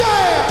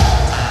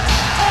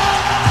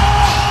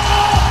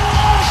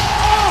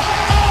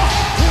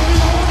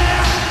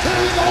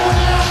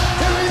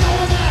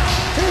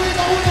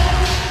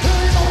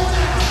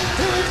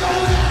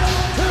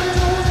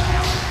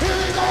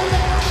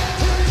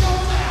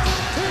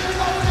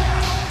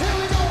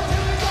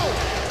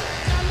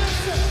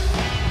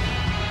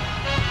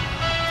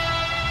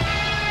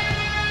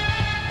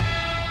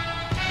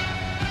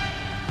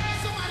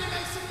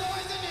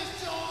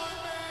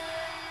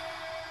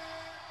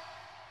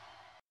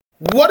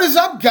What is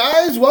up,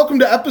 guys? Welcome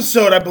to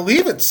episode, I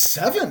believe it's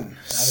seven.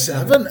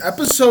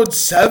 Episode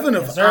 7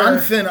 of On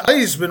Thin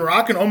Ice. Been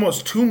rocking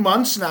almost 2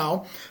 months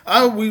now.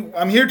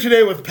 I'm here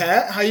today with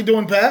Pat. How you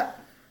doing, Pat?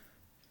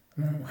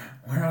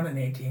 We're on an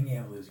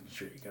 18-game losing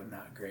streak. I'm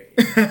not great.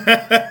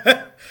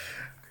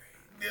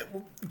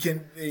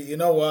 You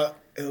know what?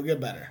 It'll get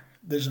better.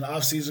 There's an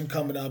off season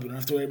coming up. You don't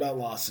have to worry about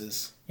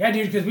losses. Yeah,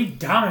 dude, because we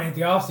dominate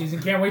the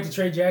offseason. Can't wait to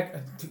trade Jack.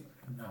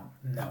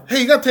 No.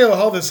 Hey, you got Taylor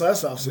Hall this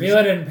last offseason. Reel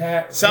it in,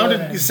 Pat.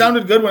 You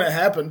sounded good when it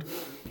happened.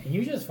 Can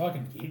you just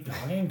fucking keep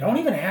talking? Don't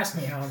even ask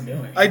me how I'm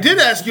doing. I did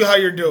ask you how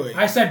you're doing.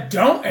 I said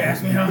don't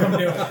ask me how I'm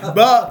doing.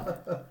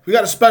 But we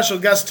got a special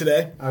guest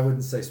today. I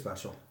wouldn't say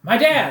special. My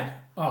dad.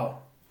 Oh,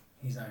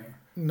 he's not here.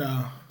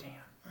 No. Damn.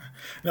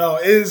 No,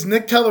 it is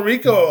Nick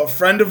Talarico, a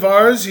friend of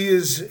ours. He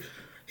is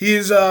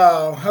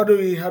how do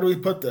we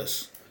put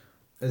this?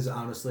 As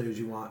honestly as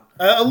you want.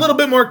 A little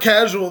bit more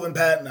casual than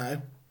Pat and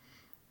I.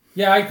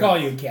 Yeah, I call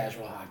you a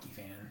casual hockey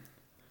fan.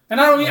 And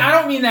I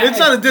don't mean that. It's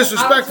not a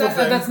disrespectful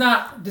thing. That's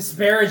not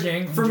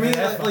disparaging. For me,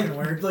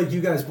 like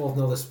you guys both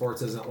know the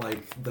sports isn't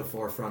like the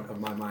forefront of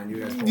my mind.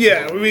 You guys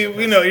both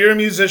we know you're a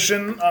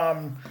musician.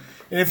 And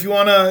if you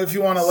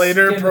wanna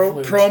later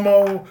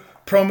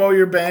promo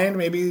your band,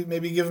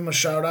 maybe give them a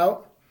shout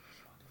out.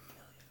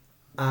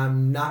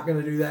 I'm not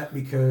gonna do that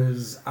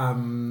because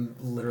I'm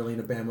literally in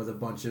a band with a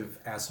bunch of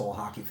asshole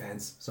hockey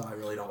fans, so I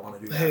really don't want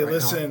to do that. Hey, right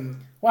listen. now.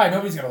 Why?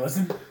 Nobody's gonna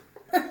listen.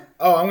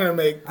 Oh, I'm gonna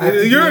make.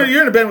 You're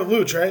in a band with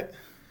Luch, right?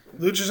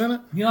 Luch is in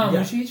it. Milan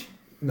Lucic?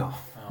 No.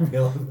 Oh.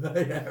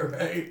 Yeah,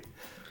 right.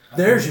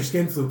 There's your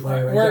skin flute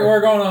player. Right there.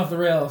 We're going off the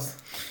rails.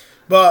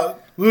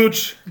 But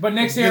Luch. But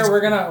next year we're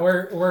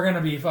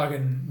gonna be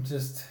fucking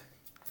just.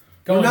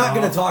 We're not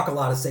going to talk a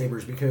lot of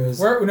Sabres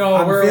because I'm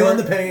we're feeling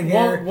the pain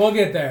here. We'll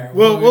get there.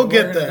 We'll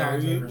get there.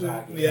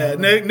 Yeah,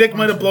 Nick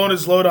might have blown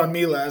his load on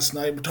me last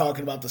night. We're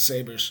talking about the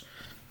Sabres.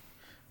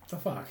 The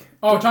fuck?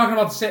 Oh, talking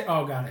about the Sabres.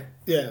 Oh, got it.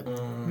 Yeah.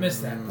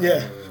 Missed that.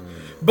 Yeah.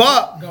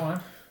 But go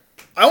on.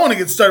 I want to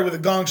get started with the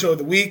Gong Show of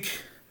the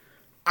week.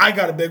 I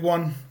got a big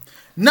one.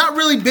 Not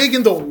really big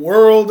in the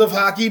world of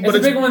hockey, but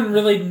it's a big one.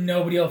 Really,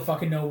 nobody will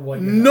fucking know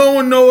what. No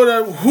one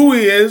knows who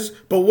he is,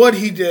 but what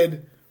he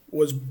did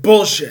was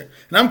bullshit.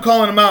 And I'm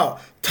calling him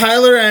out.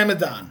 Tyler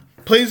Amadon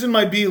plays in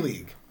my B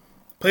league,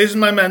 plays in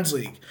my men's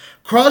league,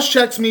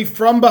 cross-checks me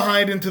from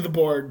behind into the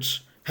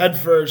boards, head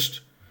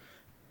first.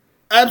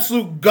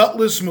 Absolute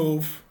gutless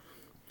move.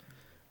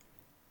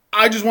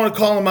 I just want to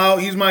call him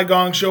out. He's my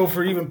Gong Show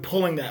for even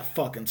pulling that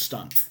fucking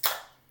stunt.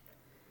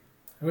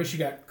 I wish you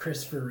got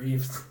Christopher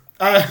Reeves.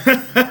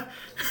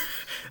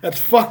 That's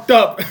fucked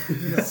up.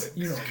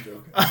 You know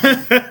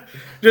I'm joking.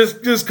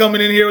 Just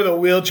coming in here with a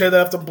wheelchair that I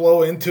have to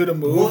blow into to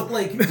move.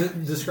 What,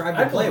 describe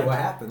the play. What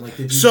happened?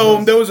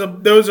 There was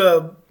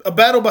a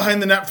battle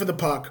behind the net for the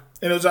puck,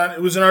 and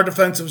it was in our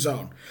defensive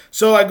zone.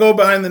 So I go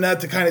behind the net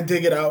to kind of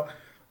dig it out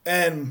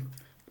and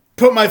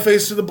put my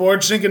face to the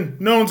board, thinking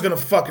no one's gonna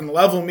fucking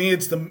level me.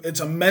 It's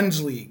a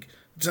men's league.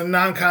 It's a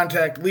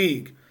non-contact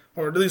league,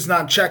 or at least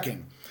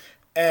non-checking,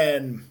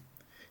 and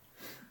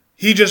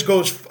he just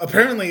goes,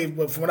 apparently,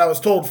 from what I was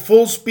told,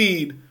 full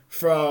speed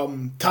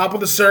from top of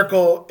the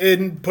circle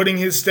in, putting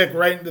his stick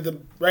right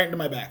into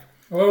my back.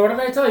 Well, what did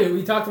I tell you?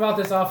 We talked about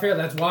this off air.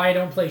 That's why I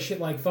don't play shit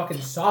like fucking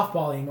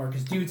softball anymore,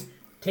 because dudes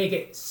take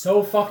it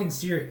so fucking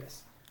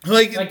serious.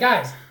 Like,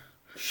 guys,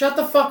 shut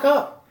the fuck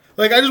up.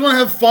 Like, I just want to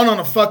have fun on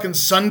a fucking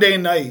Sunday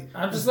night.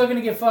 I'm just looking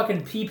to get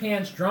fucking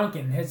pee-pants drunk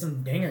and hit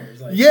some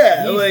dingers. Like,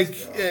 yeah,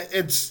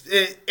 Jesus,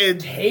 it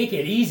take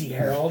it easy,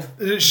 Harold.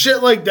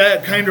 Shit like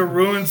that kind of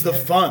ruins the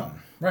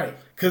fun. Right.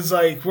 Because,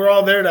 like, we're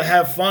all there to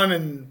have fun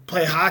and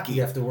play hockey.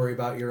 You have to worry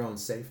about your own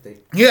safety.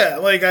 Yeah,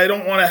 like, I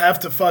don't want to have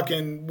to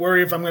fucking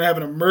worry if I'm going to have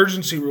an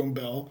emergency room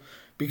bill.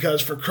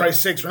 Because, for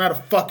Christ's sakes, we're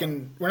not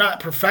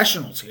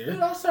professionals here. Dude,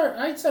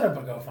 I'd set up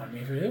a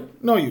GoFundMe for you.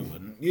 No, you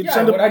wouldn't.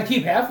 I'd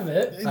keep half of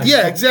it.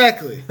 Yeah,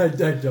 exactly. I'd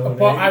donate.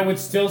 But I would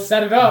still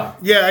set it up.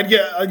 Yeah, I'd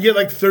get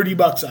like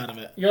 $30 out of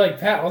it. You're like,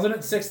 Pat, wasn't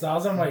it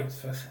 $6,000? I'm like,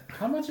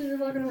 how much is your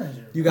fucking rent?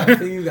 You got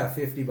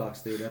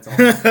 $50, dude. That's all.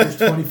 There's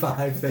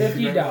 $25.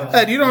 $50.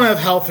 Ed, you don't have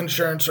health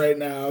insurance right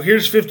now.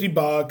 Here's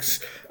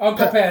 $50.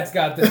 Uncle Pat's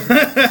got this.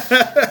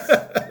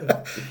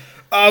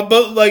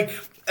 But like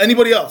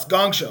anybody else,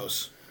 Gong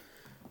Shows.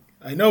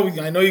 I know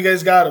you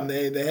guys got them.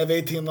 They have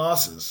 18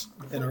 losses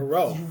in a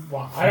row.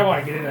 Well, I don't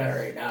want to get into that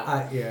right now.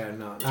 I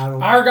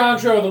don't. Our Gong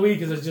Show of the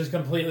week is a just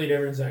completely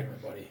different segment,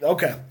 buddy.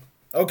 Okay.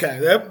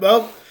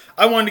 Well,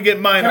 I wanted to get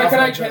mine off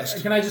my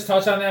chest. Can I just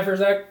touch on that for a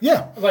sec?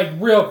 Yeah. Like,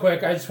 real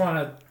quick, I just want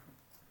to...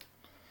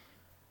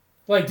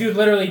 Like, dude,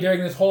 literally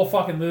during this whole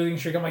fucking losing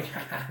streak, I'm like,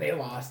 they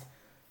lost.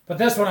 But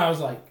this one, I was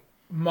like,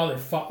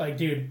 motherfucker. Like,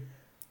 dude,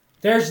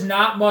 there's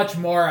not much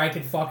more I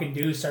could fucking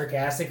do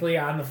sarcastically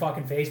on the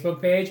fucking Facebook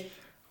page.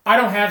 I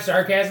don't have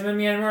sarcasm in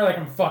me anymore. Like,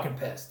 I'm fucking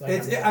pissed.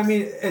 Like, I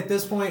mean, at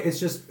this point, it's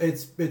just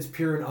it's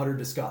pure and utter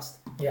disgust.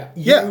 Yeah.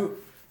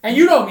 And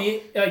you know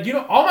me.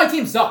 All my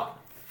teams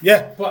suck.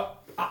 Yeah.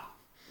 But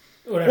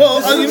whatever.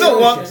 Well, you know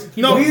what?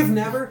 No, we've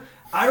never.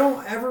 I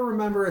don't ever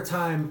remember a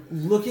time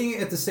looking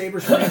at the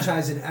Sabres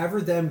franchise and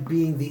ever them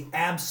being the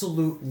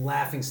absolute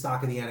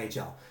laughingstock of the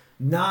NHL.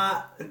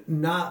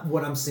 Not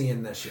what I'm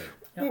seeing this year.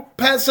 Well,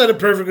 Pat said it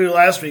perfectly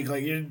last week.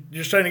 Like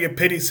you're starting to get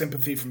pity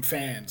sympathy from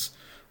fans,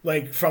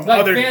 like from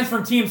other fans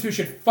from teams who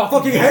should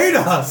fucking hate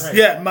us. Right.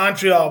 Yeah,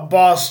 Montreal,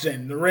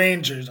 Boston, the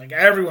Rangers, like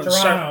everyone's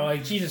Toronto,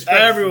 like Jesus Christ.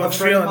 Everyone's A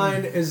friend of feeling.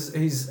 mine is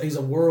he's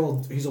a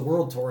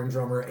world touring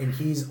drummer, and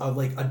he's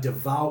a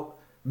devout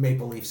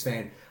Maple Leafs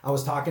fan. I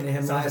was talking to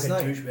him Sounds last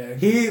like a night. douchebag.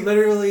 He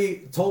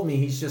literally told me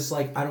he's just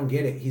like, I don't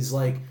get it. He's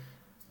like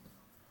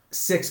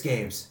 6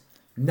 games,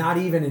 not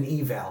even an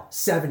eval,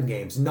 7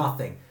 games,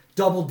 nothing,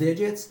 double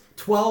digits,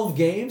 12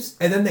 games,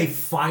 and then they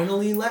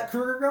finally let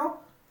Kruger go.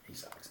 He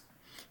sucks.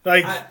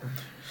 Like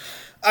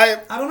I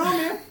don't know,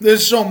 man.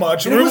 there's so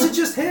much. And it wasn't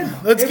just him.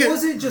 Let's It get-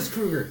 wasn't just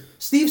Kruger.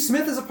 Steve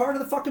Smith is a part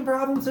of the fucking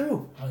problem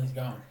too. Oh, he's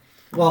gone.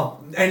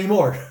 Well,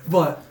 anymore,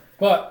 but.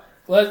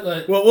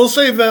 Let Well, we'll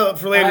save that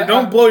for later.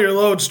 Don't blow your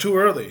loads too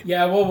early.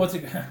 yeah. Well, what's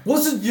it?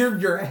 Wasn't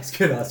you're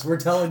asking us? We're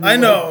telling you. I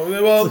know.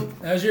 Well,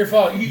 That was your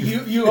fault.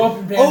 You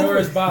opened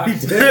Pandora's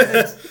box. He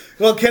did.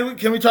 well,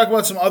 can we talk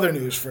about some other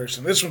news first?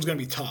 And this one's gonna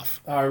be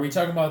tough. Are we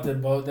talking about the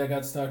boat that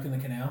got stuck in the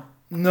canal?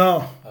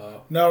 No,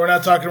 Oh. no, we're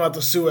not talking about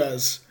the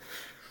Suez.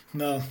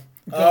 No,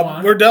 Go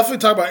on. we're definitely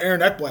talking about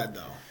Aaron Ekblad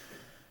though.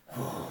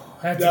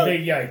 That's a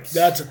big yikes.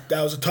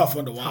 That was a tough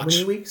one to watch. How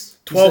many weeks?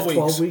 12 You said weeks.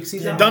 12 weeks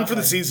he's out? Done for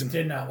the season.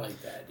 Did not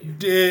like that,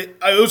 dude.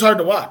 It was hard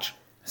to watch.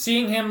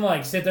 Seeing him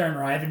like sit there and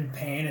writhe in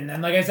pain, and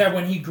then like I said,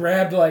 when he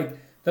grabbed like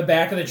the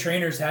back of the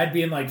trainer's head,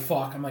 being like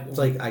 "fuck," I'm like, It's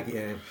like I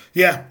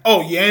Yeah. Oh,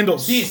 Yandel.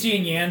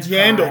 seeing Yans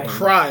Yandel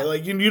cry.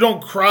 Like you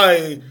don't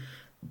cry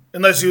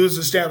unless you lose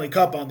the Stanley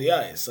Cup on the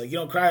ice. Like you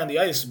don't cry on the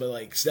ice, but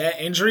like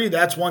that injury,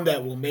 that's one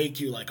that will make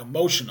you like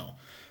emotional.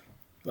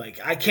 Like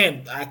I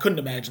couldn't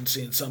imagine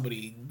seeing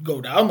somebody go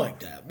down like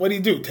that. What do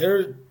you do?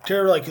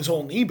 Tear like his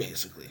whole knee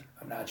basically.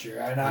 I'm not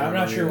sure. I'm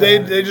not sure.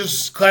 They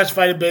just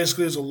classified it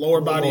basically as a lower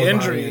body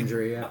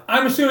injury. Yeah.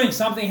 I'm assuming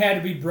something had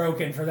to be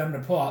broken for them to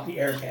pull out the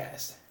air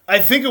cast. I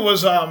think it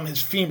was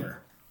his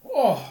femur.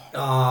 Oh,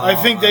 I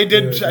think they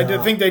did. dude, I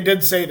no. think they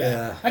did say that.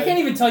 Yeah. I can't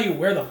even tell you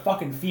where the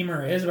fucking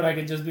femur is, but I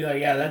could just be like,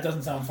 yeah, that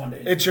doesn't sound fun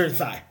to It's your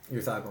thigh.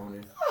 Your thigh bone.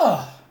 Yeah.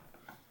 Oh,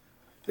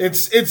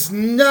 It's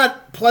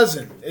not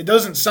pleasant. It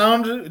doesn't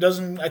sound. It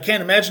doesn't. I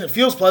can't imagine it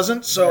feels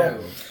pleasant. So, Yeah.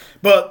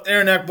 but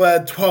Aaron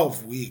Ekblad,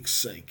 12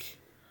 weeks, like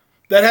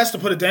that has to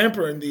put a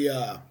damper in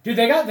the. dude,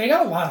 they got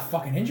a lot of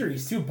fucking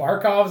injuries too.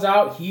 Barkov's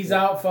out. He's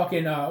out.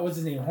 Fucking what's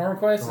his name?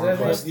 Hornquist. Is that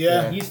his name?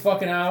 Yeah. He's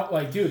fucking out.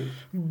 Like, dude,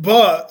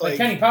 But like like,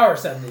 Kenny Power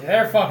said,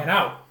 they're fucking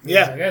out.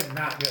 Yeah. Like, that's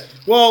not good.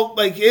 well,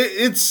 like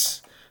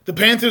it's the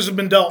Panthers have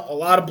been dealt a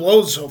lot of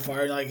blows so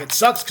far. Like it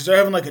sucks because they're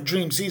having like a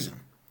dream season.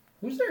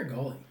 Who's their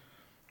goalie?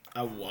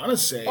 I want to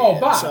say. Oh,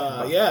 it's,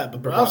 Bob.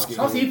 Bobrovsky.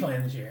 How's he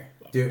playing this year?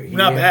 Dude, he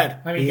Not had-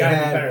 bad. I mean, He he gotta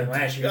be had- better than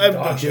last year. I-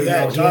 Dog shit.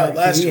 yeah, he God, had,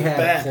 last he year was had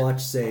bad. a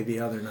clutch save the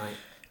other night.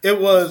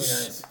 It was,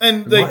 Nice.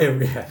 and like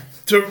Yeah.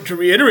 to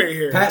reiterate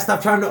here. Pat,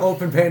 stop trying to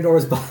open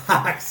Pandora's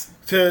box.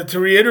 To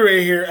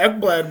reiterate here,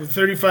 Ekblad with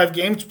 35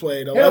 games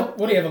played, Yeah, what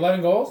do you have?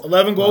 11 goals?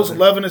 11 goals,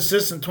 11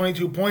 assists, and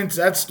 22 points.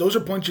 Those are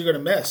points you're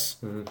gonna miss.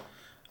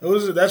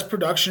 That's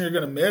production you're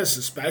gonna miss,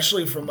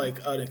 especially from like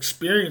an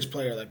experienced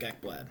player like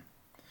Ekblad.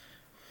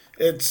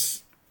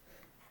 It's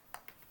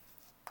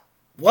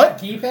what?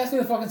 Can you pass me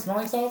the fucking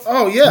smelling salts?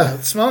 Oh yeah,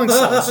 it's smelling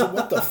salts.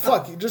 What the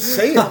fuck? You just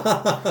say it.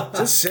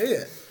 Just say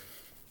it.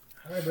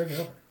 How do I break it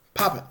open?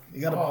 Pop it.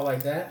 You gotta. Oh,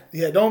 like that?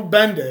 Yeah, don't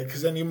bend it,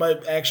 because then you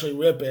might actually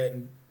rip it,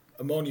 and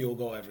ammonia will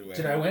go everywhere.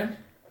 Did I win?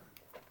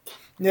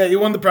 Yeah, you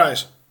won the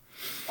prize.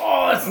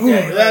 Oh, that's Ooh,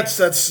 good. that's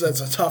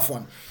a tough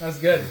one. That's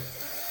good.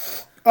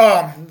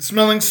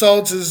 Smelling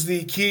salts is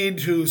the key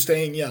to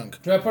staying young.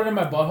 Do I put it in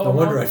my butthole? No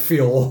wonder now? I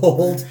feel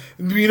old.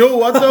 You know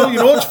what though? You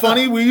know what's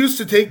funny? We used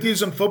to take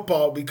these in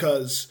football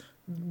because,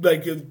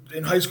 like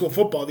in high school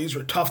football, these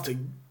were tough to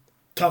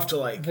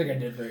I think I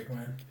did break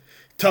mine.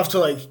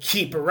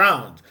 keep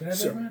around. Did I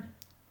So- break mine?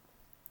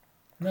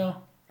 No.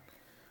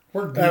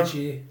 We're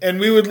Gucci. and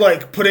we would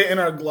like put it in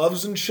our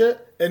gloves and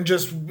shit, and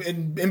just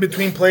in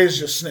between plays,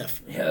 just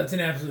sniff. Yeah, that's an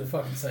absolute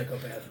fucking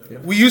psychopath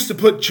move. We used to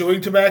put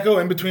chewing tobacco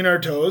in between our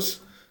toes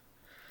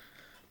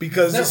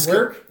because Does that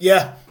work?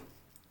 Yeah,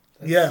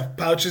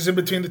 pouches in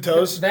between the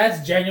toes.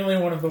 That's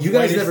genuinely one of the You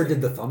guys whitest- never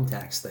did the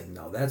thumbtacks thing,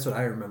 though. That's what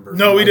I remember.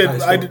 No, from, we did.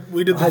 high school-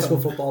 We did the high school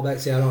thumb. football back.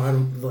 See, I don't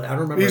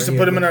remember. We used to any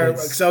put of them in the our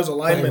kids because I was a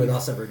playing lineman. with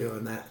us ever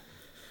doing that.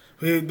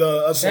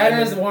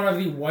 That is one of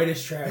the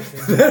whitest trash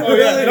things. Oh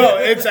yeah, no,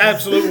 it's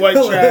absolute white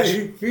trash.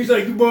 He's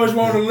like, you boys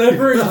want a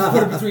liver? Just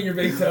put it between your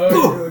big toes.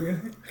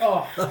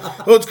 Oh.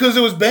 Well, it's because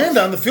it was banned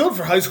on the field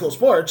for high school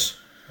sports.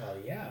 Oh,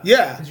 yeah.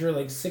 Yeah. Because you're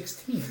like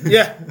 16.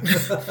 Yeah,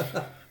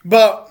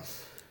 but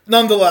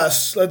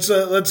nonetheless,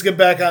 let's get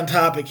back on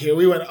topic here.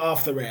 We went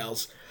off the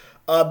rails.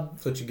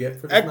 That's what you get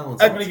for the smelling I'm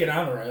salts. going to get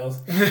on the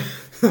rails.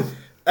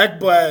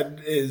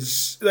 Ekblad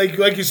is like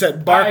you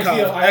said, I Barkov.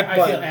 feel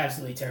Ekblad.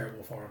 absolutely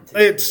terrible for him, too.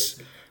 It's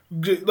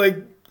like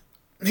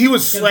he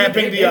was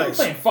slapping they the were ice.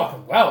 playing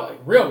fucking well, like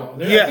real well.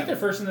 I Yeah. think they're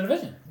first in the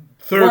division.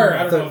 third.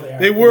 I don't know if they are.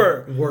 They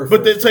were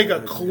but first it's like a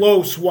round,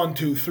 close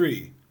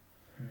 1-2-3.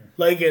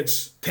 Like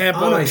it's Tampa,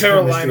 Chemistry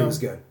Carolina. was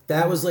good.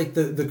 That was like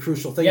the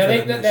crucial thing. Yeah,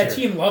 for them that this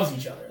year. team loves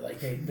each other. Like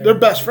They're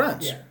best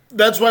friends. Yeah.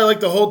 That's why like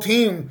the whole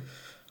team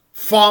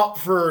fought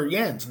for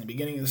Jens in the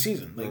beginning of the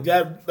season. Like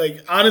that.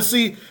 Like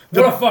honestly,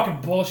 What a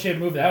fucking bullshit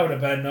move that would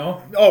have been,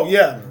 no? Oh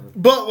yeah,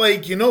 but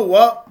like you know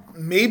what?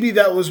 Maybe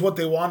that was what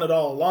they wanted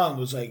all along.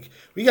 Was like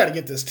we got to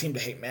get this team to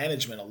hate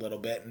management a little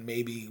bit, and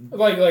maybe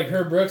Like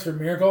Herb Brooks or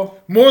Miracle.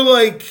 more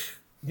like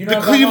You know the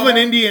what I'm talking Cleveland about?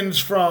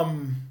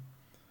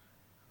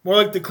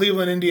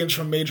 Indians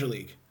from Major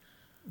League.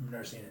 I've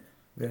never seen it.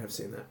 Yeah, I've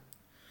seen that.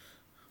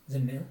 Is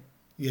it new?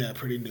 Yeah,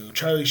 pretty new.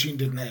 Charlie Sheen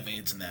didn't have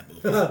AIDS in that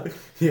movie.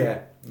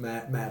 Yeah,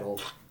 Matt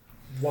Old.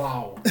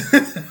 Wow.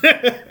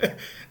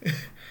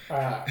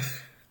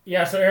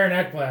 Yeah, so Aaron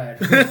Ekblad.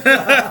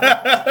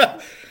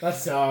 That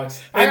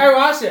sucks. I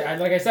watched it.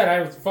 Like I said,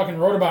 I fucking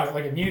wrote about it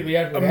like immediately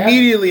after it happened.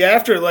 Immediately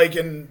after, like,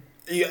 and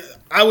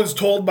I was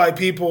told by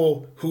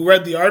people who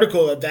read the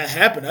article that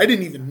happened. I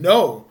didn't even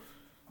know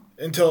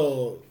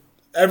until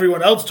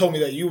everyone else told me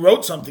that you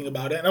wrote something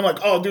about it. And I'm like,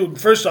 oh, dude,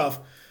 first off,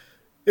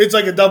 it's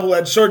like a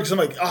double-edged sword because I'm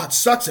like, oh, it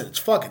sucks that it's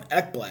fucking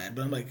Ekblad.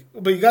 But I'm like,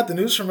 but you got the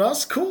news from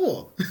us?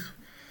 Cool.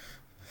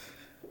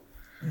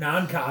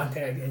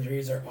 Non-contact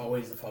injuries are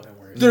always the fucking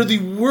worst. They're the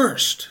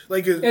worst.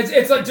 Like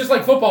It's like just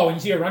like football when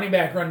you see a running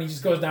back run and he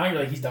just goes down,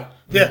 you're like, he's done.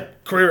 yeah,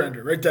 career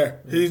ender right there.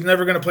 He's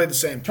never going to play the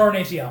same. Torn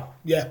ACL.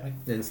 Yeah.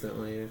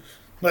 Instantly. Yeah.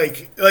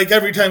 Like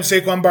every time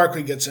Saquon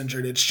Barkley gets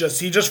injured, it's just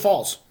he just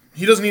falls.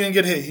 He doesn't even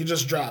get hit. He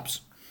just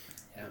drops.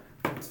 Yeah.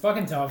 It's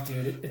fucking tough,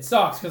 dude. It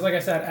sucks because, like I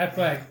said,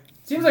 Ekblad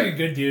seems like a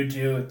good dude,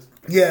 too.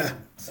 Yeah. It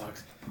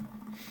sucks.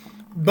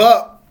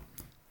 But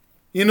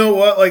you know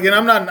what? Like, and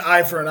I'm not an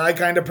eye for an eye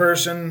kind of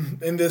person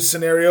in this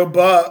scenario,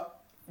 but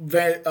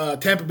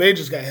Tampa Bay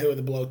just got hit with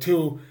a blow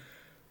too.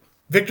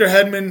 Victor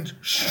Hedman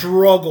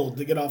struggled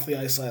to get off the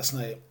ice last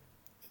night.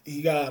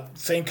 He got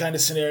same kind of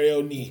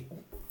scenario, knee.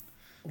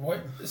 What?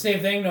 Same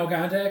thing, no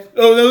contact?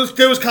 Oh,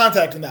 there was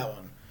contact in that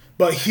one,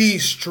 but he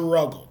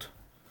struggled.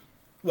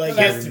 Like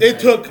it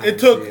took.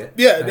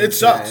 Yeah, it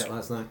sucks.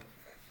 Last night.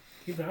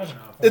 Keep an eye on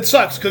it. It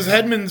sucks because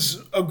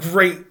Hedman's a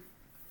great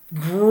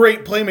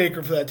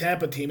playmaker for that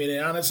Tampa team.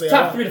 And honestly,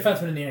 Top 3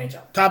 defensemen in the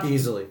NHL. top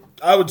Easily.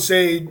 I would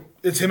say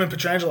it's him and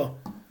Pietrangelo.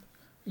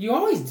 You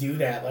always do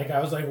that. Like, I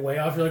was like way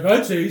off. You're like,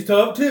 I'd say he's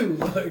top 2.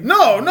 Like,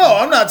 No,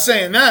 I'm not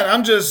saying that.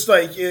 I'm just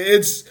like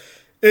it's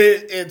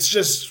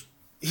just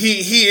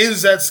he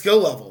is that skill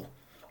level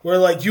where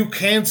like you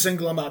can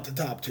single him out to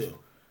top 2.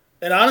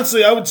 And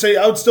honestly, I would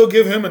still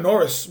give him a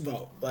Norris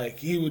vote. Like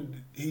he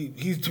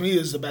to me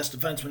is the best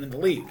defenseman in the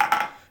league.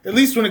 At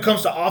least when it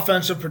comes to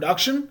offensive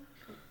production.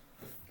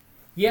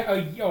 yeah,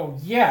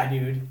 yeah,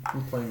 dude.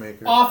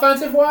 Playmaker.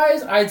 Offensive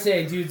wise, I'd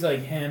say dudes like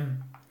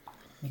him,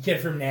 the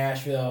kid from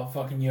Nashville,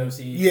 fucking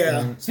Yossi.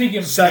 Yeah. Speaking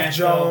of Seth Smashville,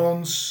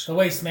 Jones. the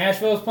way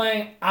Smashville's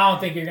playing, I don't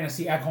think you're gonna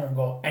see Ekholm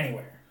go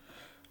anywhere.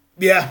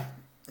 Yeah.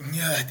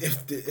 Yeah,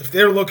 if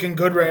they're looking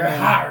good right They're now.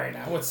 hot right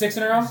now. What, 6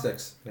 in a row?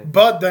 6. Yeah.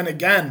 But then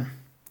again,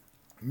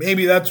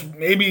 maybe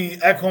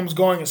Ekholm's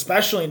going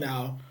especially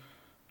now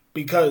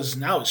because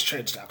now his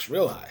trade stock's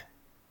real high.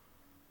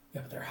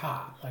 Yeah, but they're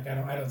hot. Like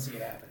I don't see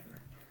it happening.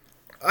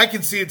 I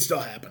can see it still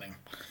happening.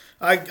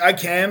 I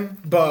can,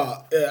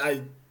 but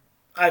I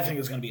think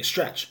it's going to be a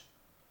stretch.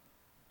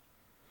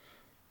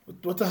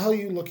 What the hell are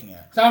you looking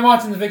at? So I'm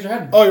watching the Victor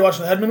Hedman. Oh, you're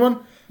watching the Hedman one?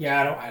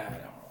 Yeah, I don't want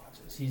to watch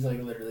this. He's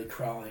like literally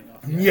crawling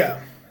off. The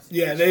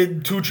Yeah, they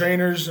had 2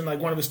 trainers and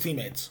like one of his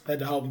teammates had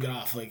to help him get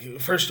off. Like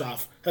first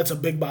off, that's a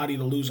big body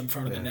to lose in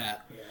front of the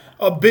net. Yeah.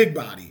 A big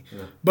body.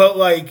 Yeah. But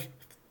like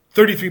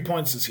 33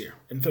 points this year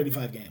in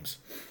 35 games.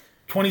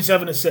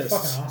 27 assists.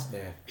 Fucking awesome.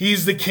 Yeah.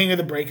 He's the king of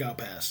the breakout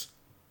pass.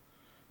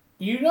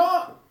 You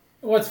know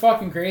what's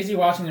fucking crazy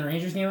watching the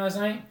Rangers game last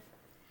night?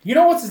 You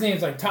know what's his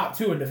name's like top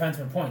 2 in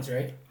defenseman points,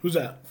 right? Who's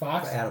that?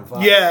 Fox? Adam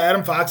Fox. Yeah,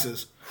 Adam Fox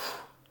is.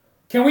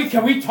 Can we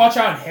touch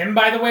on him,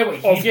 by the way, what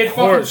he Of did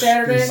course.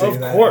 fucking Saturday? Of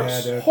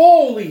course. Yeah,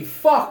 Holy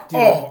fuck, dude.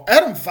 Oh,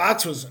 Adam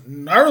Fox was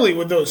gnarly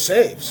with those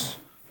saves.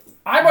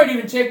 I might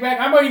even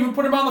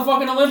put him on the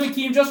fucking Olympic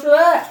team just for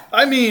that.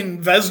 I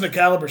mean, Vezina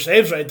caliber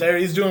saves right there.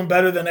 He's doing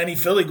better than any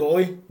Philly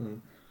goalie.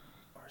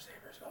 Or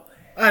Sabres goalie.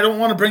 I don't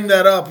want to bring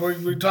that up. We're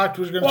going to talk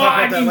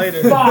about that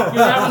later. Fuck,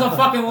 that was a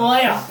fucking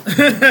layup.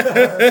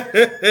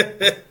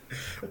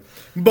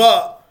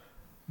 But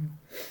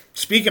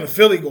speaking of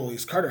Philly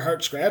goalies, Carter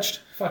Hart scratched.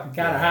 Fucking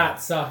Carter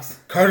Hart sucks.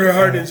 Carter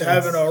Hart is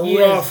having a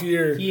rough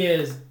year. He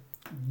is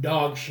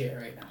dog shit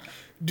right now.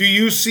 Do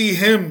you see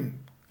him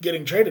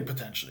getting traded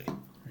potentially?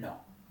 No.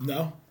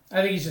 No?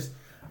 I think he's just...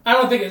 I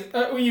don't think it's...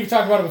 you've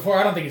talked about it before.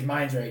 I don't think his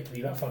mind's right, to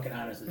be fucking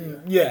honest with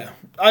you. Yeah.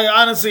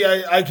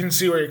 I can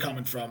see where you're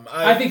coming from.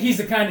 I think he's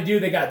the kind of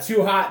dude that got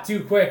too hot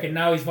too quick, and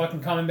now he's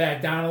fucking coming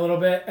back down a little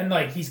bit. And,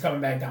 like, he's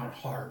coming back down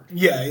hard.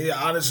 Yeah,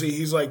 honestly,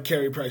 he's like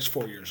Carey Price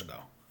 4 years ago.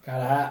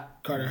 Carter Hart.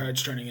 Carter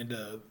Hart's turning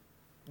into,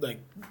 like,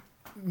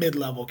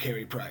 mid-level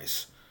Carey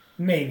Price.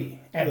 Maybe.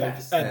 At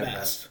best.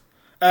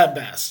 At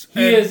best.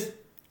 He is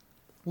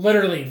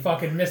literally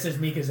fucking Mrs.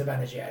 Mika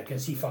Zibanejad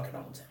because he fucking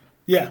owns him.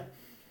 Yeah.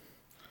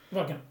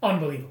 Fucking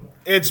unbelievable.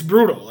 It's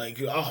brutal. Like,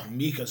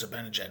 Mika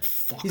Zibanejad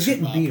fucks He's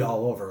getting him up. beat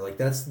all over. Like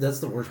that's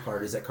the worst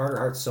part is that Carter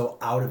Hart's so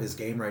out of his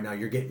game right now.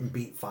 You're getting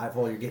beat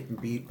 5-hole. You're getting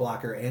beat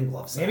blocker and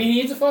glove side. Maybe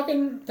he needs a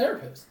fucking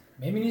therapist.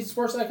 Maybe he needs a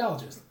sports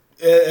psychologist.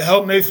 It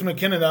helped Nathan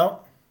McKinnon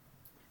out.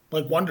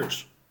 Like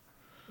wonders.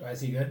 Why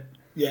is he good?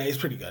 Yeah, he's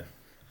pretty good.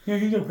 Yeah,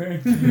 he's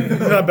okay.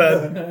 Not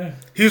bad.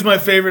 He was my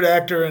favorite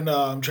actor in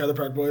Trailer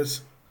Park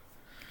Boys.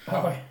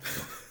 Oh, wait.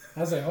 I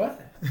was like,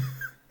 what?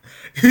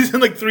 He's in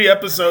like 3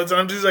 episodes, and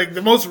I'm just like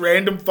the most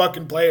random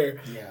fucking player.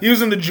 Yeah. He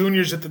was in the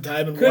juniors at the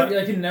time. And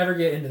I can never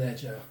get into that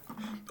show.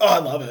 Oh, I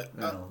love it.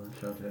 I know, that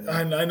show, too.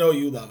 I know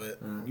you love it.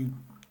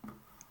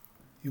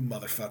 You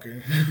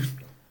motherfucker.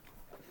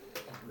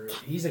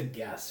 He's a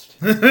guest.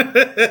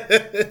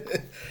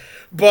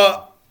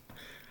 But,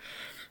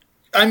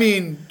 I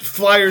mean,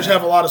 Flyers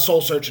have a lot of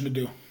soul searching to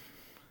do.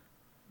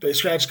 They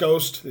scratched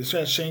Ghost. They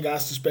scratched Shane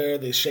Gostisbehere.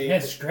 They shaved. Yeah,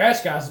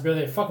 scratch guys, but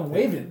they fucking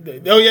waived him. They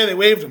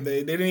waived him.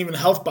 They didn't even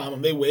health bomb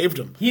him. They waived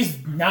him.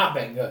 He's not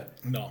been good.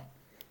 No.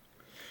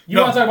 You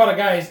want to talk about a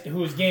guy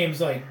whose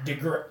games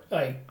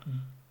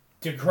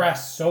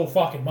digress so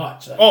fucking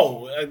much. Like,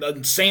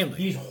 Insanely.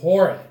 he's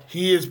horrid.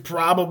 He is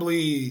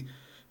probably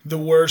the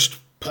worst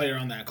player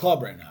on that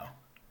club right now.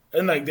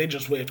 And, like, they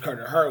just waived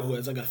Carter Hart, who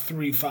has, like, a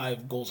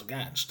 3-5 goals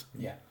against.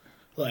 Yeah.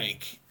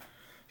 Like,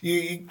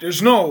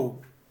 there's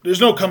no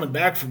coming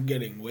back from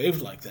getting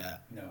waived like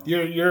that. No.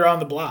 You're on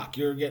the block.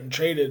 You're getting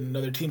traded, and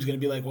another team's going to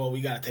be like, well,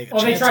 we got to take a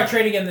chance. They tried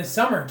trading again this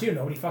summer, too.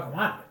 Nobody fucking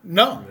wanted it.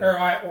 No.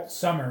 Or,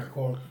 summer,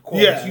 quote.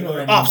 Yeah, you know what I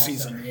mean by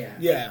off-season. summer,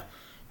 Yeah.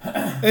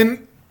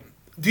 And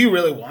do you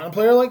really want a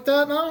player like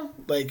that now?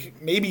 Like,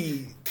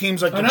 maybe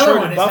teams like Another Detroit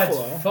one and is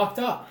Buffalo. that's fucked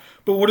up.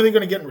 But what are they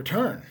going to get in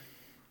return?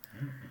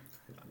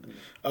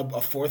 A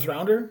 4th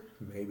rounder?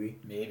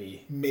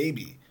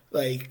 Maybe.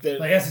 Like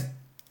that's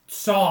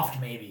soft,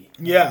 maybe.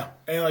 yeah,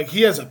 and like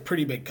he has a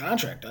pretty big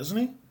contract, doesn't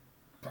he?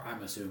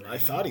 I'm assuming. I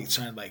thought he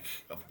signed like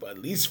at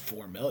least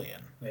 $4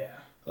 million. Yeah.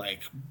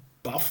 Like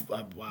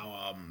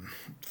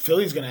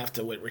Philly's gonna have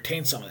to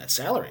retain some of that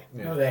salary.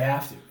 Yeah. No, they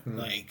have to.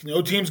 Like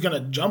no team's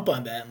gonna jump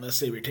on that unless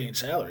they retain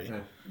salary.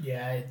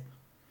 Yeah,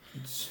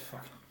 it's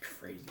fucking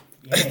crazy.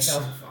 The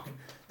NHL's fucking.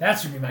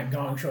 That's gonna be my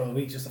gong show of the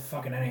week. Just the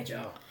fucking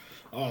NHL.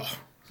 Oh.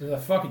 It's a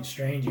fucking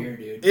strange year,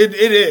 dude. It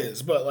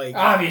is, but like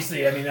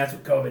obviously, I mean that's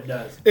what COVID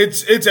does.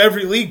 It's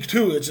every league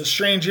too. It's a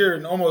strange year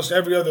in almost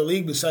every other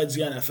league besides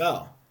the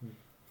NFL.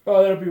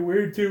 Oh, that'll be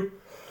weird too.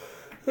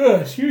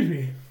 Excuse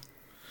me.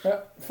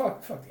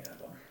 Fuck the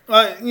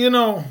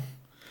NFL.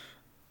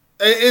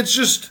 It's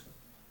just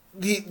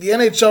the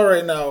NHL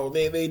right now.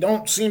 They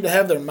don't seem to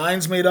have their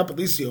minds made up. At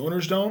least the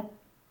owners don't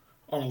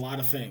on a lot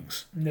of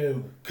things.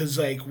 No, because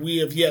like we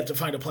have yet to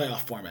find a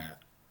playoff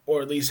format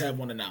or at least have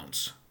one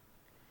announced.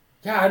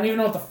 Yeah, I don't even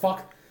know what the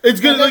fuck.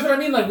 It's good. That's what I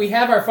mean. Like we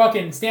have our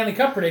fucking Stanley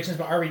Cup predictions,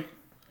 but are we?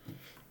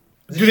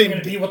 Is it going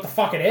to be what the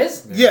fuck it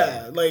is?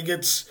 Yeah, like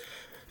it's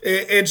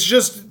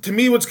just to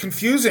me what's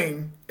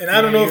confusing, and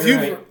I don't know if you.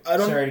 Right. I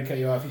don't. Sorry to cut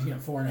you off. He's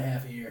getting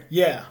 4.5 a year.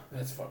 Yeah,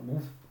 that's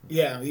fucking.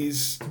 Yeah,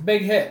 it's a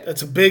big hit.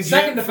 That's a big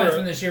second hit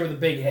defenseman this year with a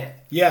big hit.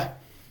 Yeah,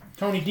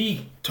 Tony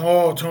D.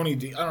 Oh, Tony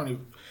D. I don't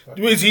even.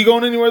 Is he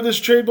going anywhere this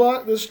trade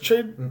block? This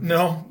trade? Mm-hmm.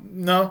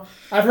 No.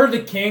 I've heard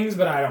the Kings,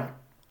 but I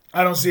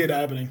don't see it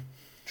happening.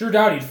 Drew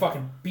Doughty'd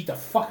fucking beat the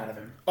fuck out of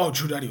him. Oh,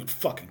 Drew Doughty would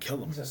fucking kill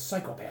him. He's a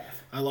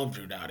psychopath. I love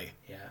Drew Doughty.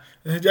 Yeah.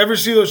 Did you ever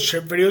see those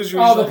chip videos?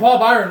 The Paul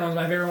Byron one's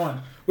my favorite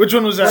one. Which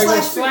one was that?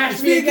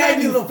 Slash me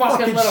again, you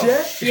fucking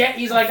little shit.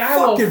 He's like, I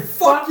will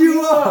fuck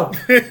you up.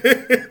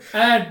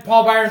 And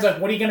Paul Byron's like,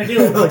 what are you going to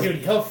do? I'm like, dude,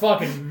 he'll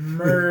fucking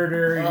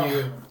murder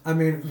you. I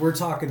mean, we're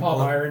talking Paul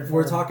Byron.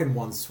 We're talking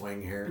one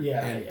swing here.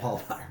 Yeah. And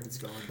Paul Byron's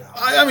going down.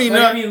 I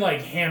mean,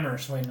 like hammer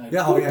swing. Like,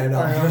 yeah,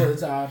 no. Over the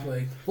top,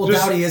 like. Well,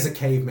 Doughty is a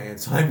caveman,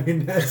 so I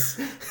mean, that's,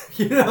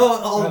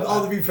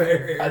 all to be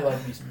fair. I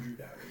love me some Drew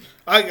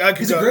Doughty.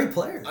 He's a great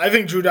player. I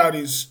think Drew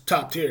Doughty's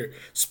top tier.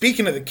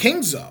 Speaking of the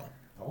Kings, though.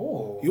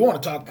 Oh. You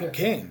want to talk about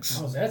Kings.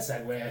 How was that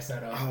segue I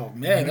set up? Oh,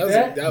 man.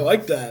 I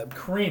like that.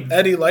 Cream.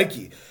 Eddie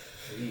Likey.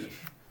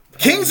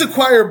 Kings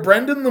acquire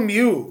Brendan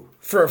Lemieux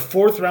for a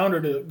 4th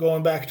rounder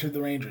going back to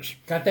the Rangers.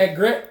 Got that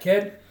grit,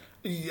 kid.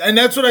 And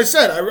that's what I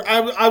said.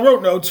 I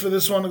wrote notes for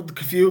this one, a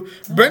few.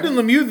 Brendan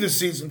Lemieux this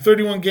season,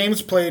 31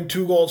 games played,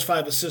 2 goals,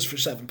 5 assists for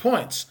 7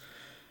 points.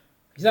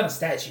 He's not a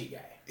stat sheet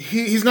guy.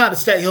 He's not a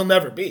stat. He'll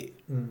never be.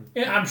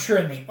 Yeah, I'm sure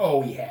in the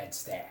he had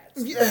stats.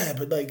 Yeah,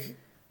 but like...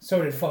 So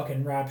did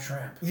fucking Rob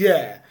Shrimp.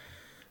 Yeah.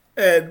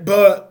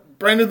 But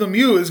Brendan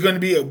Lemieux is going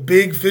to be a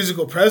big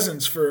physical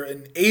presence for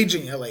an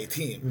aging LA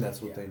team. And that's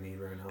what they need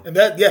right now. And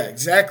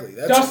exactly.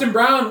 Dustin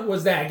Brown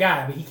was that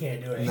guy, but he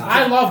can't do it. No.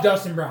 I love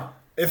Dustin Brown.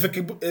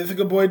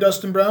 Ithaca boy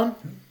Dustin Brown?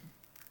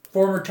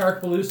 Former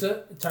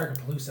Tarkapalooza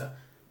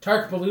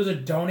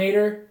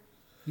donator.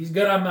 He's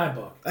good on my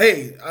book.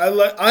 Hey, I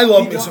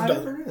love me some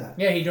Dustin Brown.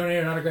 Yeah, he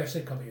donated an autograph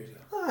a couple years ago.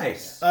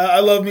 Nice.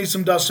 I love me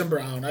some Dustin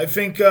Brown. I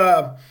think...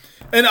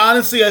 and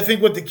honestly, I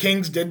think what the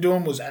Kings did to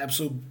him was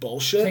absolute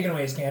bullshit. Taking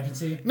away his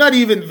captaincy? Not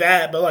even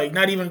that, but like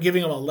not even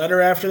giving him a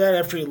letter after that,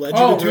 after he led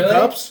you to 2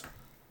 cups.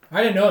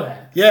 I didn't know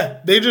that. Yeah,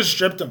 they just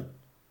stripped him.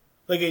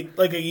 Like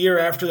a year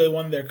after they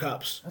won their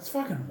cups. That's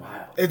fucking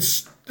wild.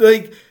 It's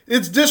like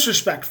it's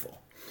disrespectful.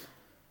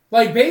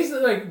 Like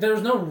basically, like there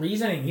was no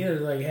reasoning either.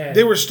 Like, hey,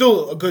 They were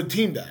still a good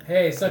team then.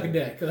 hey, suck a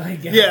dick.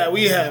 Like, Yeah,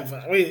 we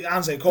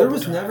Anze Kopitar. There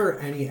was never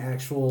any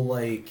actual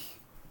like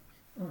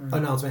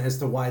announcement as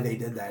to why they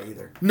did that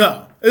either.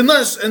 No,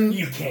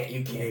 you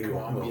can't go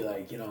on and be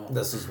like,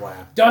 This is why.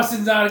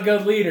 Dustin's not a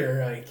good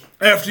leader. Like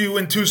after you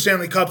win 2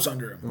 Stanley Cups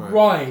under him.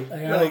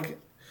 right.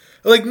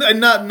 Like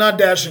not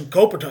dashing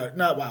Kopitar.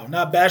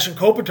 Not bashing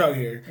Kopitar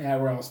here. Yeah,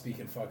 we're all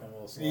speaking fucking a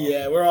little slow.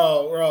 Yeah, we're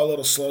all a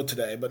little slow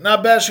today, but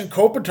not bashing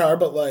Kopitar.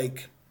 But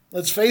like,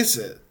 let's face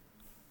it,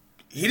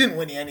 he didn't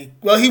win any.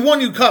 Well, he won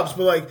you cups,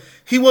 but like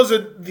he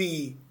wasn't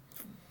the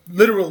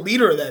literal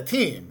leader of that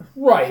team.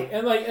 Right,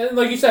 and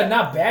like you said,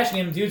 not bashing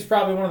him. Dude's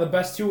probably one of the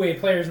best two-way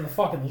players in the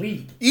fucking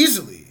league.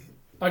 Easily.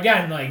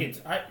 Again, like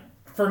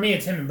for me,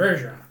 it's him and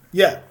Bergeron.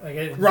 Yeah,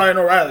 Like Ryan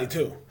O'Reilly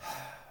too.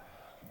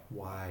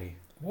 Why?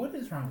 What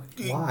is wrong with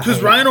you? Why?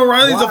 Because Ryan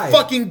O'Reilly's Why? a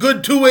fucking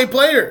good two-way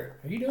player.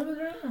 Are you doing this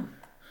right now?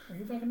 Are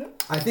you fucking doing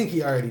it? I think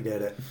he already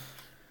did it.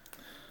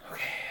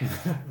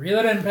 Reel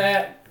it in,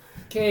 Pat.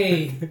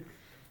 Okay.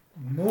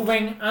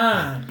 Moving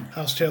on.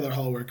 How's Taylor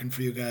Hall working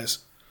for you guys?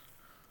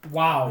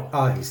 Wow.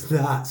 Oh, he's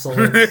not. So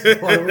Those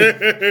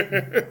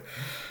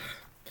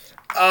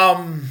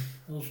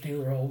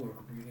Taylor Hall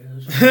working for you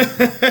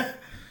guys.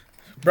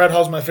 Brett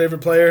Hall's my favorite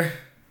player.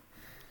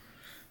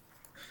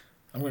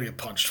 I'm going to get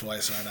punched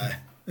twice, aren't I?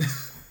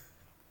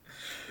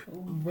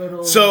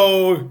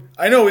 So,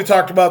 I know we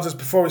talked about this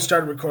before we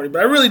started recording, but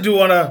I really do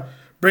want to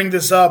bring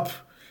this up,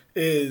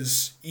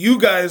 is you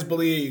guys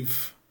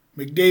believe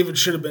McDavid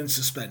should have been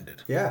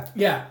suspended. yeah.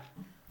 Yeah.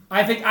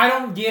 I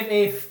don't give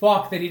a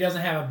fuck that he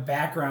doesn't have a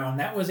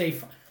background. That was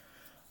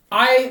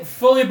I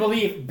fully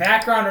believe,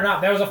 background or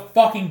not, that was a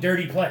fucking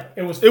dirty play.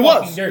 It was dirty.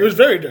 It was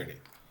very dirty.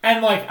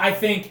 And, like, I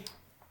think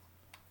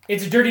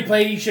it's a dirty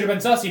play. He should have been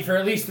sussy for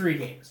at least 3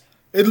 games.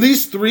 At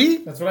least 3?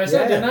 That's what I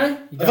said, Yeah.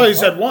 didn't I? I thought you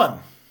said 1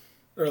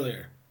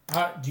 earlier.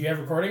 Do you have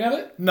a recording of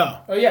it?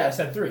 No. Oh, yeah, I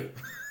said 3.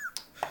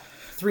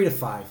 3 to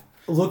 5.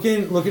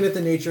 Looking at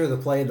the nature of the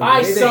play, the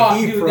I way saw that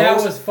he dude, froze, that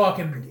was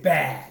fucking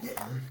bad.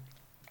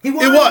 He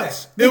wanted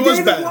was. it. It was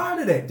McDavid bad.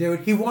 wanted it,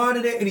 dude. He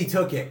wanted it, and he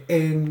took it.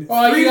 And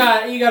Well, you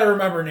got to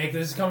remember, Nick,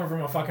 this is coming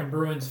from a fucking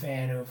Bruins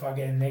fan who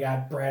they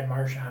got Brad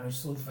Marchand who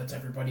slew foots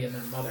everybody and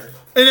their mother.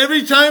 And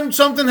every time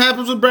something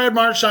happens with Brad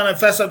Marchand, I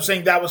fess up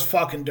saying that was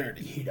fucking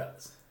dirty. He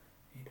does.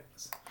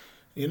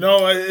 You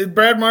know,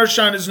 Brad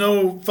Marchand is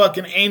no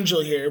fucking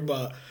angel here,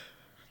 but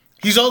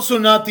he's also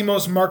not the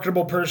most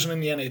marketable person in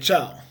the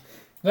NHL.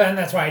 And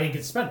that's why he didn't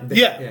get suspended.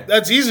 Yeah,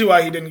 that's easily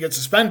why he didn't get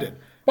suspended.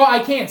 Well,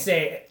 I can't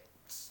say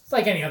it's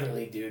like any other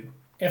league, dude.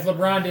 If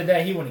LeBron did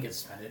that, he wouldn't get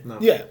suspended. No.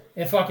 Yeah.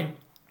 If fucking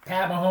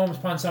Pat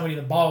Mahomes punched somebody in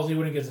the balls, he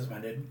wouldn't get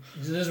suspended.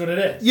 This is what it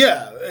is.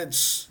 Yeah,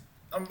 it's...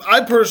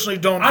 I personally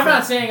don't I'm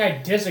not saying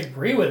I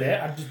disagree with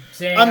it. I'm just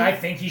saying I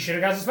think he should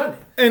have got suspended.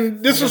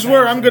 And this is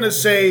where I'm going to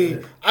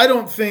say I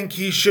don't think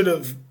he should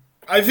have...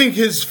 I think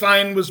his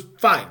fine was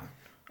fine.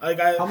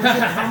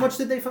 how much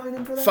did they fine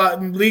him for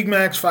that? League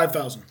max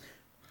 $5,000.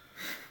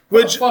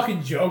 What a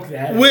fucking joke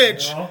that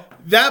is, you know?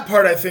 That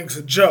part I think is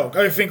a joke.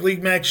 I think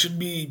league max should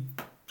be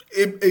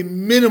a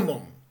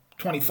minimum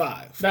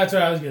 25. That's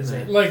what I was gonna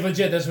say. Like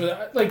legit, that's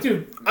what. Like,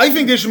 dude, I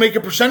think they should make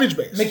it percentage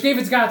based.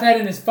 McDavid's got that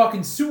in his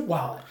fucking suit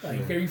wallet.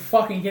 Like, are you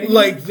fucking kidding me?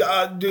 Like,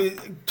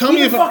 tell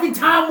me if fucking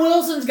Tom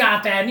Wilson's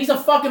got that, and he's a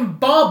fucking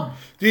bum.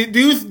 Do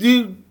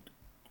you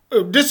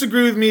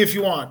disagree with me if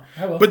you want?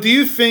 I will. But do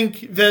you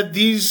think that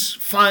these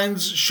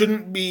fines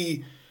shouldn't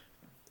be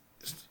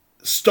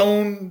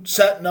stone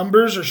set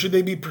numbers, or should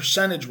they be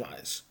percentage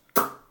wise?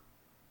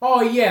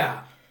 Oh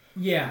yeah.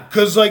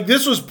 Because like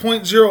this was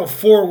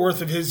 0.04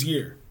 worth of his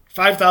year,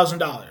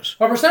 $5,000.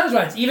 But percentage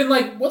wise, even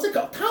like what's it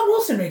called? Tom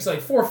Wilson makes like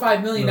 $4 or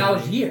 $5 million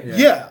a year.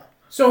 Yeah.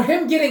 So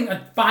him getting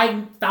a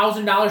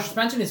 $5,000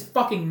 suspension is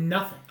fucking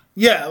nothing.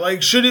 Yeah,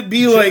 like should it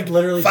be like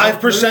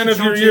 5% of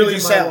your yearly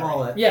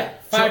salary? Yeah,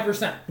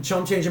 5%.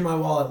 Chum changing my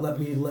wallet. Let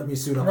me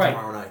suit up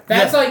tomorrow night.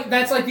 That's like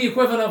the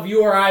equivalent of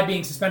you or I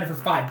being suspended for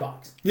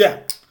 $5. Yeah.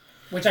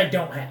 Which I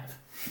don't have.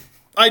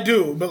 I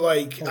do, but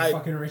like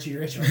fucking Richie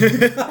Rich.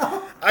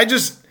 I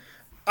just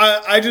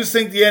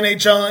think the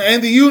NHL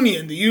and the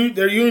union,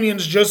 their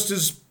union's just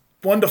as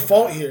one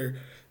default here.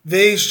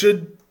 They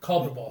should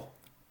culpable.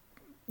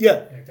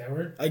 Yeah, You like that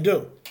word? I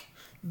do.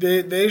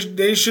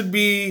 They should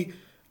be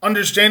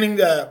understanding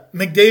that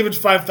McDavid's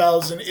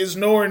 $5,000 is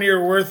nowhere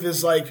near worth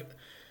as like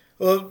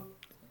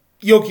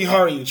Yoki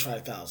Haru's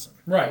 $5,000.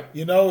 Right.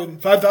 You know,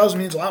 $5,000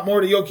 means a lot more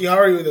to Yoki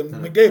Haru than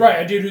McDavid.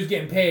 Right, a dude who's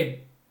getting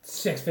paid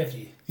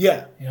 $650.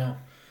 Yeah. You know.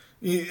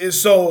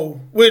 So,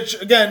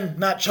 which again,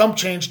 not chump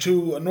change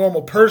to a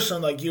normal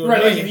person like you and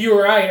right, me. like if you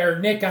or I or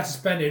Nick got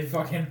suspended,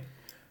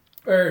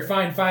 or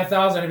fined $5,000,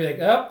 I'd be like,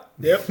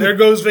 yep, there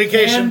goes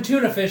vacation. And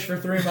tuna fish for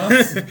 3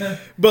 months.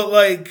 But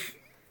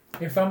like,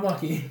 if I'm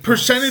lucky,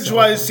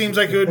 percentage-wise, seems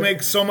like it would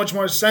make so much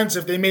more sense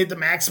if they made the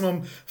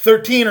maximum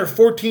 13 or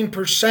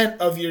 14%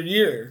 of your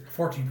year.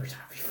 14% would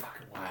be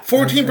fucking wild.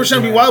 14%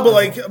 would be wild, but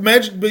like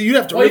imagine, but you'd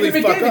have to really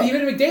even fuck McDavid, up.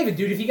 even McDavid,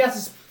 dude, if he got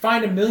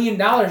fined $1 million,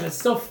 it's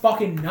still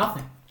fucking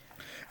nothing.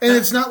 And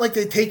it's not like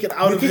they take it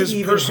out You of could his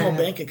even personal have-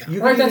 bank account.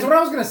 you Right, could that's even- what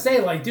I was gonna say.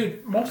 Like,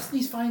 dude, most of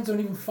these fines don't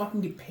even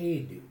fucking get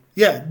paid, dude.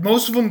 Yeah,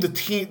 most of them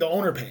the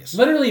owner pays.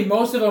 Literally,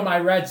 most of them I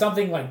read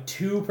something like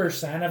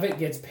 2% of it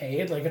gets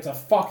paid. Like, it's a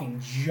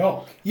fucking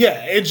joke.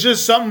 Yeah, it's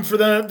just something for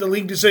the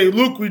league to say,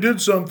 look, we did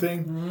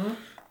something. Mm-hmm.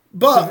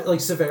 But like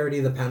severity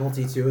of the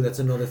penalty too. That's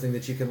another thing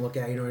that you can look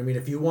at. You know what I mean?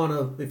 If you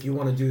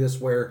wanna do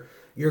this where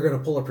you're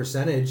gonna pull a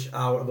percentage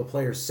out of a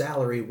player's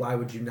salary, why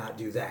would you not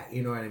do that?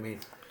 You know what I mean?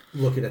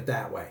 Look at it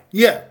that way.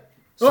 yeah,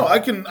 I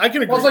can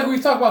agree. Well, it's like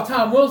we've talked about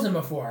Tom Wilson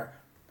before.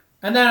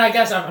 And then I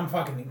guess I'm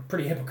fucking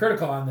pretty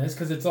hypocritical on this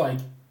because it's like,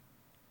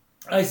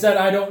 I said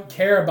I don't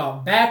care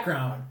about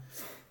background,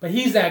 but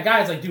he's that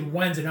guy. It's like, dude,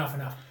 when's enough?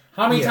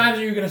 How many times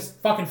are you going to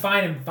fucking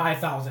fine him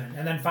 5,000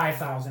 and then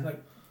 5,000?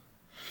 Like,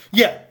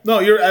 Yeah, no,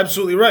 you're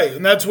absolutely right,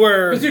 and that's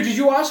where. dude, did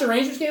you watch the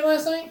Rangers game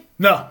last night?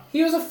 No,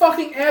 He was a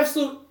fucking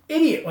absolute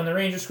idiot when the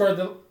Rangers scored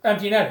the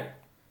empty netter.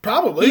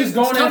 probably He was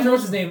going It's after, tough.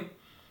 what's his name?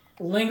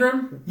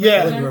 Lindgren?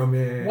 Yeah. Lindgren,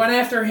 yeah. Went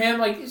after him.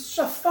 Like, it's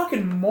just a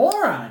fucking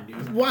moron,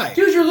 dude. Why?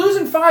 Dude, you're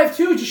losing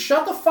 5-2. Just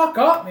shut the fuck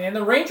up, man.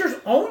 The Rangers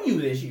own you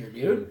this year,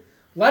 dude.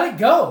 Let it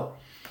go.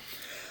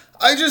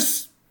 I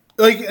just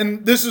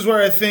and this is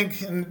where I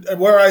think and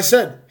where I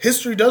said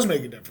history does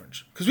make a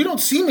difference because we don't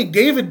see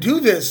McDavid do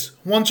this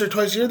once or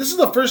twice a year. This is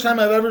the first time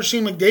I've ever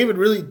seen McDavid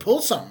really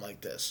pull something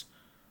like this.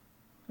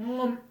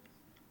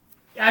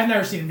 I've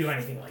never seen him do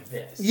anything like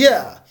this.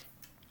 Yeah.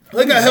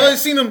 Like, have I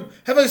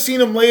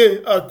seen him lay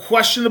a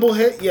questionable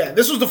hit? Yeah,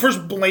 this was the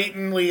first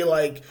blatantly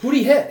like. Who'd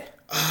he hit?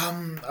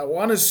 I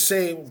want to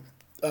say,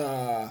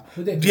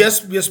 Who'd they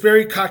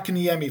Jesperi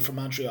Kotkaniemi from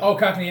Montreal. Oh,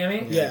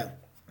 Kotkaniemi? Yeah,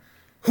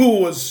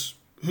 who's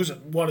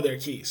one of their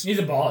keys. He's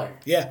a baller.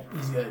 Yeah,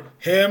 He's good.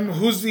 him.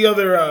 Who's the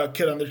other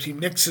kid on their team?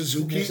 Nick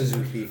Suzuki.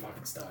 Suzuki.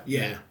 Fucking stud.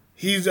 Yeah,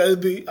 he's I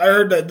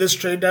heard that this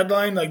trade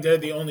deadline, like they're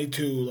the only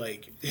two,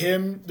 like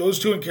him, those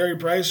two, and Carey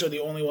Price are the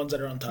only ones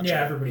that are untouchable.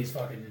 Yeah, everybody's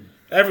fucking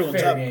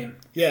Everyone's fair up. game.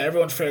 Yeah,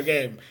 everyone's fair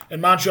game,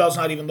 and Montreal's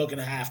not even looking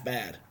half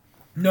bad.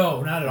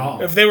 No, not at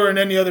all. If they were in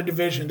any other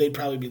division, they'd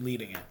probably be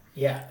leading it.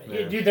 Yeah.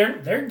 Dude,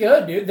 they're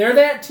good, dude. They're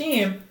that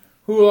team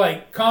who,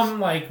 like, come,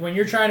 like, when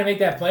you're trying to make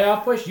that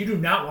playoff push, you do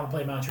not want to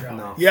play Montreal.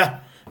 No. Yeah,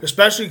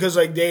 especially because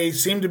like they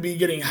seem to be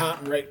getting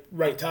hot in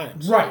right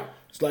times. Right.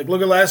 It's like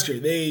look at last year.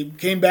 They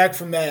came back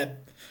from that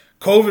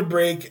COVID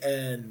break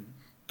and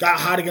got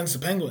hot against the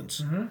Penguins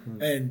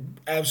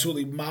and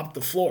absolutely mopped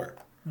the floor.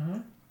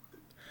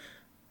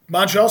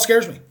 Montreal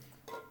scares me.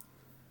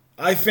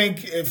 I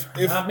think if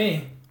Not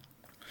me.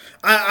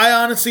 I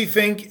honestly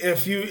think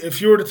if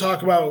you were to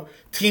talk about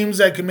teams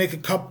that could make a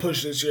cup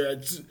push this year,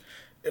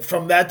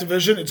 from that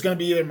division, it's going to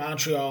be either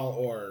Montreal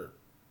or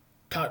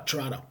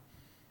Toronto.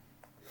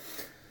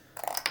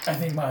 I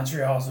think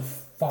Montreal's a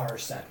far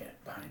second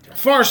behind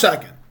Toronto. Far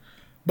second.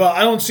 But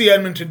I don't see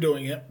Edmonton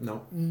doing it.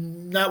 No.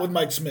 Not with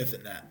Mike Smith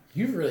in that.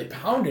 You've really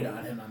pounded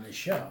on him on this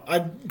show.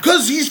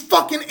 Because he's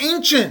fucking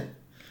ancient.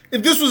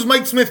 If this was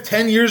Mike Smith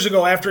 10 years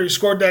ago after he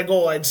scored that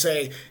goal, I'd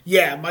say,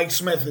 yeah, Mike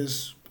Smith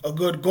is a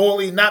good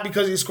goalie. Not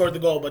because he scored the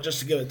goal, but just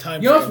to give it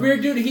time. You know what's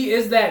weird, dude? He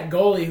is that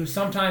goalie who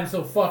sometimes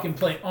he'll fucking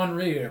play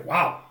unreal.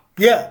 Wow.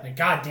 Yeah. Like,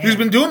 goddamn. He's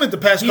been doing it the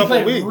past He couple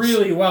of played weeks.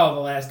 really well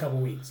the last couple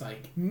of weeks.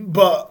 Like,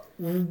 But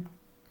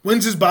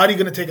when's his body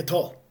going to take a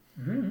toll?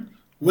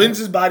 When's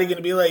his body going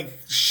to be like,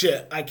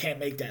 shit, I can't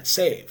make that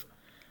save?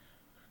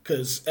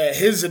 Because at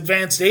his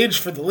advanced age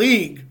for the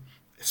league,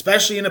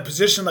 especially in a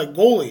position like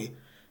goalie,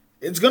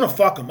 it's going to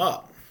fuck him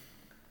up.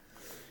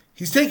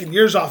 He's taking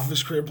years off of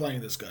his career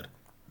playing this good.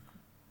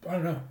 I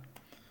don't know.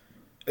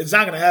 It's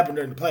not going to happen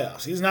during the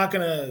playoffs. He's not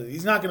going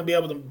to be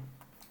able to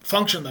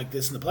function like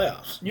this in the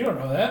playoffs. You don't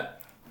know that.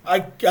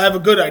 I have a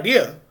good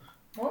idea.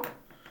 Well,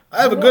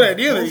 I have a good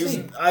idea that we'll he's.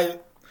 see. I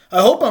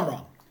hope I'm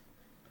wrong.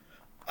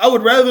 I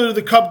would rather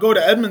the cup go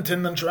to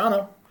Edmonton than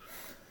Toronto.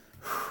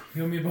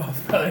 you and me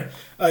both, brother.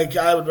 Like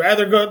I would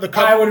rather go the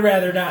cup. I would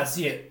rather not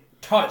see it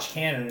touch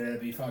Canada, to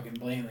be fucking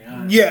blatantly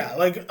honest. Yeah,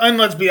 like and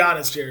let's be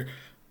honest here,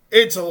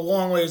 it's a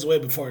long ways away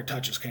before it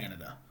touches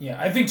Canada. Yeah,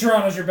 I think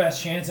Toronto's your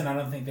best chance, and I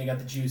don't think they got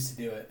the juice to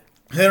do it.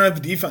 They don't have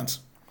the defense.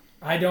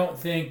 I don't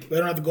think They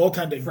don't have the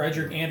goaltending.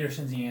 Frederick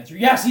Anderson's the answer.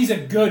 Yes, he's a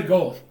good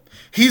goalie.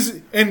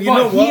 You But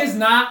know what?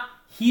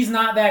 he's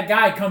not that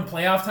guy come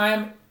playoff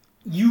time.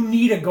 You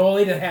need a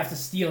goalie to have to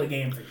steal a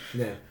game for you.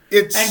 Yeah.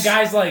 It's And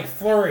guys like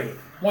Fleury,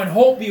 when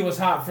Holtby was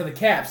hot for the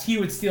Caps, he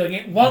would steal a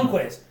game.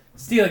 Lundqvist,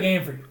 steal a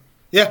game for you.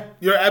 yeah,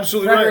 you're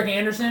absolutely Frederick right.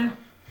 Anderson,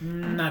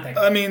 not that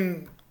good. I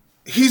mean,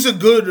 he's a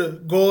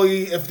good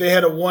goalie if they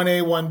had a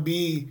 1A 1B I don't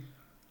even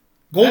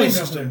goalie know who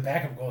system. the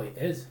backup goalie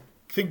is.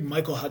 I think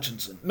Michael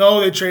Hutchinson. No,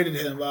 they traded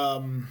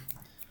him.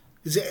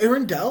 Is it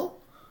Aaron Dell?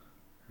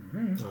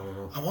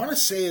 I want to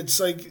say it's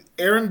like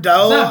Aaron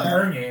Dell. It's not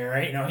Bernier,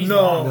 right? No, he's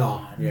No. long No.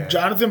 gone. Yeah.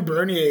 Jonathan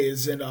Bernier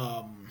is in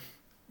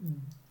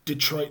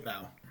Detroit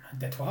now.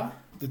 Detroit?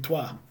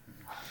 Detroit.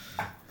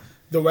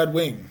 The Red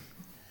Wing.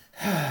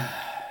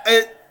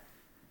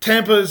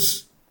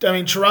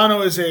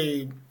 Toronto is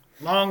a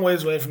long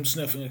ways away from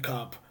sniffing a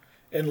cup.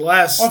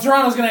 Unless... Well,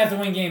 Toronto's going to have to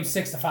win games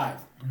 6-5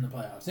 in the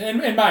playoffs,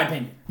 in my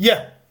opinion.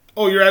 Yeah.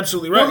 Oh, you're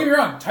absolutely right. Don't get me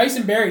wrong.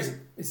 Tyson Berry's...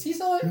 Is he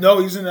still there? No,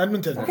 he's in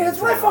Edmonton. Okay, that's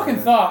what I fucking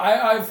thought.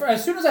 I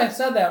as soon as I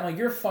said that, I'm like,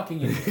 you're a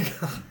fucking idiot.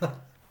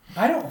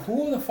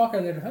 Who the fuck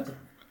are their defensemen?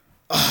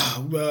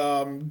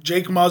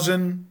 Jake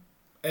Muzzin,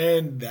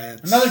 and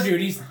that's... Another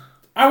dude,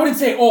 I wouldn't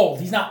say old.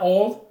 He's not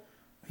old.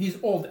 He's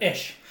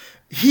old-ish.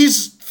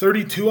 He's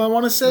 32, I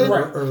want to say.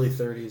 Right. Early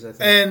 30s, I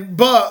think.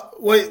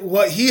 But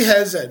what he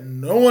has that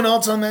no one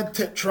else on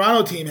that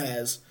Toronto team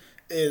has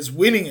is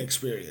winning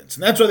experience.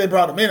 And that's why they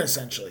brought him in,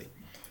 essentially.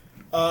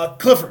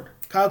 Clifford.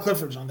 Kyle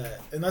Clifford's on that,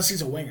 unless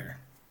he's a winger.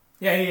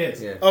 Yeah, he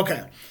is. Yeah.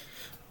 Okay.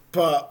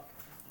 But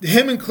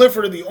him and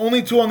Clifford are the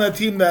only two on that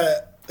team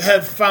that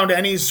have found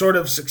any sort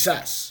of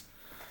success.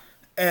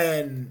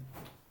 And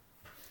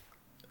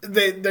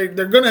they're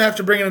going to have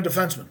to bring in a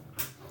defenseman.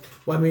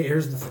 Well, I mean,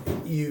 here's the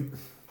thing.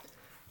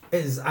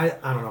 I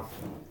don't know.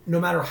 No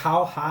matter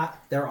how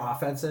hot their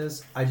offense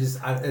is,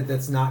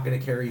 that's not going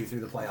to carry you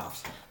through the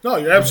playoffs. No,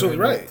 you're absolutely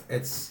right.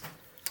 It's...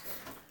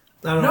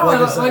 I don't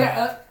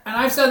know. And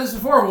I've said this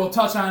before. We'll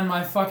touch on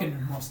my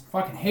most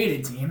fucking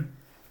hated team,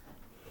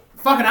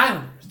 fucking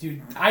Islanders,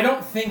 dude. I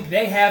don't think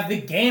they have the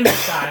game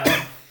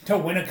style to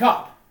win a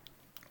cup.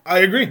 I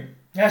agree.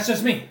 That's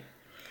just me.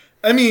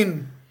 I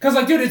mean, because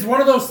dude, it's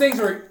one of those things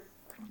where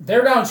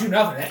they're down 2-0.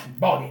 That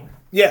ball game.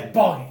 Yeah,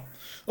 ball game.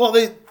 Well,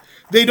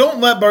 they don't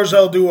let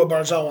Barzal do what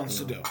Barzal wants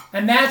to do.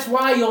 And that's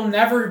why you'll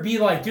never be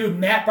like, dude,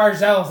 Matt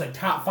Barzal is a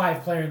top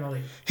 5 player in the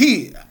league.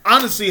 He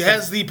honestly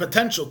has the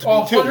potential to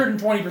be, too.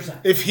 120%.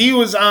 If he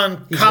was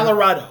on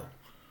Colorado,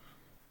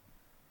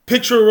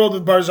 picture a world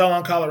with Barzal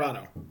on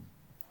Colorado.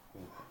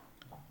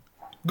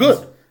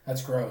 Good.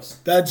 That's gross.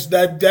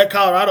 That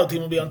Colorado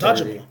team will be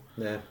untouchable. Dirty.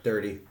 Yeah,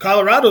 dirty.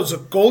 Colorado's a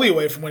goalie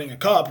away from winning a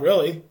cup,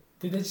 really.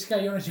 Dude, they just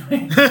got Jonas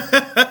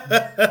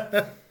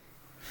Johansson.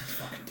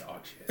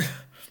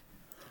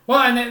 Well,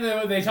 and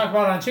then they talk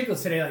about it on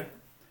Chicklets today, like,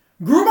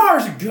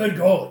 Grumar's a good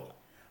goalie.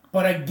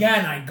 But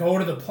again, I go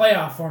to the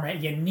playoff format.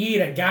 You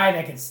need a guy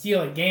that can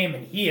steal a game,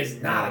 and he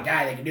is not a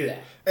guy that can do that.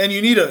 And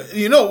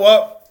you know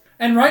what?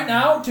 And right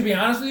now, to be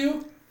honest with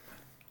you,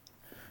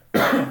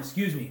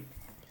 excuse me,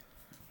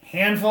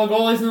 handful of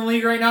goalies in the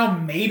league right now,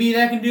 maybe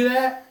that can do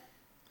that.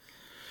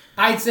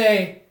 I'd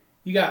say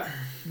you got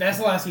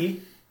Vasilevsky.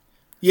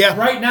 Yeah.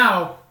 Right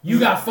now, you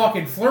got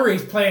fucking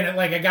Fleury's playing it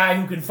like a guy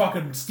who can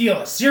fucking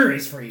steal a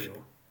series for you.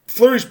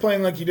 Fleury's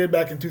playing like he did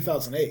back in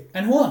 2008.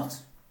 And who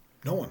else?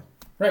 No one.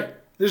 Right.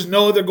 There's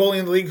no other goalie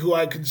in the league who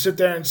I could sit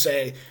there and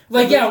say...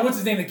 Like, yeah, what's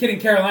his name? The kid in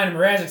Carolina,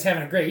 Mrazek's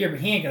having a great year, but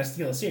he ain't going to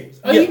steal a series.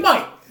 Oh, yeah. He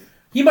might.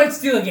 He might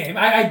steal a game.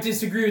 I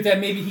disagree with that.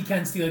 Maybe he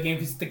can steal a game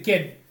because the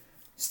kid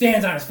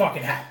stands on his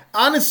fucking head.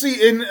 Honestly,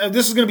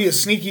 this is going to be a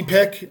sneaky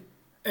pick.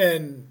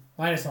 And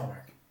Linus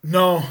Hallmark.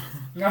 No.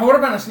 Now, what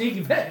about a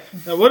sneaky pick?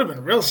 That would have been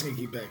a real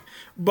sneaky pick.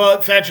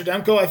 But Thatcher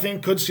Demko, I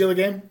think, could steal a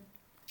game.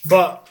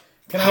 But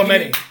how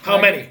many? How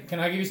many? Can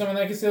I give you someone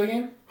that can steal a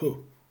game?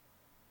 Who?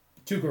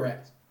 Tuukka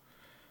Rask.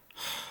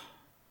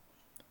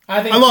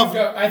 I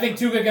think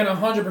Tuukka can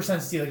 100%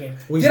 steal a game.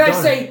 Well, did I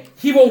say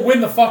he will win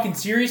the fucking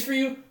series for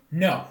you?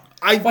 No.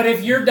 But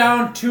if you're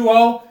down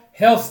 2-0,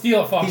 he'll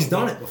steal a fucking game. He's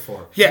done it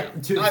before. Yeah.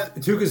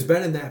 Tuukka's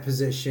been in that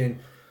position.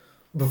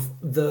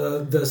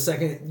 The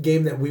second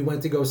game that we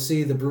went to go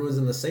see the Bruins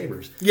and the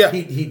Sabres. Yeah.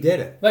 He did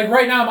it. Like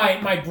right now,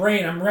 my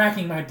brain, I'm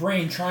racking my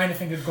brain trying to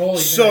think of goalies.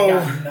 So,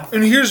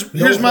 and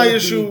here's my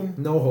issue.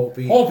 No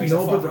Holtby. Holtby's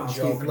no a fucking Bobrovsky.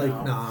 joke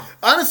now. Nah.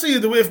 Honestly,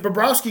 if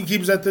Bobrovsky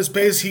keeps at this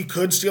pace, he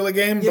could steal a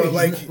game. Yeah,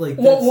 but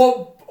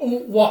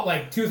what,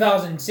 like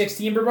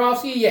 2016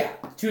 Bobrovsky? Yeah.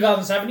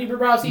 2017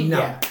 Bobrovsky? No.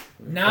 Yeah.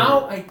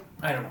 Now,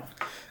 I don't know.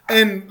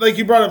 And like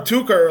you brought up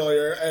Tuukka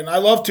earlier, and I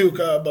love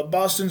Tuukka, but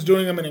Boston's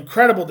doing him an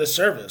incredible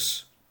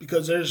disservice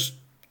because there's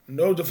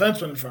no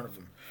defenseman in front of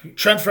him.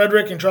 Trent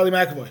Frederick and Charlie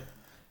McAvoy.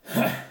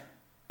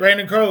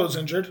 Brandon Carlo's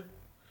injured.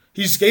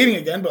 He's skating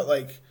again, but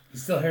like...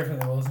 He's still here from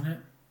the Wilson hit?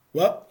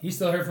 What? He's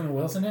still here from the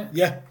Wilson hit?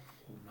 Yeah.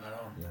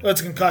 Well,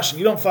 it's a concussion.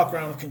 You don't fuck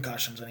around with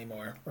concussions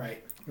anymore.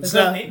 Right. This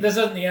isn't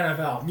the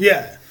NFL.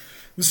 Yeah.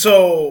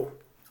 So,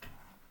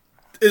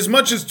 as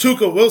much as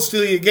Tuukka will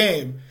steal you a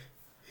game...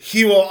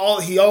 He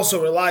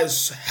also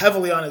relies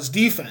heavily on his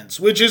defense,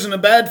 which isn't a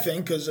bad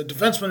thing because a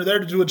defenseman are there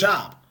to do a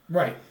job.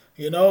 Right.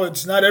 You know,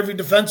 it's not every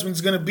defenseman's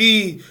going to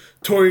be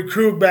Torrey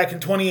Krug back in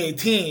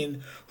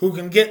 2018 who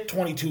can get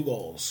 22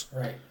 goals.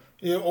 Right.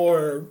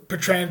 Or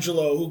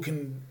Pietrangelo who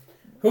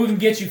can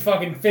get you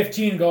fucking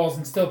 15 goals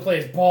and still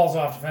play his balls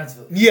off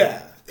defensively.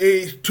 Yeah.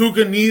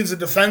 Tuukka needs a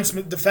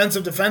defensive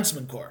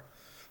defenseman core.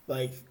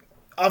 Like,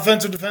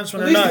 offensive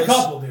defensemen are nice. At least a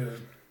couple,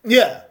 dude.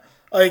 Yeah.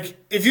 Like,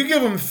 if you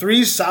give him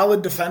 3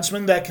 solid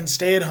defensemen that can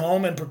stay at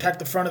home and protect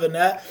the front of the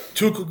net,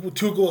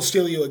 Tuukka will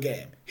steal you a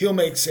game. He'll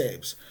make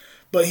saves.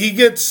 But he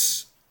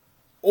gets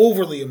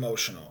overly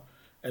emotional.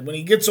 And when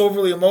he gets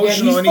overly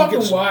emotional... Yeah, he's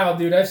fucking wild,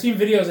 dude. I've seen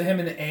videos of him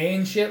in the A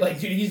and shit. Like,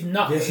 dude, he's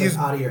nuts. Yeah, he's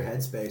out of your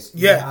headspace.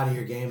 Yeah. Out of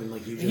your game. And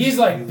like he's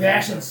like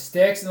bashing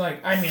sticks. And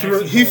like, I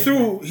mean... He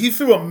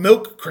threw a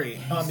milk crate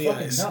on the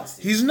ice. Nuts,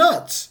 he's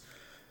nuts.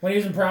 When he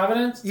was in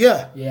Providence?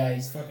 Yeah. Yeah,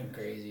 he's fucking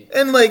crazy.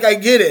 And, like, I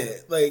get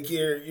it. Like,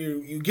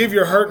 you give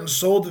your heart and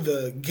soul to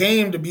the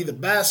game to be the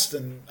best,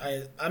 and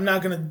I'm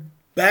not going to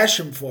bash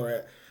him for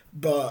it.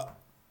 But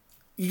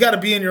you got to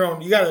be in your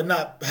own... You got to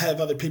not have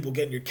other people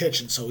get in your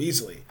kitchen so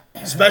easily,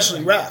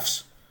 especially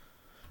refs.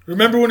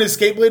 Remember when his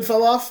skate blade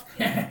fell off?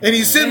 And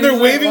he's sitting there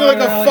waving like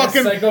a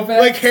fucking...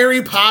 Like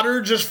Harry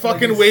Potter, just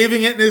fucking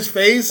waving it in his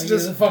face. Like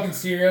just he's a fucking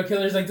serial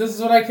killer. He's like, this is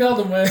what I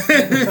killed him with.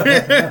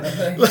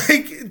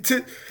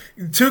 Like...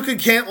 Tuca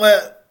can't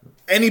let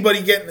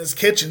anybody get in his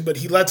kitchen, but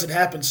he lets it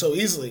happen so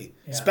easily,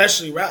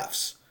 especially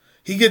refs.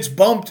 He gets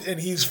bumped and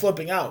he's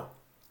flipping out.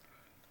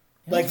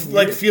 Like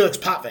Felix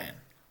Potvin.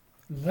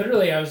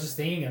 Literally, I was just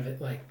thinking of it.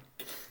 Like,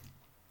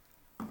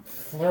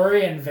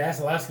 Fleury and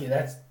Vasilevsky,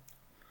 that's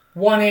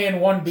 1A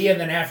and 1B, and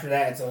then after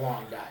that, it's a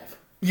long dive.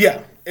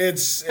 Yeah.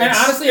 It's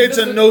honestly, it's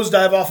a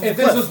nosedive off of a cliff.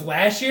 If this was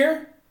last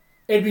year,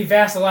 it'd be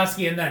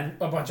Vasilevsky and then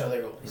a bunch of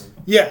other goalies.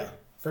 Yeah.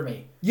 For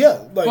me.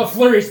 Yeah. Like, but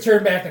Fleury's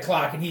turned back the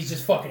clock, and he's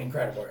just fucking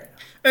incredible right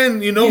now.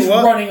 And you know he's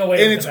what? Running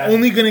away and it's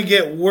only going to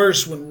get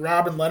worse when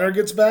Robin Leonard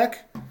gets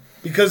back,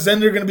 because then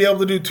they're going to be able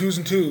to do 2s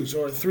and 2s,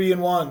 or 3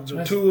 and 1s,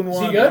 or 2 and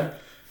 1. Is he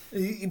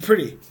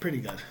good?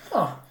 Pretty good.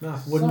 Huh. No,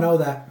 wouldn't know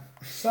that.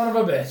 Son of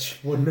a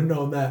bitch. Wouldn't have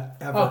known that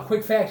ever. Oh,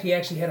 quick fact, he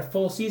actually had a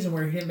full season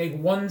where he didn't make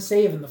one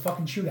save in the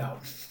fucking shootout.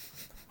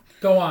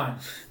 Go on.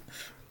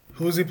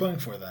 Who was he playing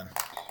for then?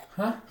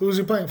 Huh? Who was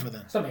he playing for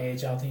then? Some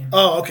AHL team.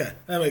 Oh, okay.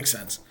 That makes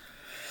sense.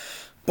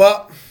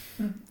 But,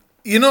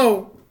 you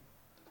know,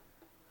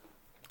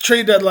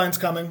 trade deadline's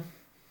coming.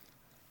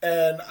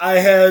 And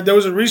there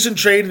was a recent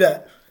trade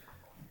that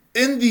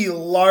in the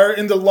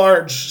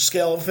large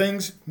scale of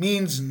things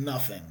means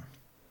nothing.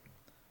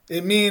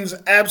 It means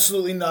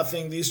absolutely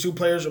nothing. These two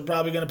players are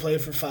probably going to play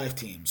for 5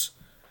 teams.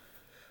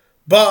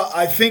 But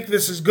I think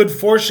this is good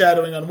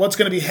foreshadowing on what's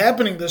going to be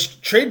happening this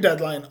trade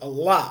deadline a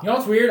lot. You know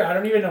what's weird? I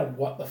don't even know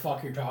what the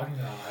fuck you're talking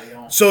about. I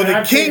don't. So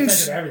the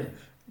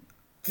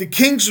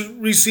Kings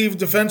received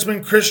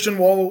defenseman Christian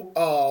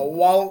Wolanin.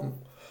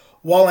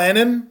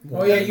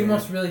 Oh yeah, you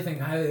must really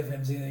think highly of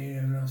him, seeing that you don't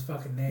even know his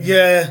fucking name.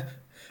 Yeah,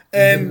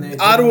 and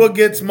Ottawa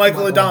gets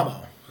Michael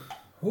Adamo.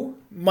 Who?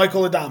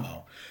 Michael Adamo.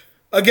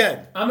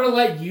 Again, I'm gonna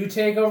let you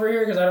take over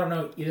here because I don't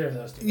know either of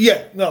those two.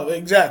 Yeah, no,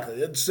 exactly.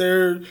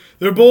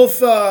 They're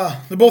both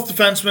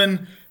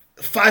defensemen.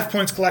 5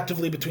 points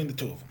collectively between the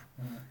two of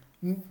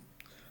them.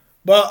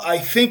 But I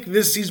think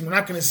this season we're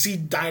not going to see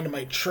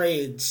dynamite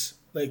trades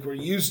like we're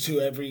used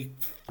to every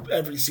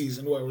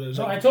season. Where there's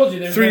I told you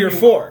there's 3 or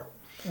 4.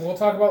 We'll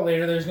talk about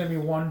later. There's going to be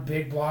one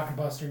big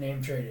blockbuster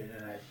name traded,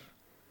 and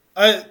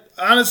I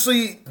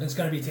honestly, it's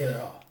going to be Taylor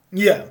Hall.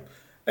 Yeah.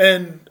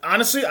 And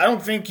honestly, I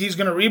don't think he's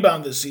going to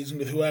rebound this season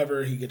with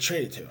whoever he gets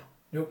traded to.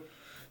 Nope.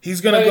 He's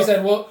going to. Like I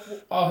said,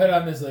 I'll hit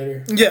on this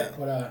later. Yeah.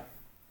 But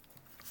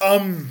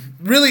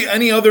really,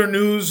 any other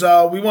news?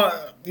 You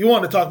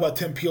want to talk about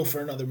Tim Peel for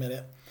another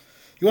minute?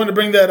 You want to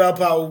bring that up?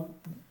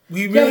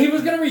 He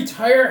was going to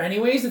retire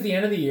anyways at the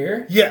end of the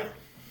year. Yeah.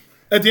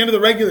 At the end of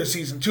the regular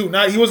season too.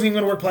 He wasn't even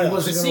going to work playoffs. He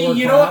wasn't going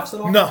to work playoffs at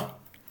all. No.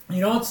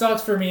 You know what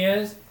sucks for me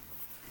is,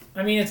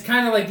 I mean, it's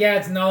kind of like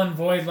it's null and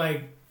void.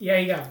 Like. Yeah,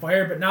 he got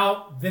fired, but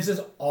now this is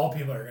all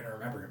people are going to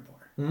remember him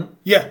for. Mm-hmm.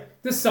 Yeah.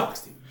 This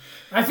sucks, dude.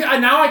 I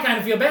kind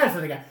of feel bad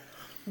for the guy.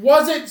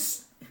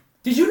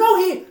 Did you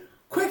know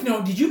quick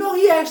note, did you know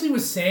he actually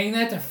was saying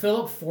that to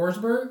Philip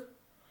Forsberg?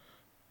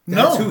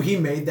 That's who he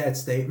made that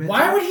statement.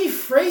 Why would he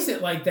phrase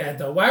it like that,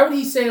 though? Why would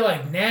he say,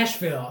 like,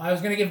 Nashville? I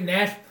was going to give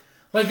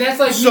Like, that's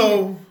like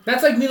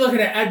that's like me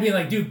looking at Ed being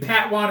like, dude,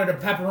 Pat wanted a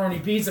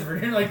pepperoni pizza for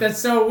dinner. Like, that's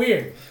so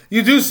weird.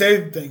 You do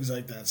say things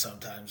like that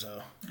sometimes,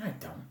 though. I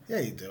don't. Yeah,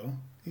 you do.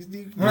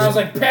 When I was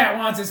like, Pat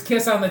wants his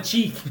kiss on the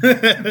cheek.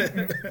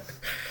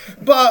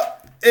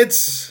 But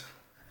it's...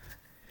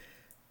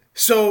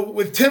 So,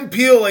 with Tim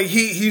Peel, like,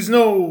 he's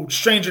no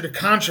stranger to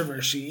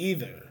controversy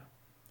either.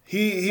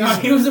 He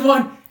was the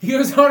one,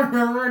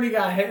 remember when he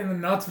got hit in the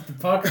nuts with the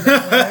puck?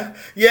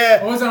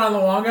 Yeah. Was it on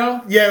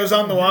Luongo? Yeah, it was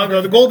on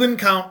Luongo. The goal didn't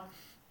count.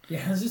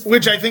 Yeah, it was just...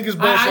 Which I think is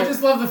bullshit. I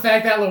just love the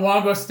fact that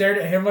Luongo stared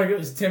at him like it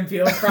was Tim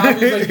Peel's problem.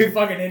 He's like, you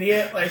fucking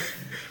idiot.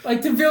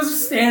 Like Tim Peel's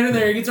just standing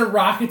there. He gets a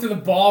rocket to the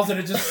balls and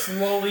it just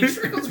slowly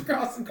trickles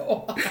across the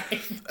goal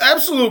line.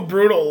 Absolute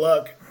brutal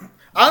look.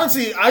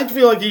 Honestly, I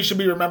feel like he should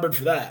be remembered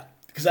for that.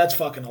 Because that's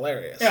fucking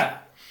hilarious. Yeah.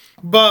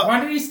 But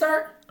when did he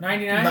start?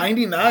 99?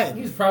 99.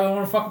 He was probably the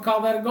one who fucking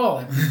called that a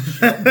goal.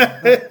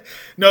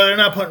 No, they're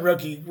not putting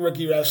rookie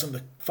refs in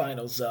the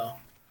finals, though.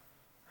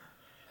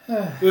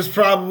 It was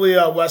probably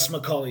Wes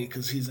McCulley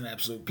because he's an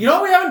absolute piece. You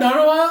know what we haven't done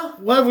in a while?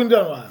 What have we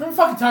done in a while? We haven't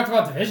fucking talked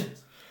about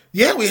divisions.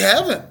 Yeah, we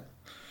haven't.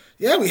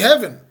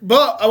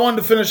 But I wanted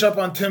to finish up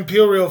on Tim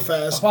Peel real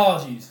fast.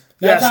 Apologies.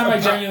 That time I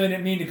genuinely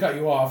didn't mean to cut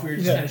you off. We were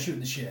just kind of shooting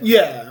the shit.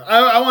 Yeah,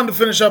 I wanted to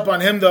finish up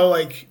on him, though.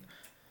 Like,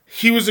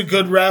 he was a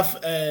good ref,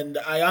 and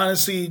I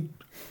honestly,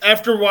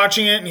 after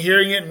watching it and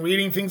hearing it and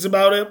reading things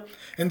about it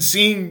and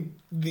seeing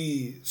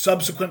the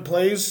subsequent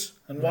plays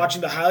and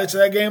watching the highlights of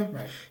that game,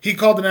 he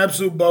called an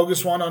absolute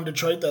bogus one on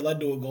Detroit that led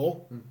to a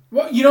goal.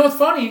 Well, you know what's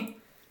funny?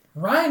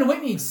 Ryan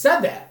Whitney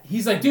said that.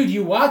 He's like, dude,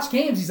 you watch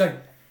games. He's like,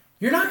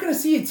 you're not going to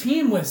see a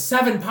team with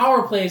 7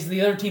 power plays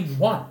the other team's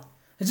 1.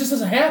 It just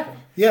doesn't happen.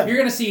 Yeah. You're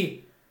going to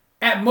see,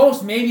 at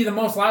most, maybe the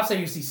most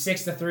lopsided, you see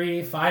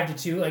 6-3,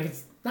 5-2. Like,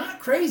 it's not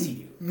crazy,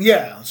 dude.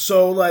 Yeah,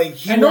 so,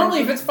 like... And normally,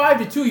 if it's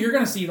 5-2, you're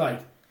going to see,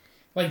 like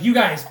you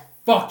guys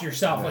fucked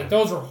yourself. Like,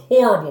 those are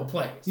horrible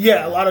plays.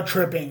 Yeah, a lot of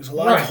trippings, a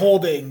lot of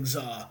holdings,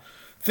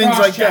 things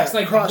like that.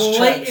 Like,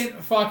 blatant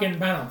fucking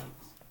penalties.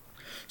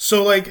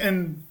 So, like,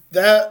 and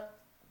that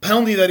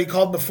penalty that he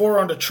called before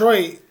on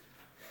Detroit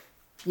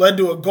led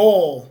to a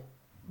goal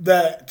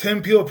that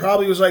Tim Peel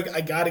probably was like,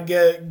 I got to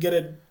get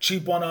a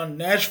cheap one on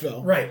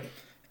Nashville. Right.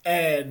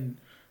 And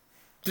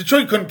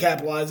Detroit couldn't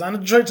capitalize on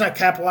it. Detroit's not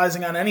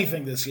capitalizing on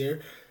anything this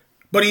year.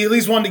 But he at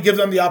least wanted to give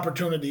them the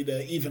opportunity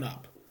to even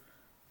up.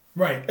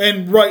 Right.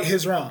 And right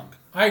his wrong.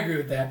 I agree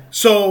with that.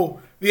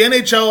 So the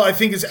NHL, I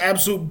think, is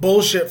absolute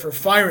bullshit for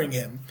firing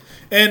him.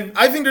 And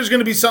I think there's going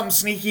to be something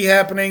sneaky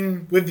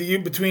happening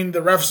between the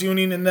refs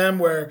union and them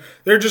where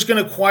they're just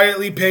going to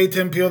quietly pay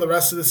Tim Peel the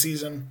rest of the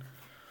season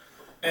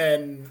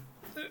and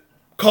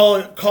call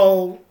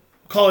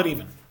it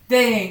even.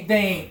 They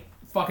ain't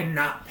fucking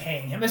not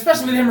paying him,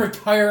 especially with him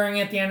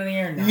retiring at the end of the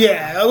year. No.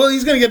 Yeah, well,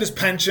 he's going to get his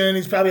pension.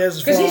 He's probably has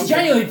his because he's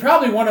genuinely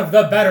probably one of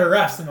the better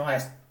refs in the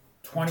last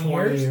 20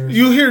 years.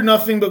 You hear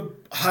nothing but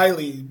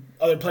highly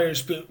other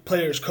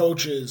players,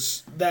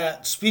 coaches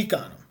that speak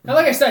on him. And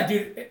like I said,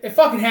 dude, it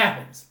fucking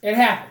happens. It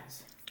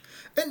happens.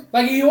 And,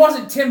 like, he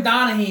wasn't Tim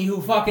Donaghy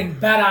who fucking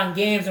bet on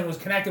games and was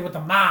connected with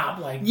the mob.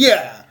 Like,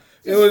 yeah,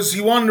 it was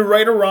he wanted to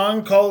right or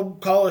wrong,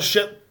 call a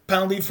shit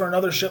penalty for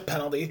another shit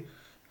penalty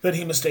that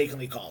he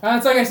mistakenly called. And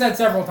it's like I said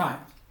several times.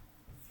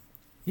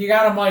 You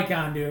got a mic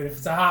on, dude. If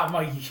it's a hot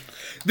mic,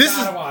 you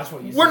gotta watch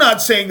what you say. We're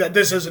not saying that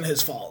this isn't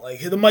his fault.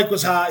 Like, the mic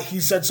was hot. He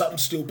said something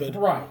stupid.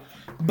 Right.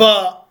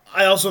 But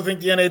I also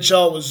think the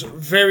NHL was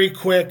very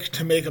quick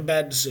to make a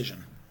bad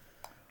decision.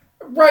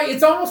 Right.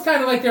 It's almost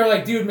kind of like they're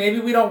like, dude, maybe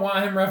we don't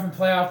want him reffing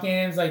playoff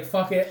games. Like,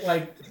 fuck it.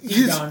 Like,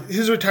 he's done.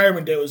 His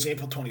retirement date was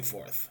April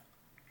 24th.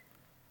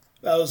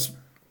 That was...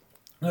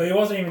 No, he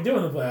wasn't even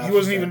doing the playoffs. He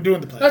wasn't even doing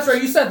the playoffs. That's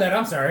right. You said that.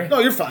 I'm sorry. No,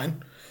 you're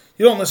fine.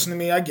 You don't listen to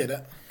me. I get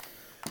it.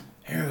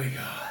 Here we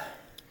go.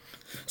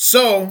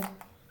 So,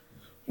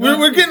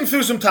 we're getting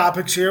through some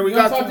topics here. We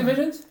got to talk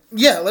divisions?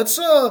 Yeah, let's...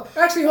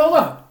 Actually, hold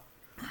up.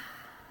 Let's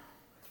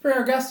bring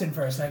our guest in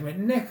for a segment.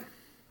 Nick.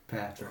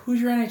 Patrick.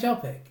 Who's your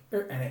NHL pick?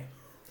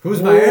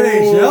 Who's my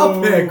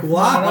NHL pick?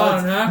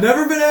 Wow.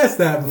 Never been asked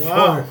that before.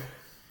 Wow.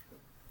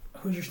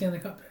 Who's your Stanley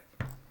Cup pick?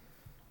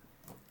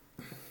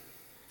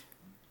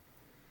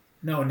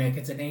 No, Nick,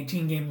 it's an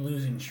 18-game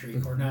losing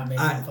streak. We're not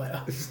making the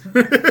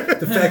playoffs.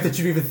 The fact that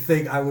you even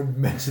think I would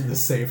mention the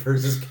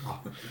Sabres is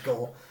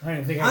comical. I don't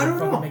even think I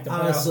could make the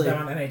playoffs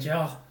down on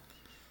NHL.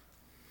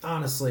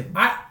 Honestly.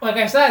 Like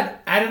I said,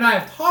 Ed and I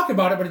have talked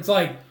about it, but it's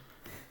like,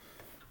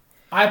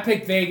 I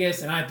picked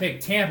Vegas and I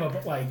picked Tampa,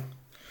 but like,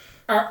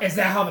 is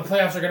that how the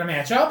playoffs are going to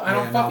match up? I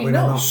don't fucking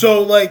know.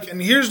 So, like,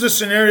 and here's the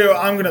scenario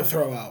I'm going to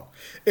throw out.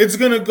 It's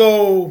going to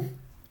go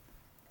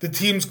the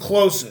team's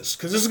closest,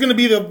 because this is going to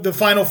be the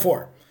Final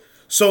Four.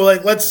 So,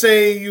 like, let's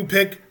say you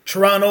pick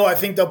Toronto, I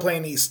think they'll play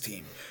an East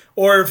team.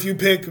 Or if you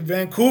pick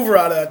Vancouver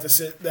out of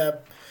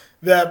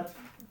that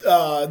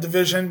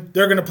division,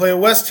 they're going to play a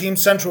West team.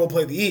 Central will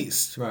play the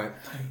East. Right.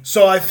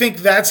 So I think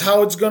that's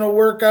how it's going to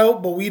work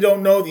out, but we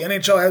don't know. The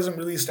NHL hasn't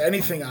released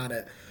anything on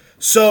it.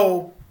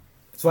 So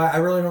that's why I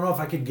really don't know if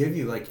I could give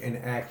you, like, an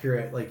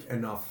accurate, like,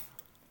 enough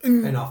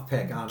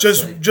pick,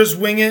 honestly. Just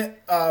wing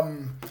it.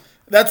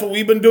 That's what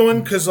we've been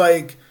doing, because,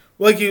 I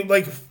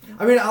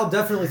mean, I'll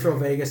definitely throw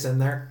Vegas in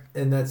there.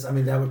 And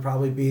that would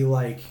probably be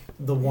like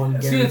the one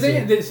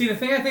guarantee. See, the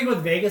thing I think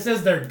with Vegas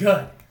is they're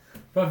good.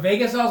 But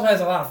Vegas also has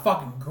a lot of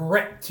fucking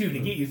grit, too, to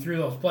get you through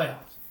those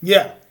playoffs.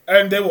 Yeah,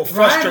 and they will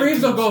frustrate Ryan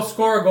Reeves teams. will go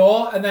score a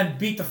goal and then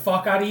beat the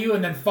fuck out of you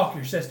and then fuck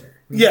your sister.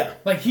 Yeah.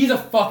 Like, he's a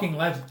fucking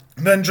legend.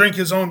 And then drink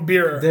his own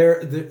beer.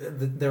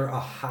 They're a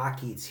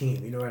hockey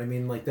team. You know what I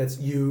mean? Like, that's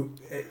you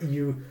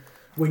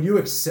when you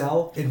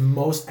excel in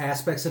most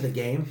aspects of the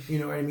game, you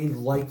know what I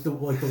mean? Like the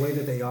way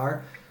that they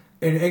are.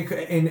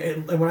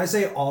 And when I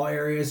say all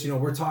areas, you know,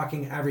 we're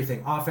talking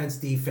everything: offense,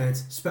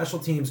 defense, special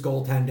teams,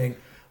 goaltending,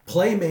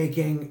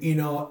 playmaking. You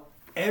know,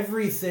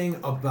 everything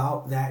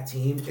about that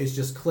team is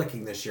just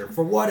clicking this year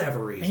for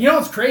whatever reason. And you know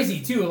what's crazy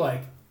too?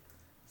 Like,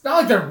 it's not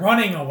like they're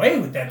running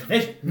away with that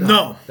division.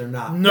 No, they're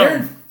not. No, they're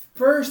in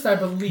first, I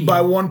believe,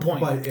 by 1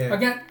 point. But, yeah.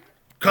 Again,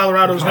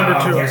 Colorado's number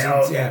 2.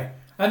 Okay. Yeah,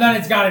 and then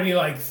it's got to be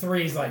like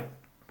threes, like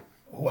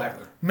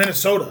whoever.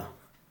 Minnesota.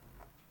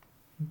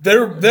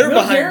 They're Bill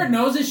behind. Garrett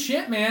knows his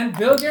shit, man.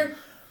 Bill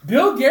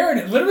Garrett,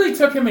 it literally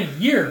took him a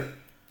year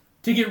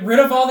to get rid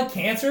of all the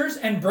cancers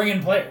and bring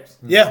in players.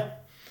 Yeah.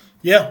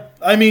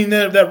 I mean,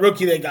 that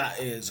rookie they got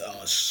is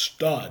a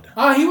stud.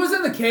 He was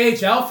in the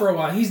KHL for a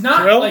while. He's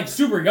not like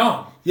super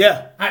young.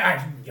 Yeah.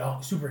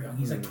 Super young.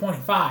 He's like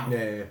 25.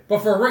 Yeah. But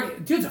for a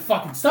rookie, dude's a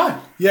fucking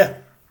stud. Yeah.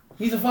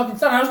 He's a fucking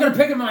stud. I was going to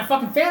pick him in my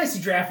fucking fantasy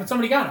draft, but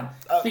somebody got him.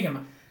 Speaking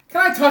of,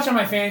 can I touch on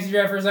my fantasy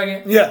draft for a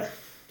second? Yeah.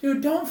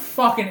 Dude, don't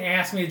fucking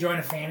ask me to join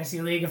a fantasy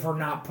league if we're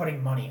not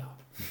putting money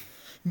up.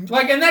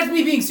 Like, and that's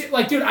me being serious.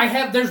 Like, dude,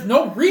 there's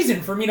no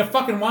reason for me to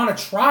fucking want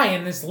to try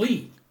in this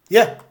league.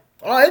 Yeah.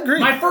 Oh, I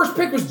agree. My first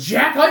pick was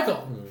Jack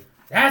Eichel.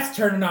 That's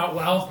turning out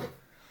well.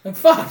 Like,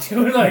 fuck,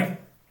 dude.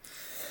 Like,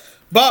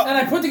 but and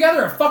I put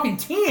together a fucking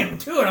team,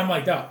 too, and I'm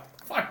like, oh,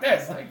 fuck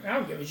this. Like, I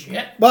don't give a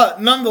shit.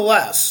 But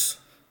nonetheless,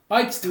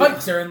 Ike's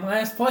Tykes are in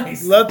last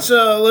place.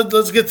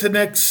 let's get to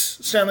Nick's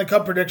Stanley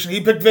Cup prediction. He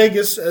picked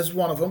Vegas as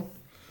one of them.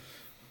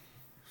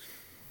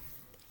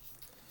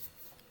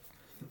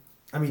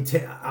 I mean,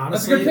 That's a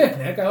honestly, good pick,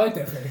 Nick. I like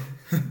that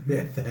pick.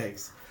 yeah,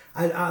 thanks.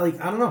 I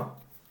don't know.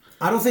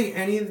 I don't see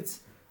any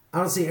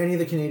of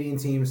the Canadian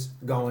teams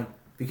going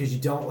because you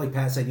don't, like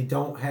Pat said, you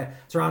don't have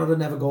Toronto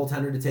doesn't have a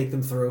goaltender to take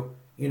them through.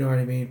 You know what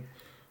I mean?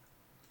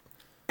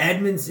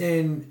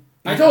 Edmonton.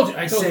 I told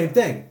you. Same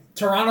thing.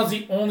 Toronto's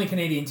the only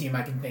Canadian team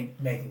I can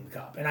think making the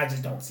cup, and I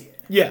just don't see it.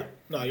 Yeah.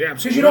 No, you're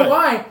absolutely Because you know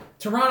right. why?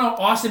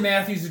 Toronto, Austin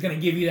Matthews is going to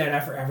give you that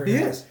effort every He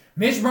night. is.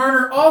 Mitch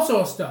Marner,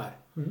 also a stud.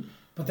 Mm-hmm.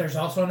 But there's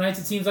also nights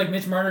it seems like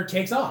Mitch Marner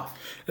takes off.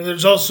 And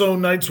there's also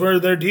nights where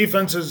their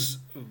defense is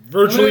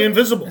virtually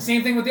invisible. The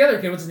same thing with the other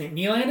kid. What's his name?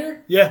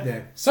 Nylander?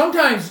 Yeah.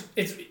 Sometimes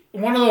it's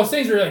one of those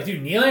things where you're like,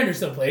 dude, Nylander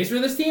still plays for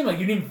this team? Like,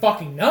 you didn't even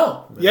fucking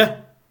know.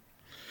 Yeah.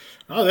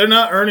 Oh, they're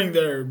not earning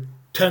their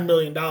 $10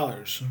 million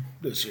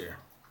this year.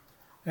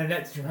 And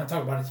that's, you're not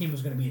talking about a team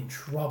who's going to be in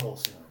trouble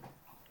soon.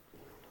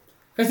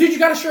 Because, dude, you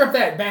got to shore up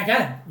that back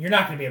end. You're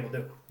not going to be able to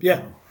do it.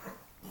 Yeah.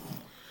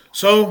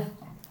 So,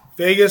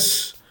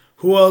 Vegas,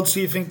 who else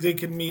do you think they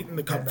can meet in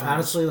the Cup finals?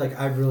 Honestly, like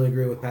I really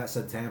agree with Pat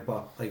said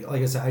Tampa. Like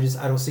I said,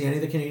 I don't see any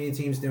of the Canadian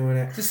teams doing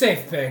it. It's a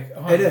safe pick.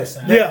 100%. It is.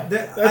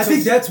 Yeah. I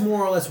think that's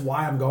more or less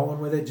why I'm going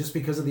with it, just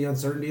because of the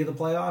uncertainty of the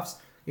playoffs.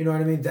 You know what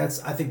I mean?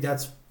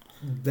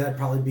 That'd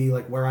probably be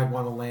like where I'd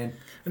want to land.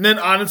 And then,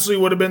 honestly,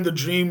 would have been the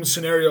dream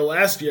scenario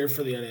last year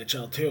for the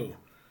NHL, too.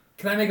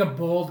 Can I make a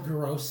bold,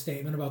 gross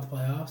statement about the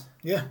playoffs?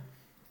 Yeah.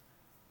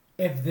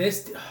 If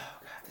this... Oh,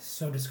 God, this is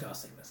so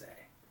disgusting to say.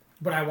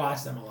 But I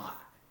watch them a lot.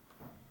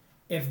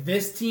 If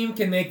this team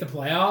can make the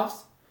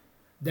playoffs,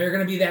 they're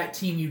going to be that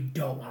team you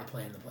don't want to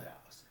play in the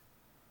playoffs.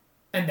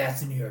 And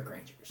that's the New York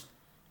Rangers.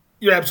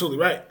 You're absolutely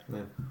right.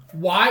 Yeah.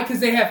 Why?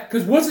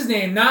 Because what's his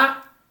name?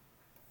 Not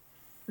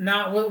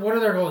what are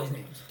their goalies'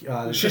 names?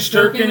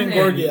 Shesterkin and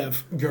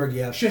Georgiev.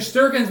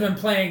 Shesterkin's been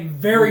playing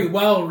very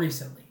well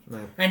recently. Yeah.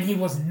 And he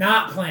was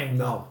not playing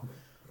No. well.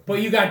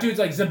 But you got dudes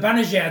like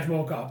Zibanejad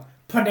woke up.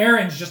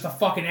 Panarin's just a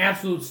fucking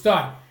absolute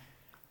stud.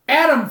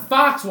 Adam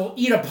Fox will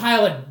eat a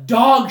pile of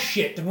dog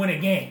shit to win a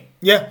game.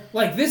 Yeah.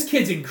 Like, this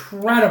kid's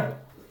incredible.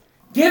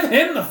 Give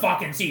him the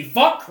fucking seat.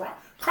 Fuck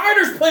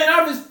Kreider's playing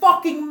out of his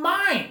fucking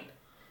mind.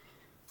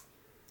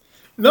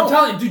 No. I'm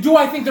telling you, do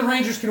I think the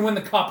Rangers can win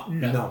the Cup?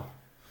 No.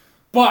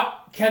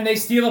 But can they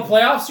steal a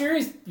playoff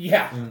series?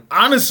 Yeah.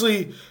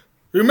 Honestly,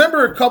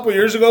 remember a couple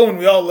years ago when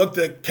we all looked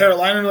at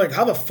Carolina and were like,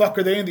 how the fuck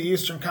are they in the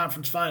Eastern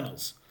Conference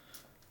Finals?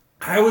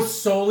 I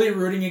was solely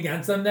rooting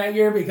against them that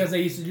year because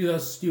they used to do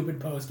those stupid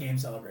post-game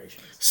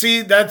celebrations.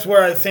 See, that's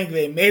where I think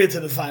they made it to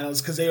the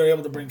finals because they were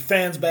able to bring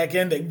fans back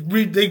in.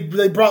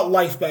 They brought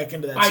life back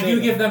into that I stadium.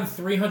 do give them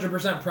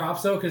 300%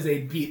 props, though, because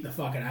they beat the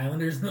fucking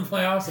Islanders in the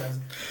playoffs.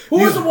 Who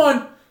was the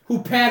one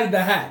who patted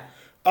the head?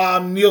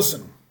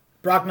 Nielsen.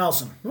 Brock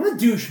Nelson. What a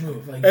douche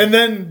move. Like, And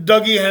then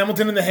Dougie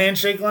Hamilton in the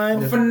handshake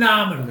line.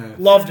 phenomenal.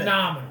 Loved it.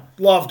 Phenomenal.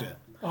 Loved it.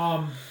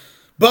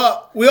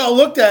 But we all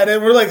looked at it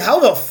and we're like, how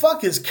the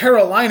fuck is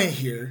Carolina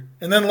here?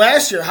 And then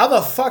last year, how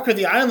the fuck are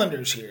the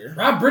Islanders here?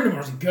 Rob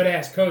Brindamore's a good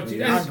ass coach.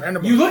 Dude. Rob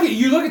Brind'Amour.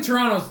 You look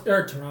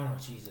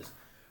at Jesus.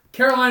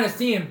 Carolina's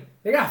team,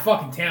 they got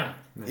fucking talent.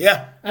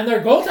 Yeah. And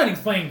their goaltending's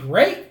playing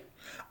great.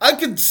 I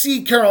could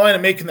see Carolina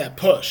making that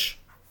push.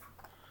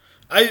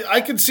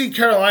 I could see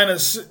Carolina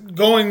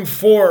going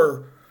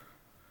for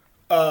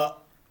a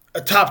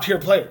top-tier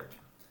player.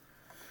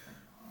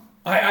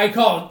 I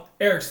called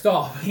Eric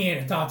Stahl. He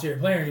ain't a top-tier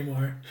player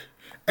anymore.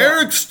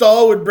 Eric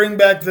Stahl would bring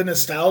back the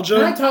nostalgia.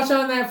 Can I touch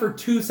on that for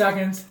 2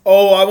 seconds?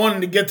 Oh, I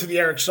wanted to get to the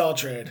Eric Stahl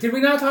trade. Did we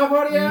not talk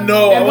about it yet?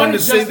 No, I It wanted might to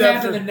have say just that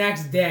happened for... the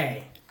next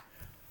day.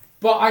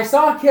 But I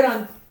saw a kid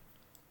on...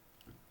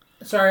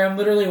 Sorry, I'm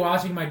literally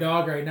watching my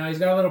dog right now. He's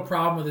got a little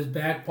problem with his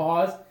back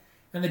paws.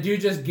 And the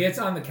dude just gets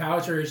on the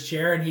couch or his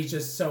chair, and he's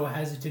just so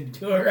hesitant to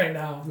do it right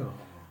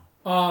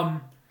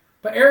now.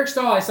 But Eric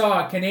Stahl, I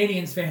saw a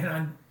Canadians fan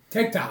on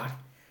TikTok,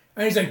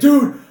 and he's like,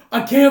 dude,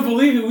 I can't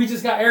believe it. We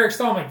just got Eric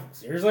Stahl. I'm like,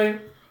 seriously?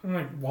 I'm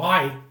like,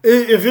 why?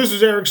 If this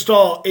was Eric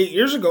Stahl 8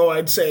 years ago,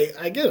 I'd say,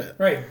 I get it.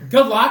 Right.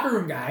 Good locker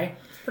room guy.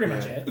 That's pretty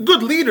much it. A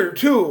good leader,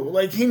 too.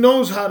 Like, he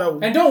knows how to...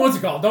 And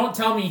don't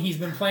tell me he's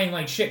been playing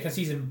like shit because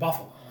he's in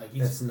Buffalo. Like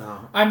That's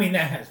not. I mean,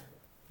 that has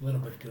a little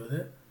bit to do with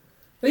it.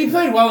 He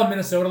played well in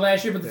Minnesota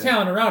last year, but the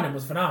talent around him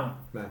was phenomenal.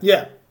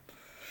 Yeah.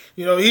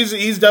 You know,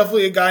 he's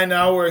definitely a guy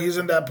now where he's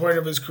in that point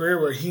of his career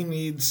where he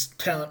needs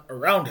talent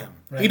around him.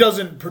 Right. He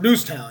doesn't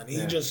produce talent.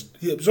 He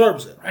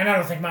absorbs it. And I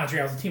don't think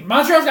Montreal's a team.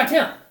 Montreal's got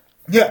talent.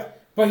 Yeah.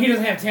 But he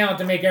doesn't have talent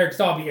to make Eric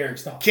Stahl be Eric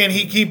Stahl. Can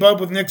he keep up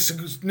with Nick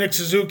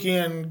Suzuki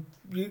and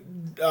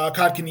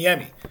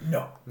Kotkaniemi.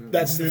 No.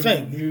 That's the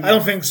thing. I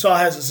don't think Stahl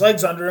has his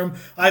legs under him.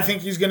 I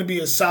think he's going to be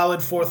a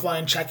solid fourth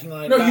line checking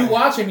line. No, guy. you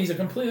watch him. He's a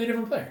completely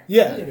different player.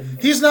 Yeah, Completely different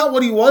player. he's not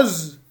what he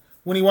was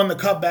when he won the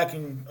cup back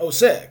in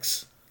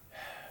 06.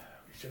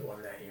 We should have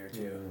won that year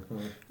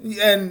too.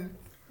 And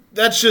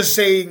that's just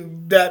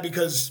saying that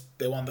because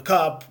they won the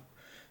cup.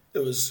 It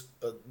was,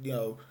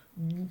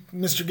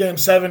 Mr. Game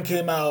 7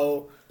 came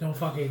out. Don't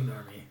fucking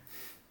ignore me.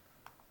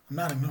 I'm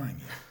not ignoring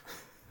you.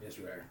 Yes,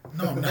 you are.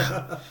 No, I'm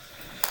not.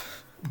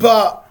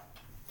 But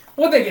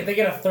What'd they get? They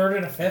get a third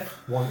and a fifth?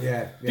 One,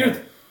 yeah.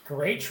 Dude,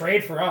 great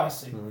trade for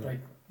us. Like,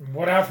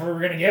 what else were we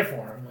going to get for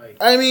him? Like,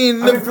 I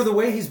mean, for the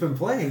way he's been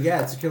playing,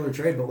 yeah, it's a killer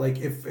trade. But like,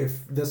 if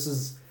this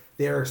is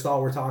the Eric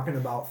Stahl we're talking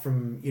about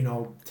from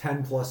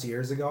 10 plus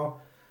years ago,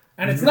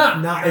 and it's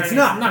not. It's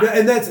not.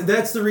 And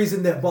that's the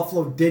reason that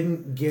Buffalo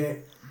didn't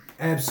get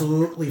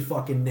absolutely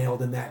fucking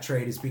nailed in that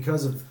trade is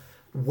because of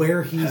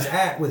where he's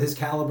at with his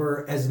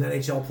caliber as an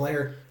NHL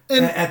player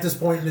at this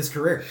point in his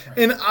career.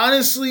 And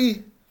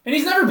honestly, and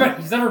he's never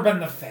been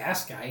the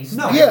fast guy. He's a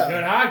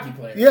good hockey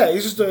player. Yeah,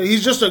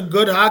 he's just a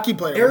good hockey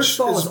player. Eric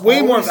Stahl is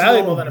way more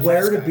valuable than a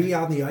where fast to guy. be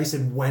on the ice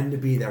and when to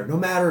be there, no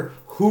matter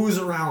who's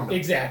around him.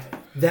 Exactly.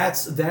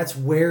 That's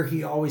where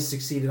he always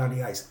succeeded on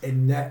the ice,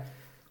 and that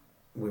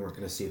we weren't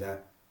going to see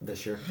that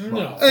this year.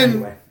 No. But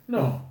anyway.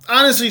 No.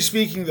 Honestly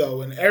speaking, though,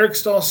 when Eric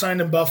Stahl signed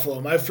in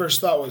Buffalo, my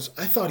first thought was,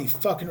 I thought he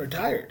fucking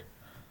retired.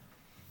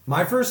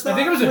 My first thought I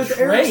think it was a with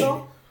Eric trade.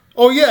 Stahl,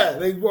 Oh yeah,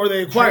 they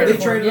acquired they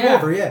him. traded him Yeah.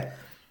 over, yeah.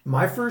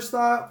 My first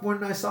thought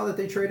when I saw that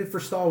they traded for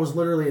Stahl was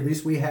literally, at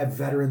least we have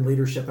veteran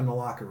leadership in the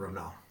locker room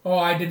now. Oh,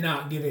 I did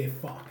not give a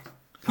fuck.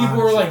 People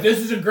were like, this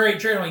is a great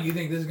trade. I'm like, you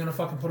think this is going to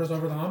fucking put us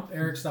over the hump,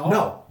 Eric Stahl?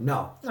 No.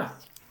 No.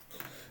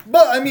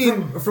 But I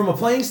mean, From a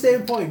playing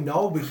standpoint,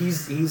 no, but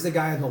he's the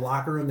guy in the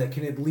locker room that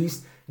can at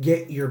least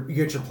get your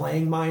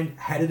playing mind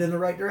headed in the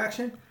right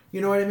direction.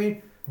 You know what I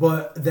mean?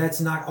 But that's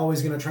not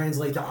always going to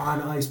translate to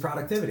on-ice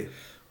productivity.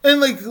 and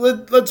like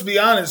let's be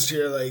honest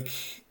here, like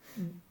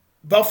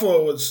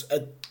Buffalo was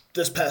at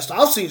this past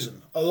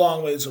offseason a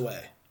long ways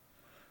away.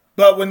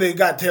 But when they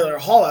got Taylor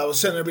Hall, I was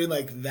sitting there being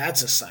like,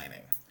 that's a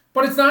signing.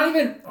 But it's not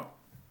even...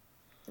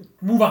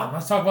 Move on.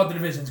 Let's talk about the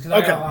divisions because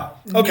I got a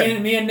lot. Okay.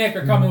 Me and Nick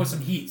are coming with some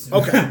heat soon.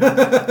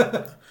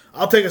 Okay.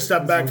 I'll take a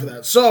step back for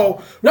that.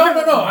 So No.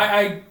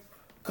 I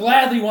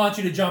gladly want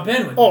you to jump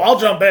in with me. I'll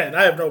jump in.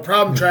 I have no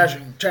problem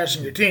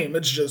trashing your team.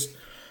 It's just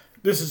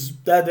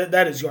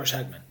that is your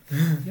segment.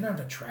 You don't have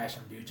to trash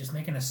him, dude. Just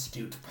make an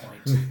astute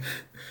point.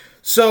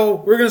 So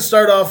we're going to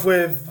start off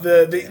with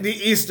the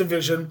East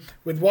Division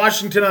with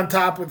Washington on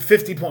top with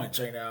 50 points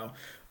right now.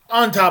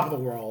 On top of the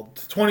world.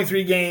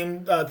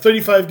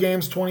 35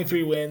 games,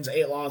 23 wins,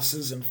 8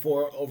 losses, and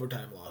 4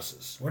 overtime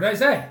losses. What did I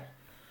say?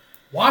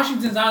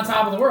 Washington's on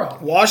top of the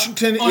world.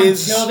 Washington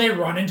Until they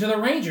run into the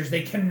Rangers.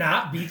 They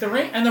cannot beat the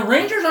Rangers. And the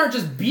Rangers aren't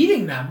just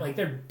beating them. Like,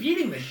 they're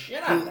beating the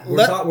shit out of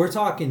them. We're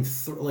talking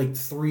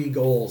 3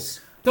 goals.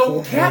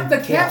 The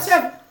Caps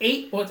have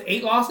 8 losses?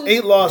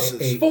 8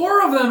 losses. 8.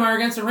 4 of them are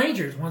against the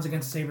Rangers. One's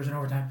against the Sabres in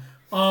overtime.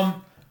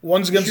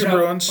 One's against the Shootout.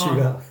 Bruins.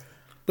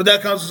 But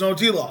that counts as an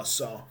OT loss,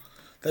 so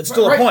that's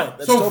still a point.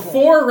 That's so still a point.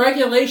 4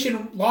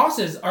 regulation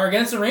losses are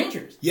against the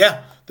Rangers.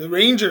 Yeah, the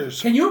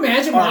Rangers. Can you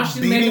imagine are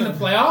Washington making the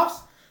beating- playoffs?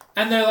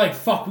 And they're like,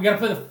 fuck, we got to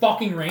play the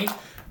fucking Rangers.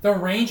 The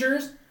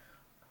Rangers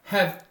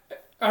have,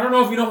 I don't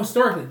know if you know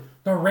historically,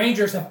 the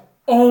Rangers have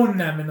owned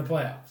them in the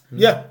playoffs.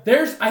 Yeah.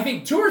 There's, I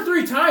think, 2 or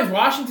 3 times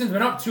Washington's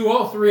been up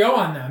 2-0, 3-0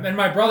 on them. And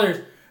my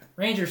brothers,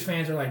 Rangers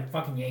fans, are like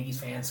fucking Yankees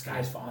fans,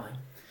 sky's falling.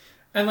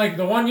 And like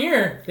the one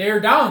year, they were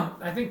down,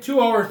 I think 2-0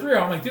 or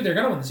 3-0. I'm like, dude, they're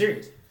going to win the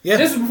series. Yeah.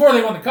 This is before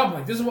they won the cup. I'm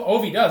like, this is what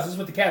Ovi does. This is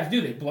what the Cavs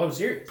do. They blow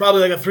series.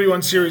 Probably like a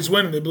 3-1 series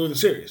win, and they blew the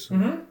series.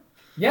 Mm-hmm.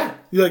 Yeah.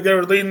 Like they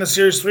were leading the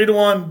series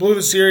 3-1, blew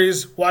the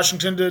series.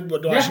 Washington did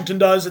what Washington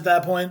does at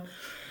that point.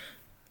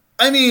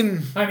 I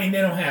mean, they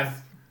don't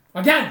have,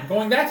 again,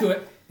 going back to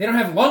it, they don't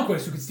have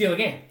Lundqvist who can steal a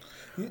game.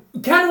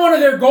 Can one of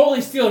their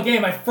goalies steal a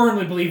game? I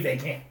firmly believe they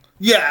can.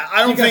 yeah,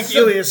 I don't Because think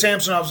Ilya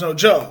Samsonov's no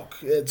joke.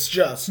 It's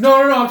just No,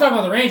 I'm talking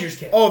about the Rangers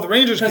kid. the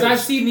Rangers. Because kids.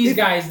 I've seen these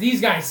guys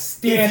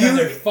stand on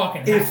their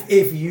fucking hat.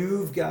 If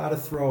you've got to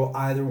throw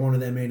either one of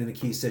them in a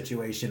key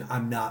situation,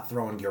 I'm not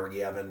throwing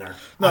Georgiev in there.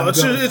 No,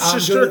 it's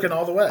Shesterkin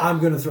all the way. I'm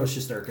going to throw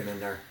Shesterkin in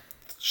there.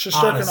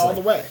 Shesterkin all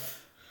the way.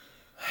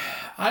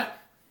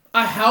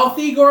 A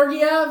healthy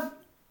Georgiev?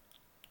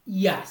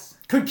 Yes.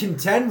 Could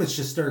contend with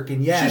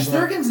Shesterkin, yeah.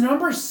 Shesterkin's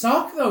numbers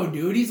suck though,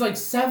 dude. He's like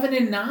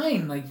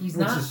 7-9. Like he's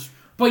Which not. is-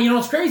 But you know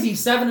what's crazy?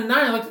 He's 7-9.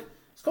 Like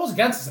his goals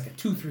against is like a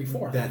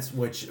 2-3-4. That's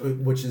which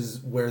is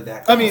where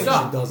that I mean-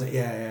 competition doesn't.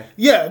 Yeah.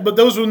 Yeah, but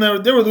those when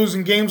they were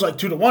losing games like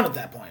 2-1 at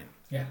that point.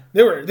 Yeah.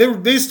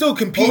 They still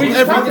compete We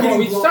every just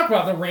game. talked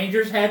about the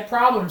Rangers had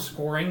problems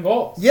scoring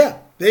goals. Yeah,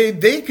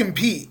 they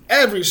compete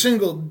every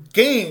single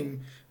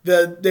game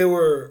that they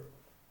were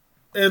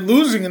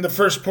losing in the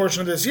first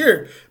portion of this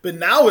year. But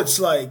now it's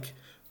like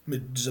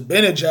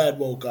Zibanejad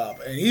woke up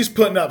and he's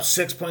putting up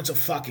 6 points a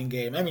fucking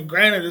game. I mean,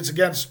 granted, it's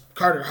against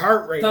Carter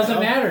Hart right now. Doesn't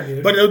matter,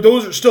 dude. But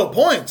those are still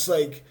points.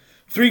 Like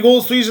 3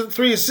 goals,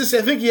 3 assists.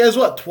 I think he has,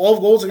 12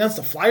 goals against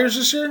the Flyers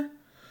this year?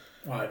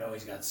 Well, I know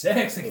he's got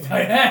 6. I can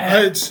tell you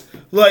that. It's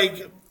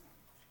like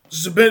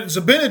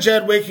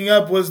Zibanejad waking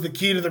up was the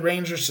key to the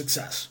Rangers'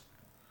 success.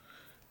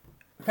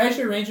 Can I ask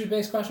you a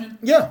Rangers-based question?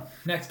 Yeah.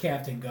 Next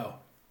captain, go.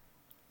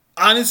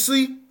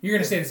 Honestly, You're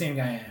going to say the same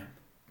guy I am.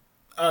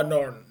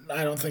 no,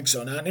 I don't think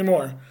so. Not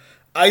anymore.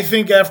 I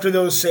think after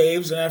those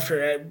saves and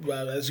after,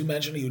 as you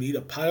mentioned, he would eat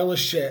a pile of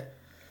shit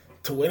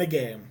to win a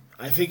game.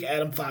 I think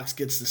Adam Fox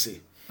gets the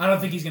C. I don't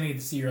think he's going to get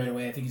the C right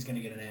away. I think he's going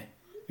to get an A.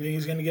 You think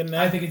he's going to get an A?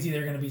 I think it's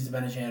either going to be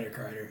Zibanejad or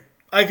Kreider.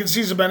 I can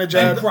see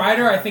Zibanejad. And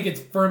Kreider, I think it's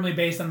firmly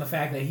based on the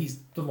fact that he's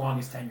the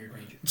longest tenured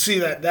Ranger. See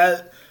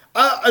that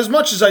as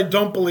much as I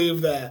don't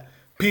believe that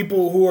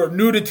people who are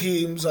new to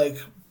teams like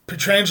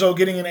Pietrangelo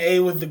getting an A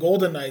with the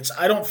Golden Knights,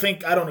 I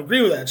don't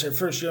agree with that. It's their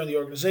first year in the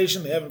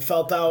organization. They haven't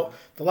felt out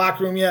the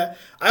locker room yet.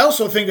 I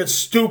also think it's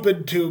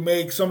stupid to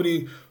make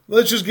somebody,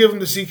 let's just give him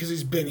the C because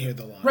he's been here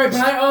the longest. Right,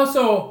 but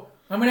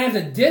I'm going to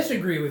have to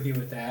disagree with you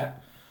with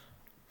that.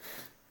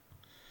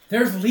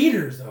 There's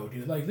leaders, though,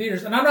 dude. Like,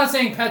 leaders. And I'm not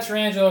saying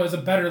Pietrangelo is a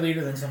better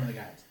leader than some of the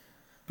guys.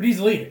 But he's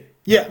a leader.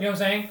 Yeah. You know what I'm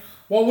saying?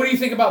 Well, what do you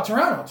think about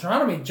Toronto?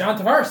 Toronto made John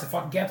Tavares the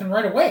fucking captain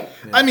right away.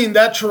 Yeah. I mean,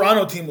 that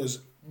Toronto team was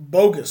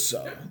bogus,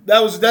 so.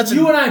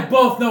 You and I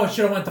both know it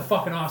should have went to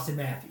fucking Austin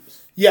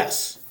Matthews.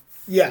 Yes.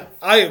 Yeah,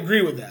 I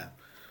agree with that.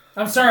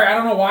 I'm sorry, I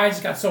don't know why I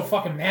just got so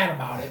fucking mad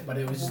about it, but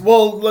it was just...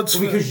 Well, let's...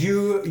 Because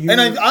you... And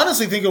I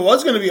honestly think it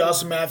was going to be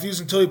Austin Matthews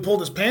until he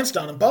pulled his pants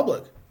down in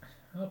public.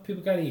 Well,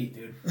 people gotta eat,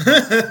 dude.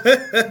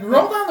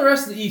 Roll down the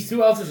rest of the East.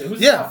 Who else is it?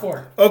 Who's the top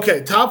 4?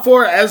 Okay, top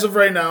 4 as of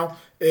right now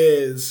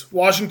is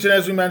Washington,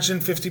 as we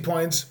mentioned, 50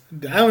 points.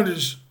 The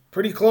Islanders,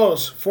 pretty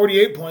close,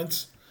 48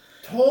 points.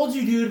 Told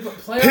you, dude, but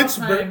playoff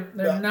time,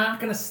 they're not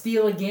going to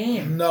steal a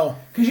game. No.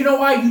 Because you know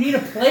why? You need a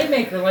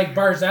playmaker like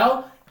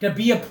Barzal to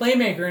be a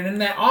playmaker, and in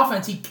that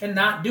offense, he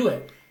cannot do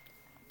it.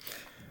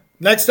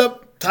 Next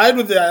up, tied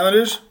with the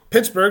Islanders,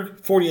 Pittsburgh,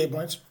 48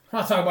 points. I'm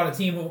not talking about a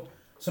team who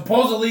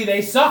supposedly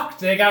they sucked.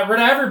 They got rid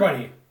of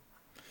everybody.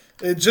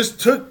 It just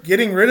took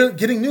getting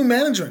new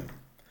management.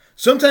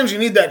 Sometimes you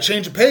need that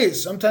change of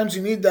pace. Sometimes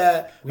you need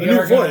that new voice. We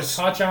are going to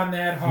touch on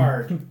that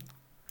hard.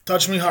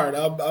 Touch me hard.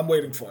 I'm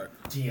waiting for it.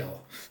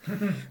 Deal.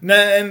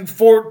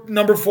 And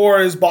number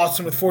 4 is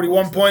Boston with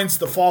 41 points.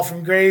 The fall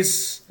from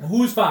grace.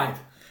 Who's 5?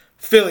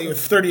 Philly with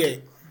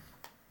 38.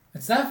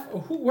 It's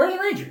not. Where are the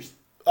Rangers?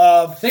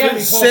 They got to be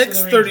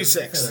 6,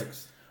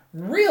 36.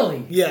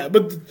 Really? Yeah,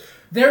 but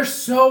they're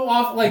so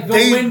off. Like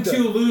they'll win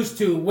 2, lose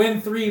 2,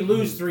 win 3,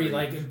 lose 3.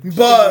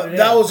 But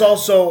that was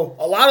also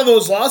a lot of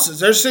those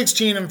losses. They're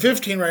 16 and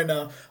 15 right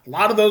now. A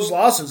lot of those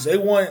losses, they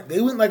went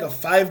like a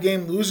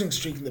 5-game losing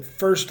streak in the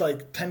first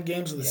 10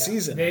 games of the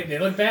season. They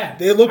look bad.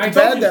 They looked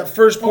bad that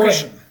first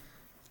portion.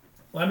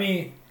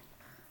 They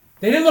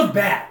didn't look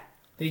bad.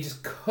 They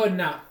just could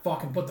not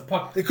fucking put the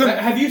puck. They couldn't.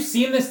 Have you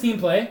seen this team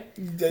play?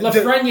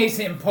 Lafreniere's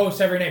hitting posts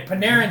every night.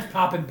 Panarin's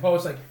popping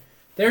posts.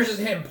 They're just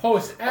hitting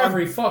posts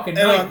every fucking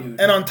night, dude.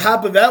 And on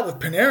top of that, with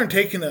Panarin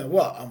taking a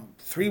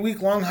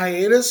 3-week-long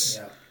hiatus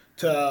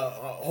to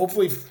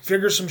hopefully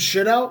figure some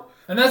shit out.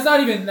 And that's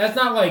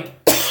not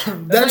like...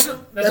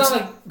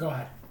 Go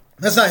ahead.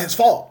 That's not his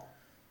fault.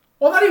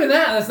 Well, not even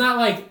that. That's not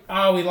like,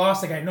 we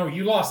lost a guy. No,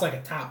 you lost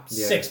a top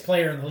 6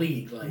 player in the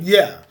league.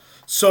 Yeah.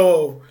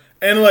 So...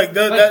 And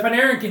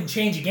Panarin can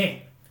change a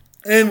game.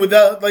 And with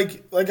that,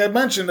 like I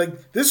mentioned,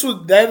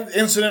 that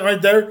incident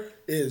right there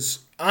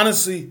is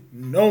honestly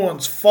no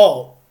one's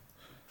fault.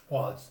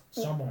 Well, it's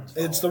someone's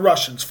fault. It's the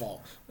Russians'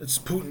 fault. It's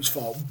Putin's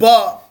fault.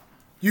 But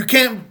you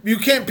can't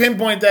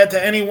pinpoint that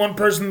to any one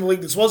person in the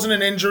league. This wasn't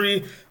an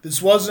injury.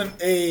 This wasn't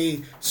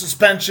a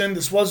suspension.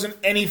 This wasn't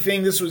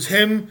anything. This was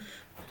him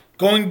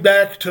going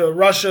back to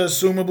Russia,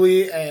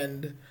 assumably,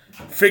 and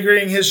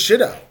figuring his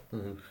shit out.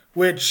 Mm-hmm.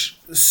 Which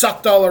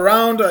sucked all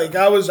around.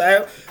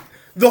 The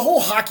whole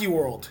hockey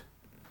world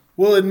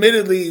will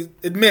admit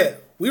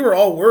we were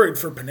all worried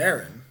for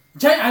Panarin.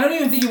 I don't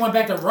even think he went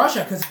back to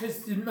Russia because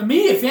his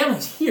immediate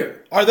family's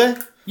here. Are they?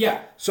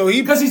 Yeah. So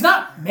because he's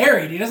not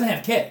married, he doesn't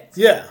have kids.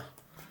 Yeah.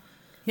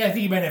 Yeah, I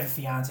think he might have a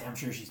fiance. I'm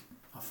sure she's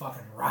a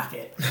fucking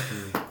rocket.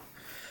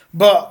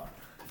 But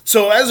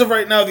so as of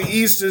right now, the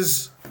East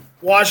is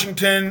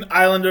Washington,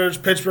 Islanders,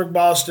 Pittsburgh,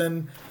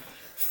 Boston,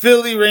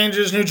 Philly,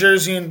 Rangers, New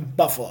Jersey, and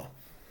Buffalo.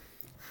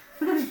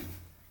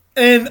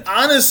 And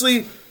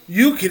honestly,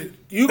 you could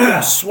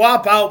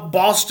swap out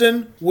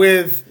Boston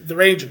with the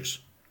Rangers.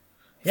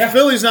 Yeah.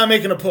 Philly's not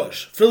making a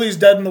push. Philly's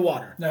dead in the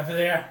water. No,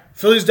 yeah.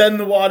 Philly's dead in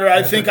the water.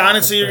 I think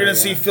honestly you're going to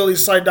see Philly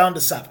slide down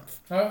to 7th.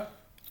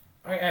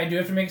 I do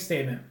have to make a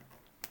statement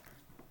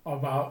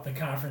about the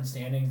conference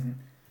standings. And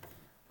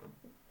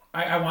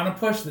I want to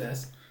push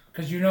this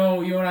because you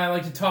and I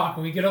like to talk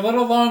and we get a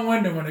little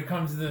long-winded when it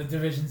comes to the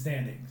division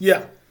standings.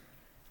 Yeah.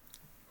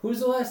 Who's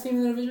the last team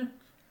in the division?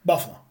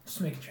 Buffalo.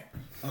 Just make a check.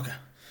 Okay.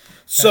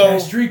 So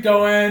streak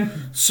going.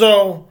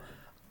 So,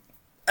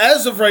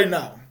 as of right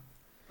now,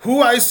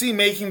 who I see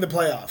making the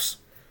playoffs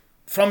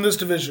from this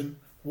division: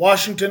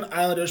 Washington,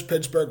 Islanders,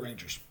 Pittsburgh,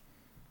 Rangers.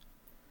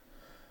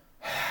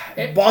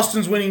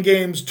 Boston's winning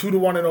games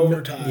 2-1 in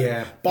overtime.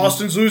 Yeah.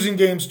 Boston's losing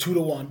games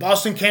 2-1.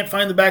 Boston can't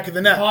find the back of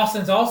the net.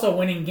 Boston's also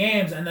winning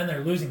games, and then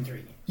they're losing 3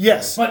 games.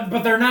 Yes.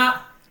 But they're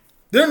not.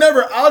 They're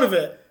never out of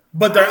it,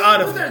 but they're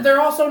out of it.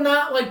 They're also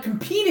not, like,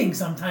 competing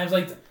sometimes.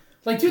 Like,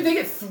 dude, they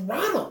get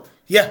throttled.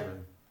 Yeah.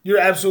 You're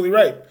absolutely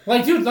right.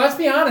 Like, dude, let's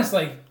be honest.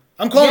 Like,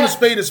 I'm calling a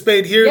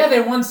spade here. Yeah, they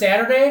won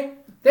Saturday.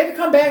 They could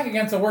come back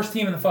against the worst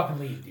team in the fucking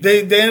league.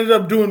 Dude. They ended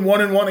up doing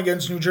 1-1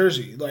 against New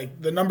Jersey,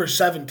 like the number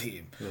 7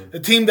 team. The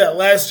team that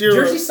last year...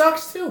 Jersey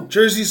sucks, too.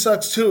 Jersey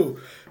sucks, too.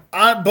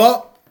 And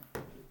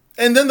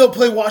then they'll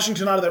play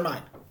Washington out of their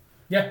mind.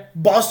 Yeah.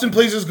 Boston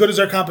plays as good as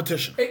their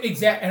competition.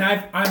 Exactly.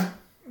 And I'm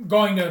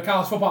going to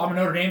college football. I'm a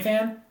Notre Dame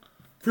fan.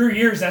 For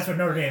years, that's what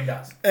Notre Dame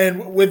does.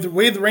 And with the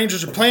way the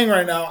Rangers are playing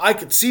right now, I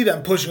could see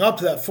them pushing up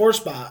to that 4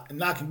 spot and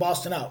knocking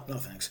Boston out. No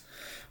thanks.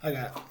 I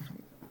got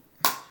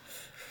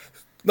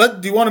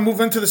it. Do you want to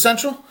move into the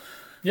Central?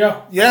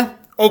 Yeah. Yeah?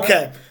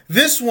 Okay.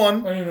 This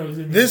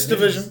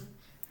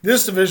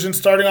division,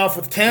 starting off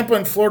with Tampa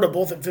and Florida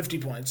both at 50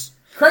 points.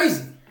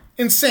 Crazy.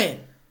 Insane.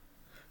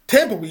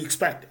 Tampa, we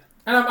expected.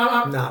 And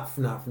I'm not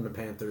from the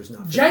Panthers.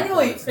 Not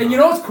genuinely, and you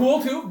know what's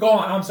cool too? Go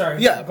on. I'm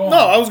sorry. Yeah. Go on.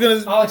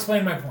 I'll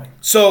explain my point.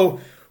 So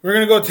we're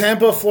gonna go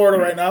Tampa,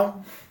 Florida right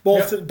now.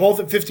 Both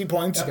at 50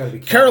 points.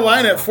 Yep.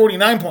 Carolina at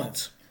 49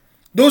 points.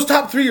 Those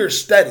top 3 are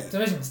steady.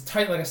 Division's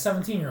tight like a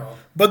 17-year-old.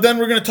 But then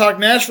we're gonna talk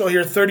Nashville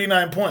here,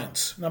 39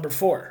 points, number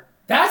 4.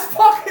 That's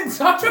fucking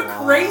such a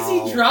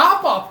crazy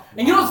drop off.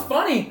 And you know what's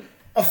funny?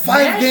 A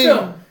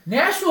 5-game.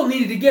 Nashville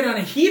needed to get on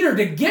a heater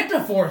to get to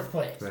 4th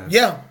place.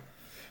 Yeah.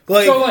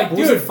 Dude,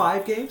 was it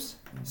 5 games?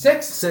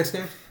 6? 6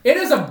 games? It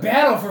is a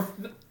battle for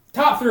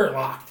top 3 are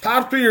locked.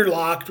 Top 3 are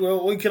locked.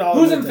 Well, we can all.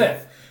 Who's in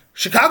 5th?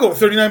 Chicago with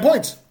 39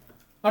 points.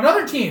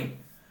 Another team,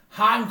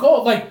 hot and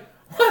cold. Like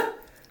what?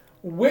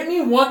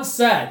 Whitney once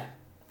said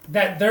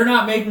that they're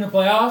not making the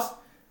playoffs.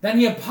 Then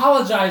he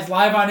apologized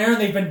live on air,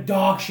 and they've been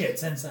dog shit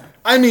since then.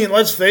 I mean,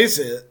 let's face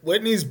it.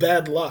 Whitney's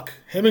bad luck.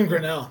 Him and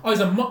Grinnell. Oh, he's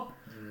a.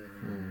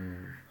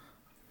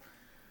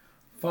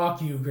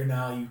 Fuck you,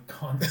 Grinnell, you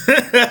cunt.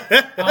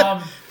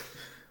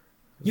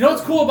 You know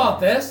what's cool about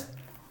this?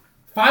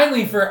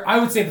 Finally, for I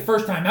would say the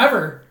first time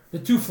ever, the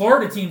 2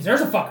 Florida teams, there's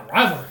a fucking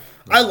rivalry.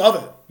 I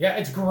love it. Yeah,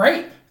 it's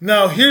great.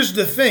 Now, here's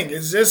the thing: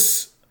 is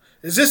this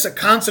a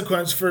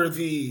consequence for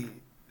the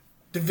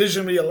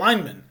division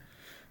realignment?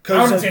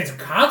 I wouldn't say it's a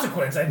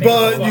consequence. I think,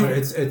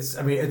 it's.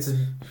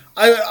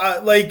 I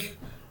like,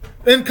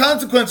 and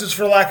consequences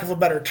for lack of a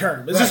better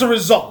term. Is this a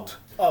result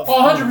of?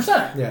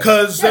 100%.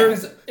 Because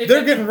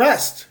they're getting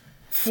rest.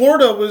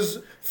 Florida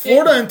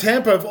and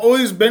Tampa have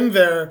always been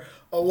there,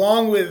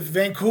 along with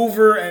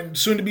Vancouver and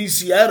soon to be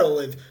Seattle,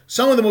 with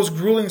some of the most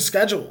grueling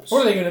schedules.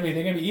 What are they going to be?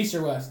 They're going to be East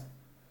or West?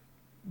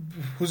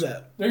 Who's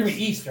that? They're going to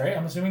be East, right?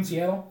 I'm assuming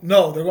Seattle?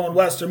 No, they're going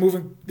West.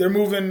 They're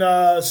moving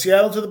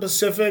Seattle to the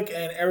Pacific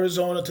and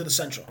Arizona to the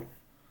Central.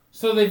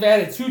 So they've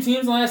added 2 teams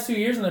in the last 2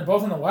 years and they're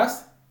both in the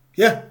West?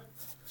 Yeah.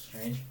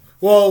 Strange.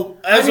 Well,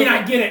 I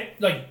get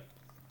it, like,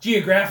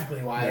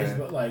 geographically wise,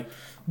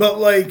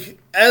 But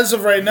as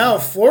of right now,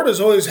 Florida's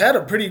always had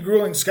a pretty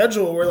grueling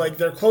schedule where, like,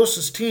 their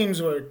closest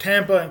teams were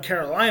Tampa and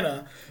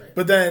Carolina,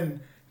 but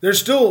then there's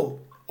still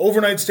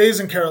overnight stays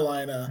in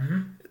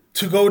Carolina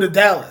to go to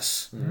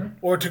Dallas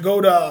or to go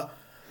to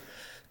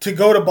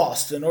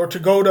Boston or to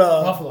go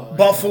to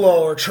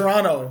Buffalo or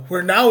Toronto,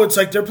 where now it's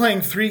like they're playing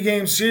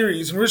 3-game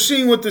series, and we're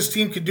seeing what this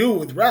team could do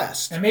with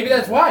rest. And maybe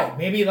that's why.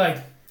 Maybe,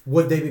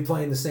 would they be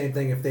playing the same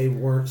thing if they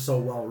weren't so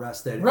well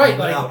rested? Right,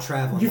 without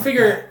traveling. You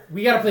figure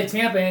we got to play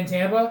Tampa and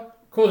Tampa.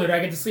 Cool, dude. I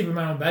get to sleep in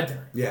my own bed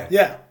tonight.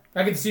 Yeah.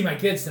 I get to see my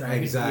kids tonight.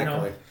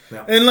 Exactly.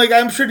 Yeah. And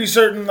I'm pretty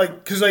certain,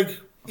 because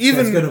even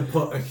it's going to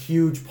put a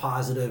huge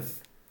positive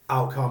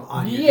outcome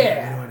on you.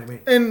 Yeah. You know what I mean?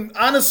 And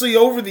honestly,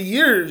 over the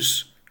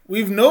years,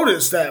 we've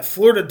noticed that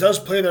Florida does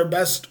play their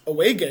best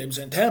away games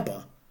in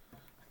Tampa,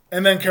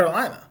 and then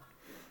Carolina.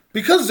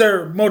 Because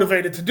they're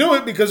motivated to do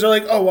it, because they're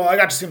like, oh, well, I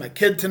got to see my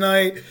kid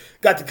tonight,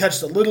 got to catch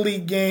the Little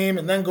League game,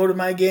 and then go to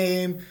my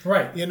game.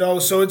 Right.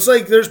 So it's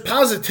like there's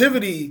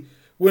positivity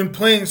when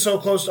playing so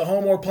close to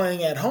home or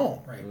playing at home.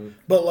 Right.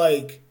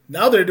 But,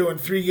 now they're doing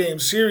 3-game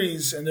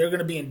series, and they're going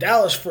to be in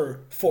Dallas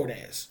for 4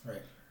 days.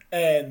 Right.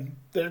 And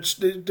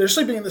they're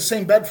sleeping in the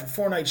same bed for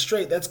 4 nights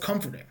straight. That's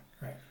comforting.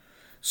 Right.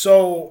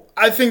 So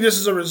I think this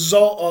is a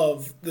result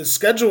of the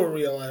schedule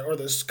realignment, or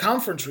this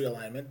conference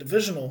realignment,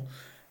 divisional.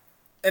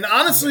 And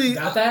honestly,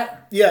 got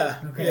that? Yeah,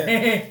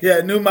 okay.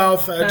 yeah, new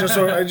mouth.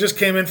 I just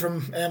came in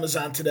from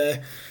Amazon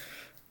today,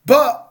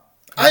 but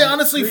I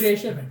honestly, 3-day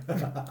shipping.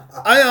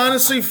 I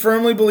honestly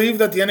firmly believe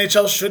that the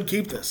NHL should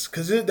keep this,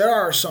 because there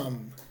are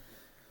some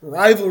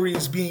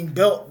rivalries being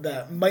built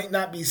that might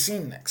not be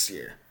seen next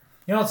year.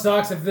 You know what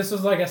sucks? If this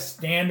was like a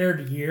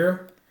standard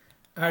year,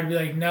 I'd be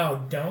like,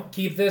 no, don't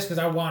keep this, because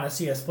I want to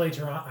see us play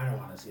Toronto. I don't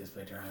want to see us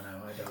play Toronto.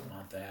 I don't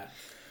want that.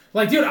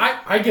 Dude,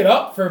 I get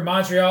up for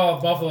Montreal,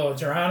 Buffalo,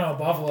 Toronto,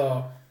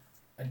 Buffalo.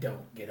 I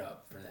don't get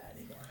up for that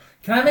anymore.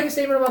 Can I make a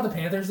statement about the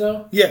Panthers,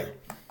 though? Yeah.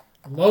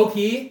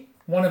 Low-key,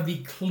 one of the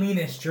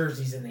cleanest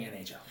jerseys in the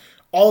NHL.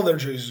 All their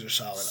jerseys are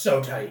solid.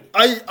 So tight.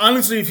 I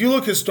honestly, if you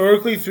look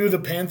historically through the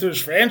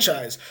Panthers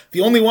franchise,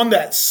 the only one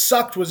that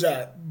sucked was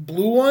that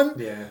blue one.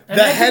 Yeah.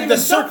 That had the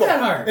circle.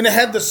 And it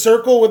had the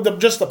circle with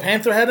just the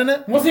Panther head in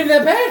it. Wasn't even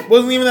that bad.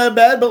 Wasn't even that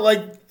bad, but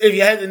like if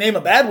you had to name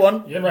a bad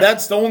one, Right.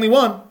 that's the only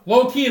one.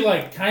 Low key,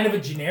 like kind of a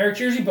generic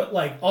jersey, but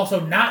like also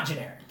not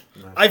generic.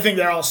 I think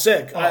they're all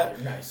sick. Oh, they're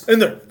nice.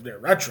 And they're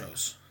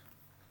retros.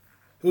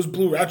 Those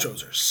blue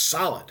retros are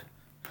solid.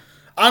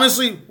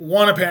 Honestly,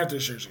 want a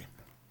Panthers jersey.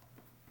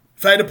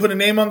 If I had to put a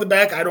name on the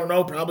back, I don't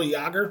know, probably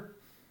Yager.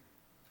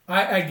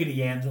 I'd get a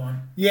Yans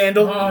one.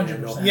 Yandel.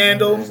 100%.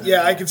 Yandel.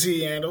 Yeah, I can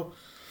see Yandel.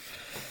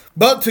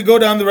 But to go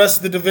down the rest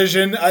of the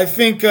division, I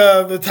think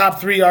the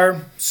top three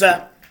are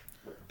set.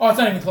 Oh, it's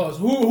not even close.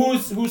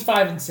 Who's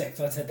 5 and 6?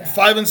 Let's hit that.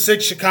 5 and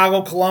 6,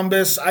 Chicago,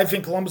 Columbus. I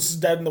think Columbus is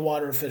dead in the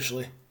water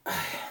officially.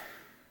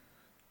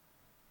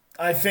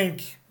 I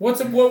think What's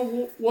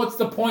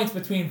the points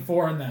between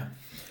 4 and them?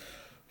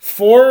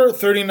 4,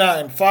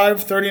 39,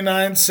 5,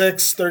 39,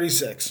 6,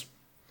 36.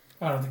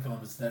 I don't think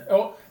Columbus is dead.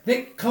 Oh,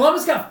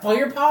 Columbus got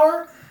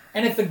firepower,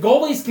 and if the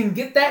goalies can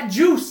get that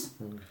juice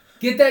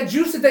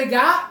that they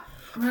got,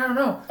 I don't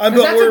know. I bet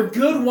That's a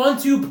good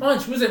 1-2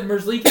 punch. Was it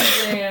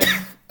Merzlikins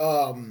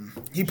and...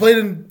 He played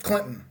in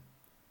Clinton.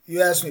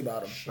 You asked me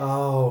about him.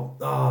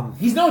 Oh,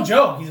 He's no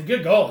joke. He's a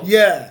good goalie.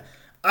 Yeah.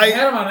 I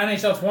had him on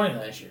NHL 20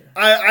 last year.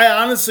 I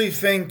honestly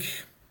think...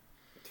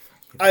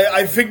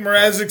 I think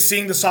Mrazek's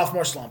seeing the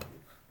sophomore slump.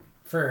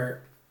 For...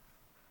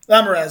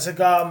 Not Mrazek.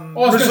 I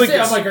was going to say,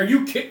 I'm like, are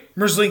you kidding?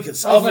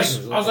 Merzlikins. I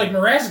was like,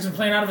 Mrazek's been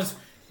playing out of his...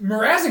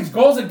 Mrazek's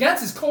goals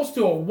against is close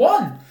to a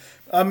 1.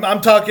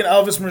 I'm talking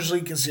Elvis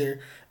Merzlikins here.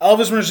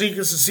 Elvis Merzlikins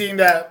is seeing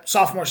that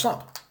sophomore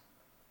slump.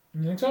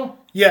 You think so?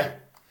 Yeah.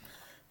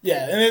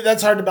 Yeah, and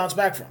that's hard to bounce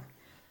back from.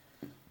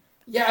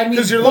 Yeah, I mean...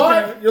 Because you're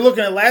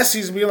looking at last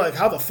season being like,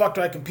 how the fuck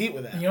do I compete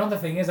with that? You know what the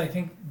thing is? I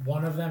think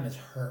one of them is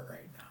hurt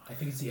right now. I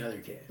think it's the other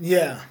kid.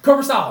 Yeah.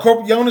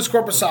 Korpisalo. Jonas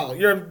Korpisalo.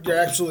 You're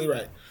absolutely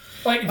right.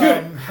 Like,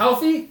 dude,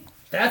 healthy,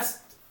 that's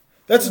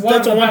a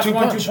 1-2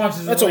 punch. punch.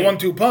 That's a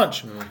 1-2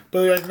 punch. Mm.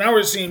 But like, now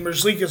we're seeing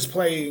Merzlikins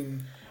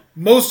playing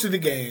most of the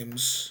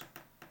games.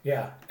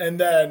 Yeah. And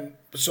then,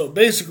 so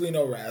basically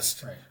no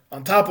rest. Right.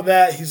 On top of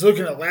that, he's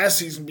looking at last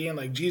season being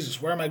like,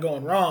 Jesus, where am I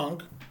going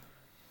wrong?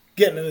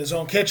 Getting in his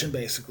own kitchen,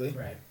 basically.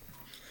 Right.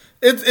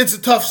 It's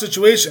a tough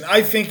situation.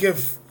 I think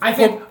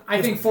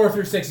 4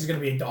 through 6 is going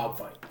to be a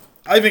dogfight.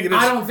 I think it is.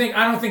 I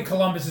don't think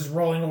Columbus is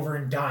rolling over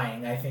and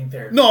dying. I think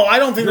they're... No, I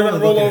don't think they're going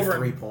to roll over.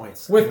 3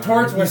 points. With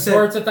Torts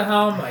at the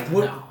helm, like,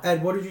 no.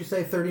 Ed, what did you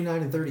say,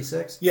 39 and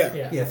 36?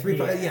 Yeah. Yeah, 3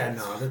 points. Yeah,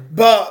 no.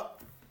 But...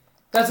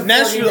 That's a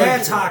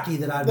that's hockey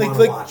that I'd want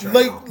to watch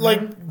right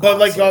now. But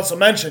like you also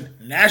mentioned,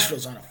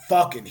 Nashville's on a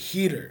fucking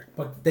heater.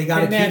 But they got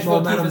to keep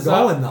momentum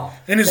going, though.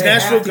 And is they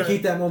Nashville have to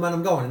keep that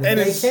momentum going. And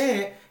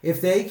if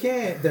they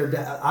can't,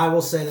 I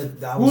will say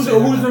that. Who's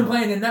been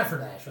playing in net for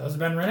Nashville? Has it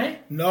been Rene?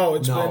 No,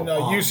 it's been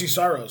UC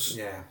Saros.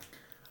 Yeah.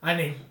 I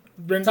mean,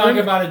 talking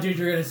about a dude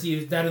you're going to see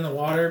who's dead in the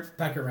water,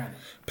 Pekka Rene.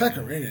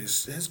 Pekka Rene,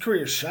 his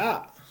career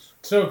shot.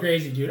 So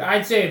crazy, dude.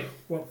 I'd say,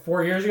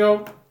 4 years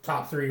ago,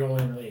 top 3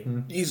 goalie in the league.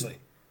 Mm-hmm.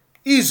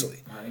 Easily.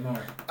 Not anymore.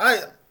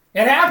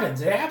 It happens,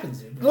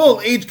 dude.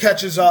 Well, age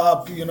catches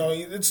up. You know,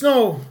 it's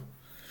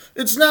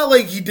not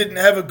like he didn't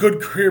have a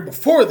good career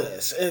before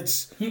this.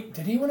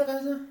 Did he win a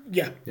Vezina?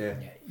 Yeah.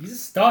 He's a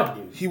stud,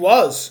 dude. He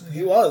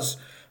was.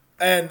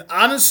 And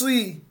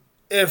honestly,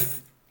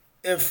 if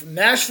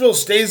Nashville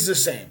stays the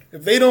same,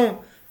 if they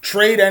don't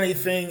trade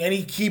anything,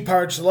 any key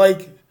parts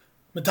like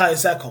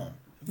Matthias Ekholm,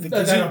 I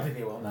don't think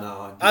they will.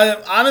 No. I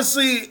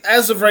honestly,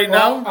 as of right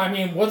now, I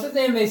mean, what's his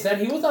name? They said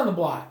he was on the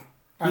block.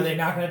 Are they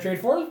not going to trade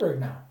Forsberg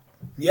now?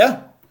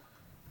 Yeah.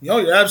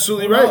 You're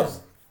absolutely right.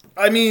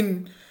 I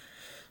mean,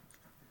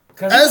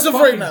 as of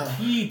right now,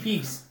 key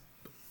piece.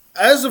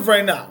 As of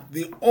right now,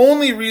 the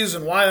only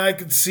reason why I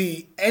could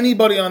see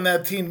anybody on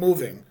that team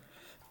moving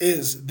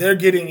is they're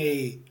getting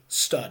a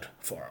stud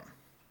for him.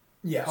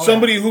 Yeah. Okay.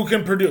 Somebody who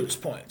can produce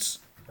points.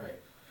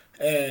 Right.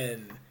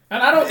 And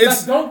I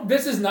don't.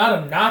 This is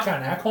not a knock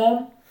on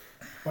Ekholm,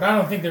 but I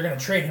don't think they're going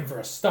to trade him for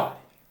a stud.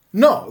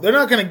 No, they're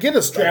not going to get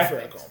a stud for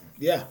Ekholm.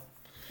 Yeah.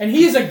 And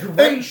he's a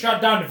great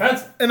shutdown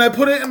defenseman. And I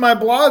put it in my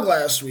blog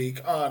last week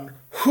on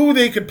who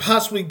they could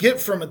possibly get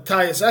from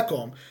Matthias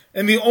Ekholm.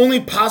 And the only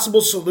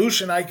possible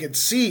solution I could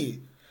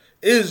see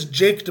is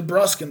Jake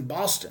DeBrusk in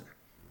Boston,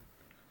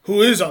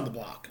 who is on the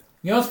block.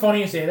 You know what's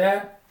funny you say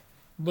that?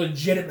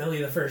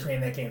 Legitimately the first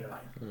name that came to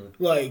mind.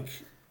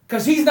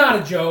 Because he's not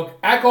a joke.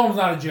 Ekholm's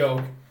not a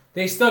joke.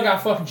 They still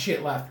got fucking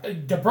shit left.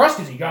 DeBrusk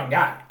is a young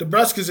guy.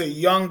 DeBrusk is a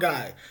young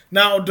guy.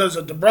 Now, does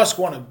a DeBrusk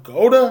want to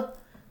go there?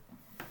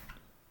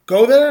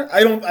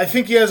 I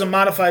think he has a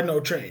modified no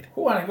trade.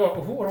 Who want to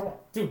go?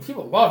 Dude,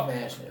 people love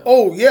Nashville.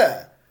 Oh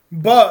yeah,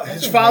 but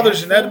his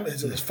father's an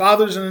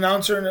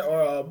announcer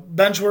or a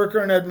bench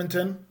worker in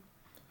Edmonton.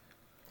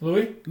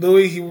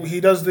 Louis,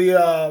 he does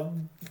the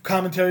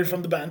commentary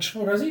from the bench.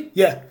 Oh, does he?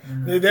 Yeah,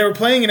 they were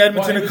playing in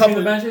Edmonton. What, a couple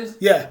the benches?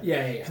 Yeah.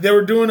 Yeah. They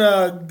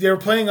were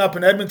playing up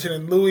in Edmonton,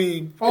 and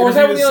Louis. Oh, was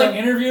that when he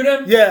interviewed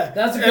him? Yeah,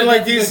 that's a good. And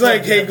that's he's a good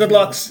like, "Hey, good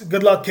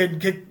luck,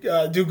 kid.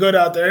 Do good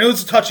out there." And it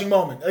was a touching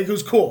moment. Like, it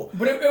was cool.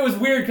 But it was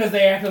weird because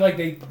they acted like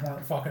they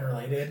weren't fucking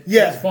related.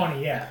 Yeah, it was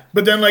funny. Yeah.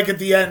 But then, at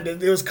the end,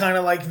 it was kind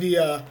of like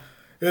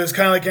it was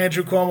kind of like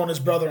Andrew Cuomo and his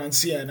brother on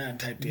CNN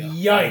type deal.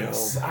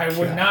 Yikes! I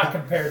would not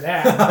compare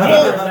that.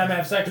 Neither of them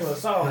have sexual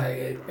assault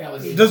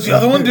allegations. Does the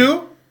other one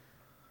do?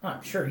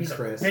 I'm sure he's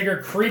Chris. a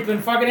bigger creep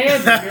than fucking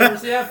Andrew. You ever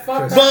see that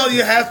fuck? Well,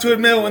 you have to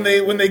admit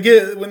when they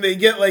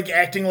get like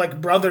acting like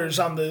brothers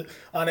on it,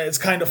 it's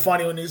kind of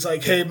funny when he's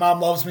like, "Hey,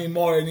 mom loves me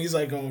more," and he's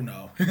like, "Oh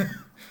no."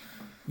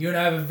 You and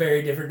I have a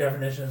very different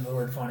definition of the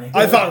word funny.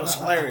 I thought it was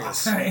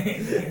hilarious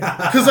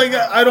because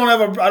I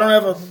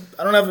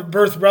don't have a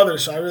birth brother,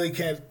 so I really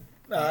can't.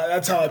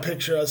 That's how I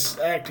picture us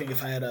acting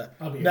if I had a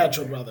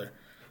natural brother.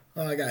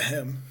 Well, I got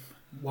him.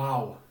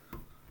 Wow.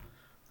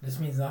 This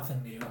means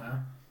nothing to you, huh?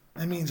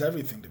 It means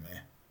everything to me.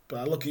 But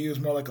I look at you as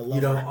more like a lover.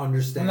 You don't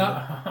understand,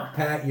 No.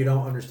 Pat. You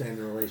don't understand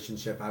the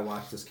relationship I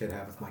watched this kid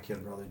have with my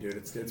kid brother, dude.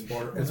 It's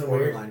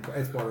borderline.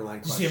 It's borderline.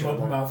 Did you see him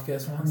open mouth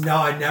kiss once? No,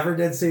 I never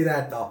did see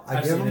that though.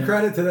 I give him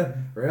credit to the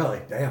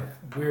really damn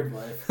weird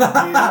life.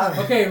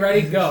 Okay,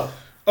 ready, go.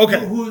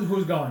 Okay,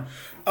 who's going?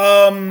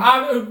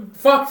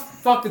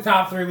 Fuck the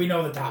top three. We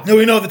know the top. No,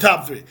 we know the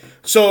top three.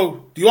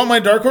 So, do you want my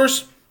dark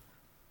horse?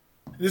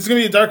 This is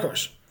gonna be a dark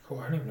horse. Oh,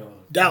 I don't even know.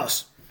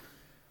 Dallas.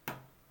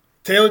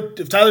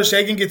 If Tyler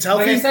Seguin gets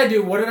healthy, like I said,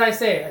 dude, what did I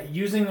say?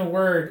 Using the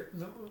word,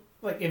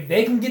 like, if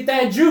they can get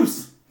that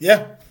juice.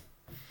 Yeah.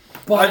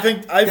 But I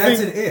think that's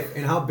an if.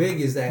 And how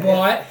big is that?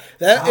 What?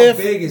 That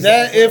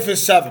if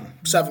is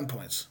 7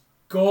 points.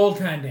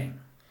 Goaltending.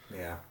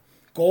 Yeah.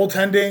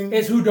 Goaltending.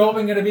 Is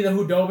Hudobin going to be the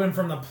Hudobin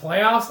from the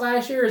playoffs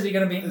last year? Or is he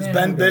going to be? Is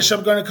Ben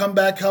Bishop going to come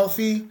back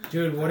healthy?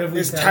 Dude, what have we?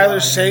 Is Tyler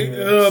Seguin?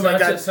 Oh my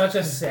god, such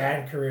a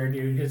sad career,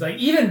 dude. Because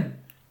even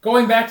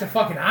going back to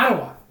fucking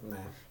Ottawa.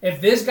 If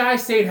this guy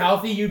stayed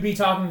healthy, you'd be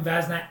talking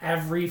Vezina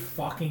every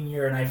fucking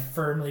year, and I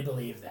firmly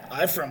believe that.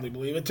 I firmly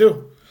believe it,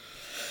 too.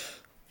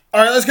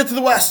 All right, let's get to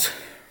the West.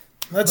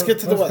 Let's get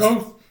to the West.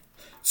 Go.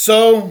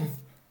 So,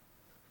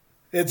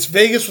 it's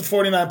Vegas with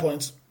 49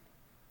 points.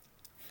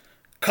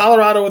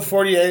 Colorado with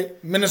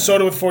 48.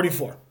 Minnesota with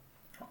 44.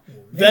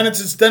 Then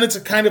it's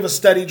a kind of a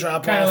steady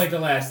drop. Kind of like the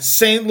last.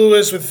 St.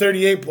 Louis with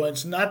 38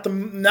 points. It's not a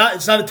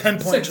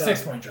 10-point drop.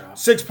 6-point drop.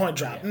 6-point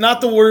drop. Yeah.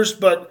 Not the worst,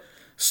 but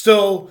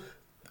still...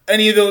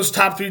 Any of those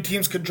top three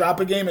teams could drop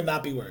a game and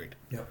not be worried.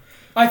 Yep.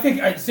 I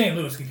think St.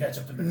 Louis could catch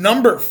up to Minnesota.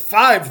 Number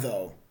 5,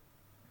 though.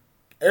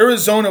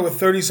 Arizona with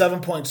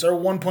 37 points. They're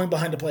 1 point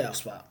behind the playoff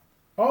spot.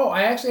 Oh,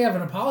 I actually have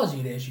an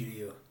apology to issue to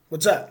you.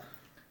 What's that?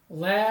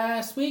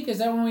 Last week, is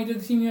that when we did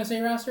the Team USA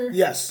roster?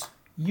 Yes.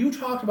 You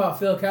talked about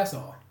Phil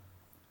Kessel.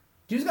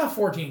 Dude's got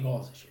 14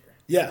 goals this year.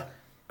 Yeah.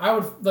 I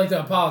would like to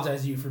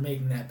apologize to you for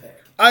making that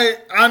pick. I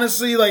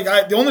honestly,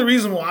 the only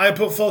reason why I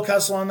put Phil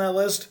Kessel on that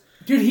list...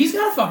 Dude, he's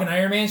got a fucking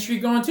Iron Man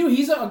streak going, too.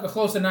 He's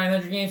close to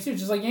 900 games, too,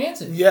 just like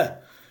Jansen. Yeah.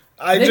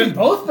 They can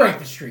both break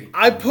the streak.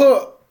 I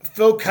put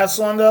Phil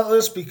Kessel on that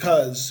list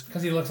because...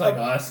 Because he looks like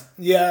us.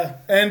 Yeah,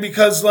 and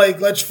because,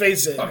 let's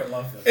face it, I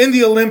love Phil. in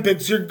the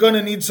Olympics, you're going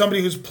to need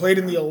somebody who's played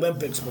in the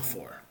Olympics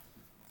before.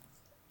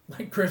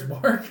 Like Chris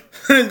Bork?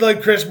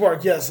 Like Chris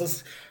Bork,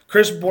 yes.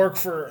 Chris Bork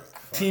for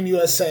Team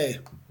USA.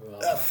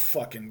 That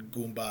fucking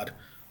goombad.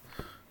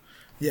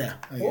 Yeah.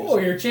 Oh,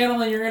 you're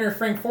channeling your inner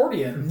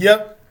Frankfortian.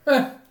 Yep.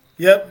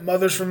 Yep,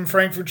 mothers from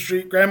Frankfurt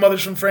Street,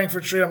 grandmothers from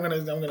Frankfurt Street. I'm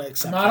gonna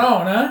accept. Not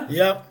on, huh?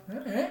 Yep.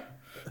 All right.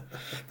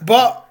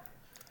 But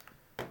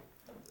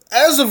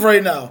as of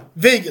right now,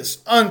 Vegas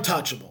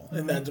untouchable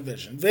in that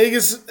division.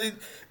 Vegas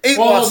 8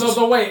 losses.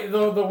 The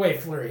way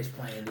Fleury's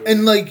playing, dude.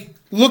 And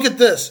look at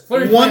this.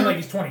 Fleury's playing like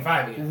he's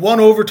 25 again. 1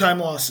 overtime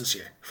loss this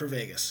year for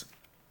Vegas.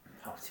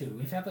 Oh, 2.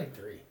 We've had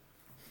 3.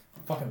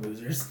 Fucking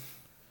losers.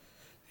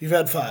 You've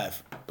had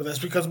 5, but that's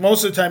because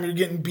most of the time you're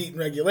getting beat in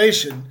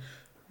regulation.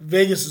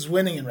 Vegas is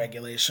winning in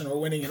regulation or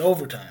winning in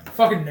overtime.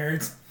 Fucking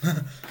nerds.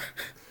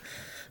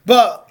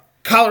 But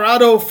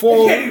Colorado They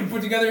can't even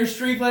put together a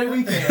streak like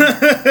we can.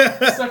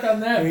 Suck on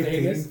that,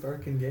 Vegas.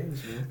 Fucking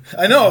games, man.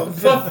 I know.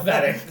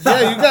 Pathetic.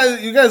 Yeah,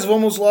 you guys have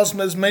almost lost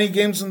as many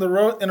games in a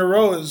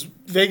row as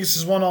Vegas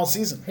has won all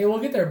season. Hey, we'll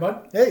get there,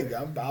 bud. Hey,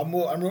 I'm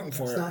rooting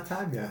for it. It's not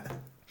time yet.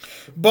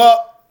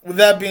 But with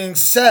that being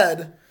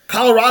said,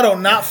 Colorado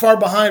not far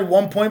behind,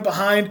 1 point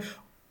behind.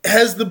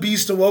 Has the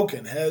beast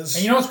awoken? And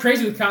you know what's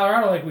crazy with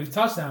Colorado, like we've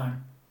touched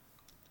on?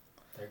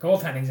 Their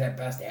goaltending's at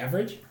best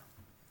average.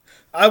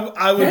 I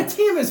would. That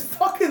team is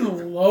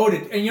fucking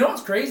loaded. And you know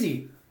what's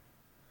crazy?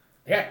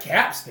 They got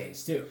cap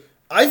space, too.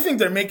 I think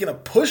they're making a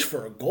push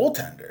for a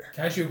goaltender.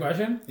 Can I ask you a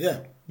question? Yeah.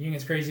 You think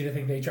it's crazy to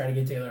think they try to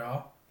get Taylor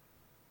Hall?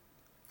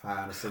 I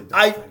honestly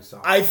don't think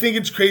so. I think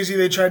it's crazy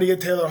they try to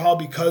get Taylor Hall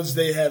because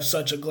they have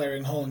such a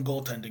glaring hole in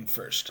goaltending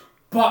first.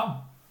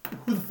 But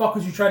who the fuck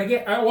would you try to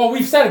get? Well,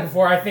 we've said it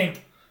before. I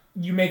think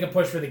you make a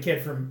push for the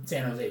kid from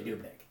San Jose,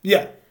 Dubnyk.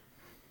 Yeah.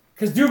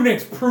 Because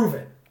Dubnyk's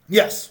proven.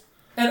 Yes.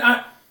 And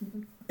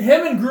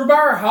him and Grubauer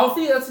are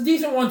healthy, that's a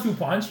decent 1-2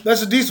 punch.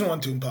 That's a decent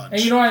 1-2 punch.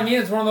 And you know what I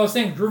mean? It's one of those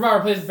things.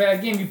 Grubauer plays a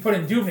bad game, you put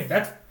in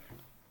Dubnyk.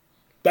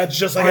 That's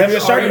just like having a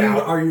starting.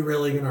 Are you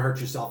really going to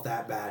hurt yourself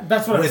that bad?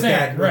 That's what I'm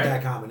saying. With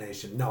that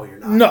combination. No, you're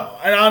not. No,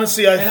 and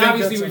honestly, I think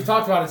obviously we've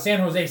talked about it. San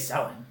Jose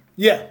selling.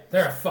 Yeah.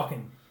 They're a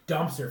fucking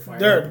dumpster fire.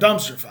 They're a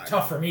dumpster fire.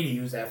 Tough for me to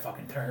use that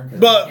fucking term because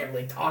But- I can't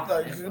really talk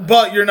about it.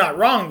 But you're not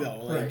wrong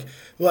though.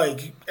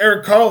 Like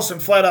Erik Karlsson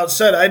flat out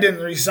said, I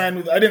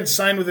didn't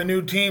sign with a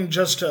new team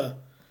just to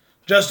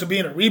be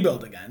in a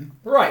rebuild again.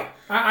 Right.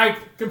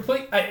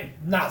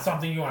 Not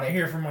something you want to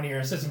hear from one of your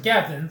assistant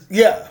captains.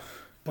 Yeah.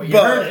 But you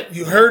heard it.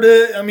 You heard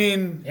it. I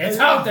mean, it's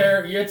out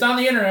there. It's on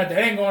the internet. That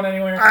ain't going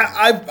anywhere.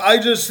 I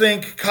just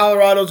think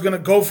Colorado's going to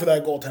go for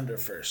that goaltender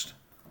first.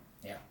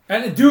 Yeah.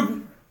 And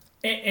Dubnyk,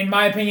 in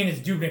my opinion, is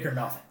Dubnyk or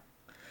nothing.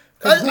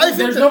 I think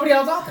there's nobody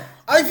else out there.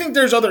 I think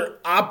there's other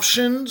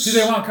options. Do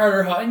they want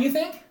Carter Hutton, you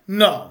think?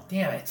 No.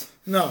 Damn it.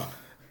 No.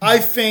 I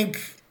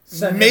think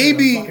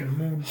maybe,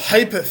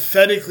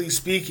 hypothetically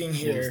speaking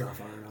here,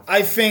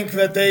 I think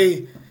that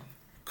they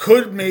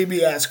could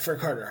maybe ask for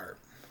Carter Hart.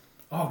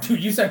 Oh,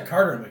 dude, you said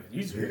Carter. I'm like,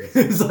 he's weird.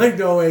 It's like,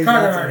 no way.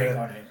 Carter Hart ain't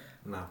going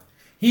in. No.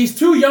 He's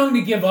too young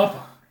to give up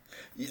on.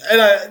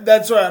 And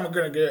that's why I'm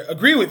going to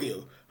agree with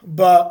you.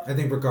 But I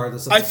think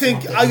regardless of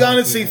I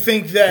honestly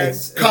think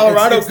that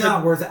Colorado it's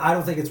not worth it. I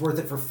don't think it's worth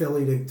it for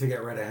Philly to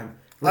get rid of him.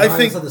 I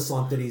think of the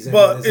slump that he's in.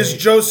 But is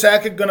Joe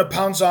Sakic going to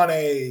pounce on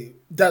a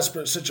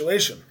desperate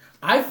situation?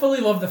 I fully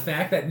love the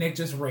fact that Nick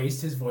just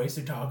raised his voice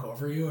to talk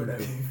over you, and I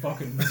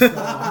fucking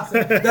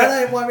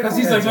because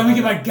he's like, let me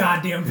get my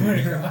goddamn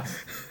point across.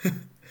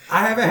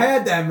 I haven't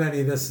had that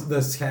many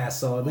this cast,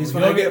 so at least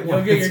when I get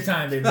one, you'll get your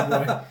time, baby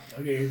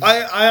boy.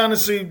 I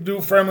honestly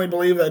do firmly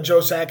believe that Joe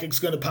Sakic's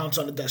going to pounce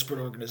on a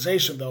desperate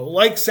organization, though,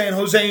 like San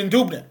Jose and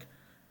Dubnyk.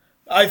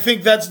 I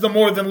think that's the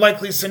more than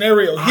likely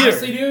scenario here.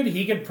 Honestly, dude,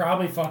 he could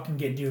probably fucking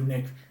get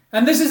Dubnyk.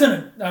 And this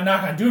isn't a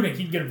knock on Dubnyk.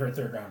 He can get him for a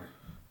third rounder.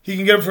 He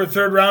can get him for a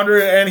third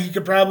rounder, and he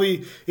could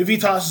probably, if he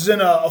tosses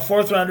in a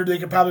fourth rounder, they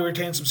could probably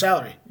retain some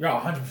salary. Yeah,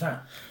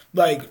 100%.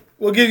 Like,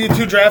 we'll give you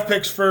 2 draft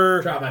picks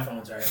for drop my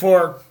phone, sorry.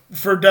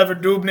 for Devin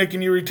Dubnyk,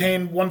 and you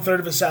retain 1/3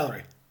 of his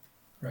salary.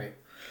 Right.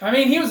 I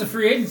mean, he was a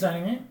free agent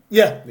signing, right?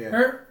 Yeah.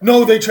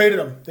 No, they traded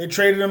him. They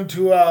traded him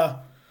to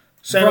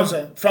San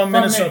Jose from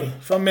Minnesota.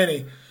 From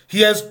Minnie.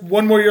 He has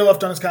 1 more year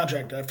left on his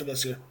contract after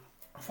this year.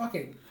 Fuck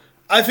it.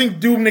 I think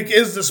Dubnyk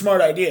is the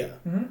smart idea.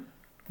 Mm-hmm.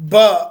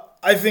 But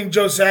I think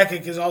Joe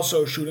Sakic is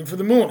also shooting for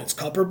the moon. It's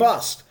cup or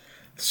bust.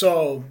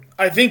 So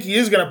I think he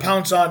is going to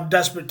pounce on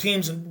desperate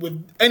teams and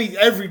with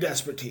every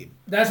desperate team.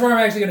 That's where I'm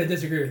actually going to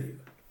disagree with you.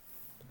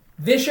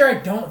 This year, I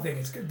don't think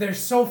it's good. They're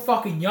so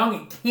fucking young,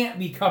 it can't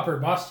be cup or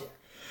bust yet.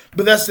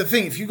 But that's the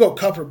thing. If you go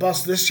cup or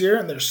bust this year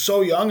and they're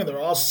so young and they're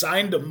all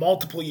signed to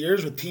multiple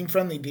years with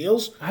team-friendly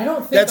deals, I don't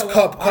think that's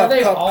cup.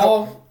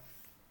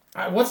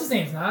 What's his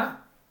name's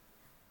not?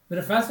 The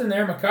defenseman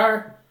there,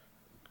 Makar.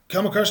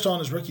 Kel McCarr's still on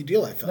his rookie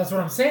deal, I thought. That's what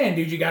I'm saying,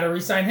 dude. You got to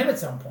re-sign him at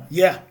some point.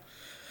 Yeah.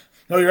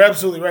 No, you're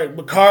absolutely right.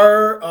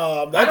 Makar,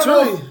 that's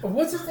really...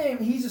 What's his name?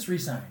 He just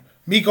re-signed.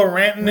 Mikko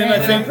Rantanen, I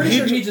think. I'm pretty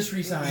sure he just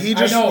re-signed. He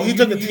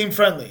took a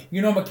team-friendly.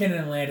 You know McKinnon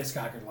and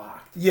Landeskog are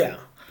locked. Yeah.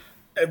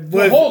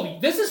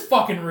 This is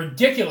fucking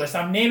ridiculous.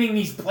 I'm naming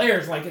these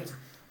players like it's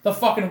the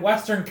fucking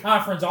Western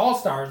Conference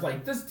All-Stars.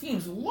 Like, this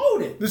team's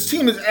loaded. This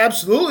team is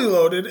absolutely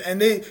loaded,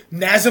 and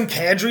Nazem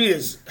Kadri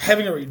is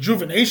having a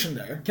rejuvenation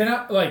there.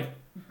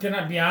 Can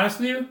I be honest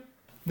with you?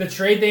 The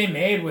trade they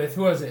made with,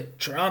 who was it?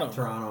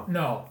 Toronto.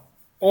 No.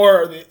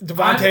 Or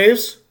Devon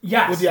Taves?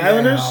 Yes. With the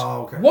Islanders?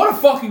 Oh, okay. What a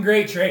fucking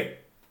great trade.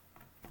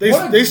 They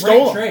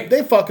stole him.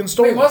 They fucking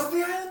stole him. Wait, was it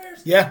the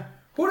Islanders? Yeah.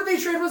 Who did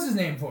they trade? What's his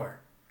name for?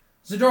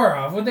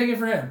 Zadorov. What'd they get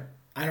for him?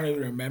 I don't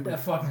even remember. That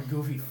fucking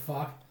goofy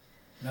fuck.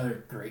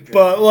 Another great trade.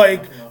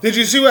 But, did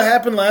you see what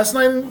happened last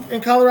night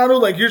in Colorado?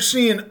 Like, you're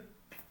seeing...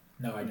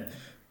 No, I didn't.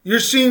 You're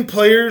seeing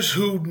players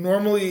who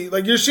normally...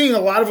 Like, you're seeing a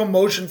lot of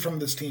emotion from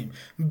this team.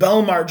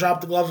 Belmar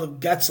dropped the gloves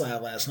with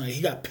Getzlav last night.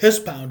 He got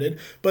piss-pounded,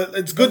 but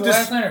it's good to...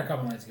 last night or a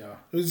couple nights ago?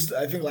 It was,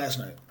 I think, last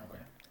night.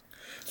 Okay.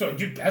 So,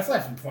 dude,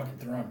 Getzlav's been fucking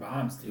throwing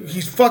bombs, dude.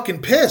 He's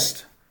fucking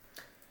pissed.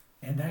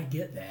 And I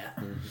get that.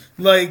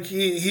 Mm-hmm. Like,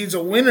 he's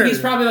a winner. He's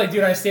probably like,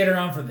 dude, I stayed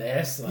around for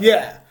this. Like,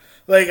 yeah.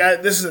 Like,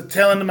 this is a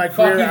tail end of my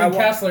career. Fucking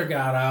Kessler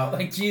got out.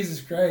 Like,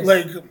 Jesus Christ.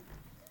 Like,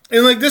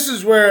 and, like, this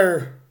is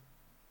where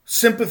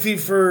sympathy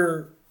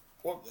for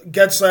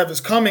Getzlav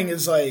is coming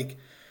is, like,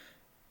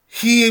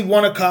 he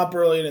won a cup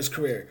early in his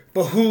career.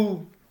 But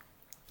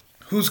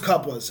whose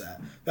cup was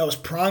that? That was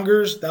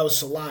Pronger's. That was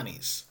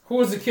Solani's. Who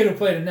was the kid who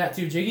played in that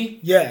too, Jiggy?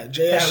 Yeah,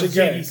 J.S.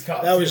 Jiggy's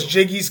cup. That was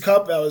Jiggy's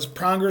cup. That was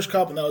Pronger's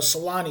cup, and that was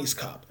Solani's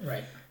cup.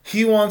 Right.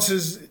 He wants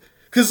his...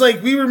 Because,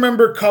 like, we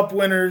remember cup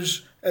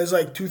winners as,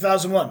 like,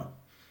 2001.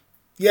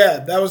 Yeah,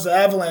 that was the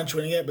Avalanche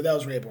winning it, but that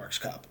was Ray Bork's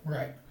cup.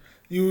 Right.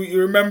 You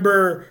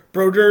remember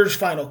Brodeur's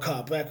final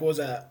cup back, what was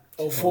that,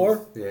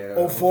 04?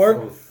 Yeah. 04?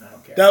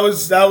 Okay. That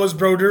was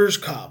Brodeur's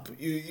cup.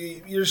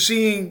 You're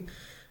seeing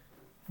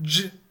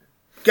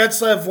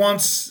Getzlav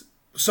wants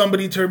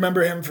somebody to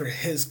remember him for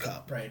his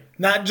cup. Right.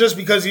 Not just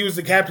because he was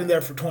the captain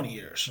there for 20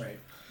 years. Right.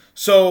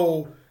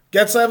 So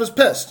Getzlaf is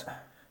pissed,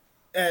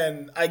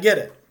 and I get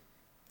it.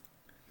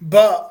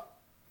 But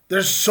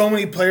there's so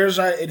many players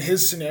in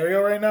his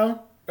scenario right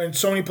now, and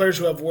so many players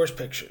who have worse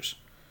pictures.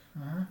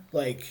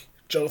 Like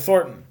Joe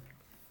Thornton.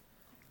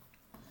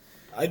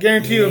 I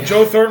guarantee you, if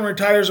Joe Thornton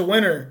retires a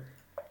winner,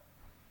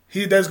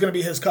 that's going to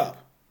be his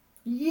cup.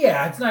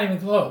 Yeah, it's not even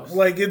close.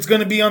 Like, it's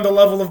going to be on the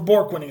level of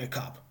Bork winning a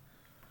cup.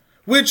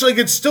 Which, like,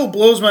 it still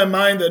blows my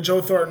mind that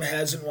Joe Thornton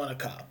hasn't won a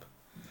cup.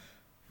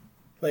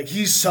 Like,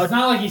 he's such... It's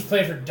not like he's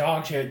played for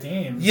dog shit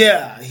teams.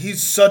 Yeah,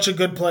 he's such a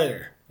good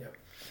player. Yep.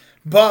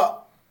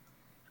 But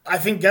I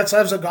think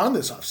Getzlaf's gone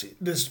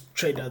this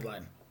trade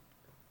deadline.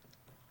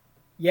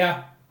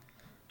 Yeah.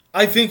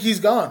 I think he's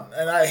gone,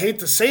 and I hate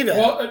to say that.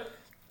 Well,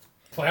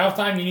 playoff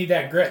time, you need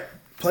that grit.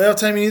 Playoff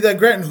time, you need that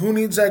grit, and who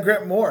needs that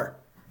grit more?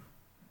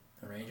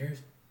 The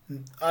Rangers?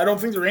 I don't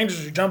think the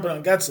Rangers are jumping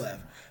on Getzlaf.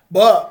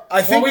 But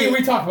I think... Well,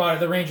 we talked about it.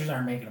 The Rangers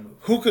aren't making a move.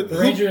 The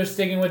Rangers are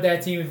sticking with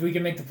that team. If we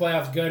can make the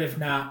playoffs, good. If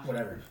not,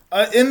 whatever.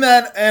 In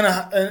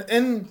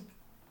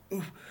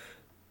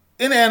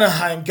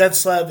Anaheim,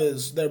 Getzlaf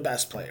is their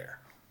best player.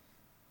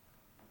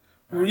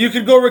 Right. You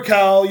could go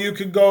Raquel. You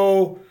could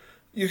go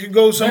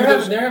some of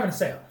those... They're having a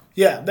sale.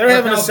 Yeah, they're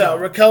having a sale.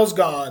 Raquel's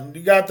gone.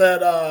 You got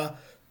that...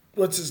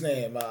 what's his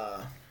name?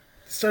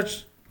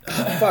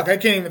 Fuck, I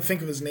can't even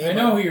think of his name. I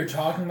know who you're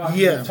talking about.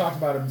 Yeah. We've talked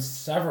about him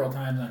several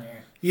times on here.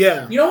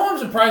 Yeah. You know who I'm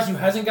surprised who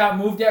hasn't got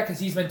moved yet because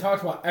he's been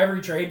talked about every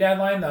trade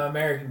deadline? The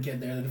American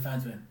kid there, the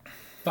defenseman.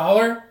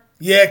 Fowler?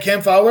 Yeah,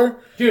 Cam Fowler?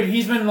 Dude,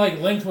 he's been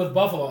linked with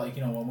Buffalo,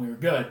 when we were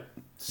good.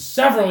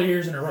 Several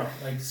years in a row.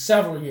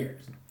 Several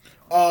years.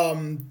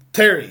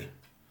 Terry.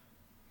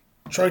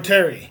 Troy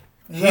Terry.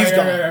 He's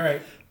gone.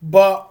 Right.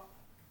 But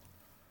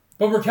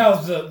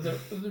Raquel's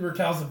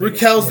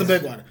the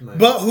big one. Nice.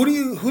 But who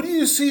do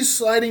you see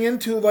sliding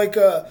into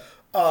the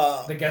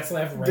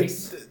Getzlaf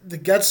race? The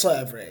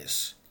Getzlaf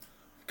race.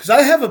 Because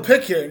I have a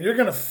pick here, and you're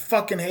gonna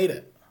fucking hate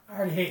it. I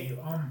already hate you.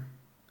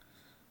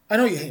 I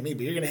know you hate me,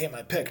 but you're gonna hate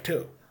my pick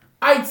too.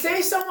 I'd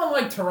say someone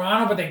like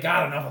Toronto, but they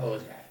got enough of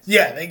those guys.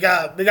 Yeah, they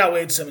got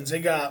Wade Simmons. They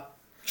got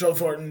Joe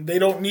Thornton. They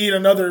don't need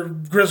another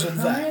grizzled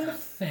vet. I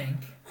think.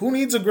 Who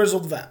needs a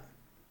grizzled vet?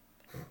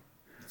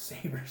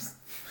 Sabres.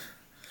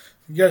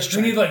 You guys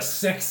we need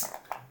 6.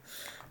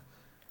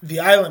 The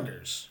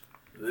Islanders.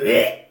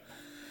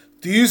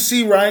 Do you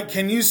see Ryan?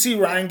 Can you see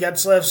Ryan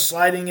Getzlaf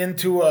sliding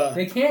into a...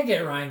 They can't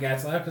get Ryan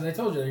Getzlaf because I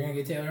told you they're going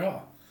to get Taylor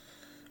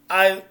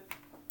Hall.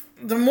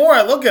 The more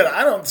I look at it,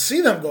 I don't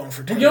see them going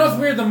for Taylor. You know what's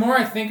weird? The more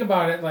I think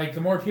about it,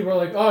 the more people are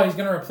like, oh, he's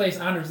going to replace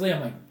Anders Lee.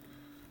 I'm like,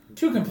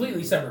 two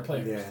completely separate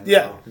players.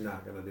 Yeah.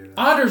 Not going to do that.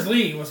 Anders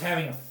Lee was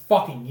having a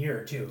fucking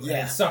year, too. Yeah.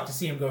 And it sucked to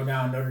see him go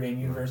down. Notre Dame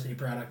University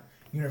product.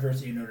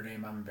 University of Notre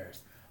Dame. I'm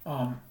embarrassed.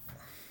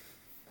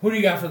 Who do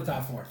you got for the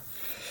top 4?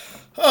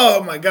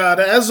 Oh, my God.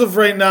 As of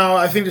right now,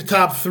 I think the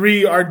top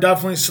 3 are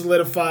definitely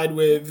solidified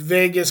with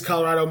Vegas,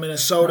 Colorado,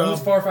 Minnesota. Who's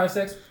 4, 5,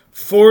 6?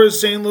 4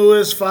 is St.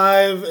 Louis,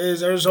 5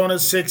 is Arizona,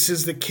 6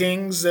 is the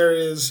Kings. There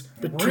is...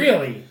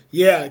 Really?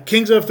 Yeah,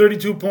 Kings have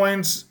 32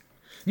 points.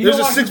 There's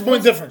a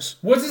 6-point difference.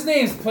 What's his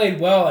name's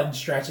played well in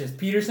stretches?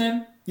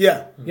 Peterson?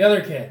 Yeah. The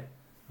other kid.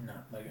 No,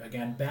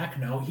 back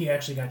no. He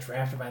actually got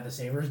drafted by the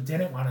Sabres.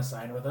 Didn't want to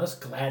sign with us.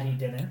 Glad he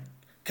didn't.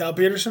 Cal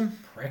Peterson?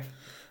 Prick.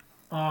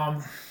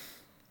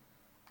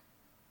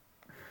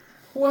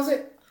 Who was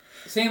it?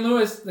 St.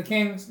 Louis, the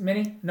Kings,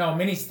 Mini? No,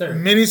 Mini's 3rd.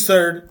 Mini's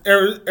 3rd.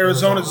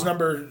 Arizona's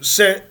number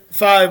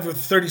 5 with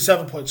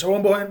 37 points. So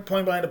 1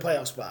 point behind a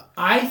playoff spot.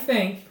 I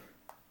think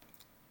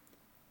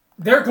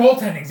their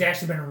goaltending's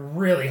actually been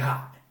really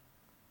hot.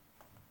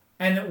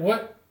 And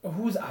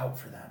who's out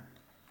for them?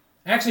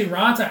 Actually,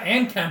 Ranta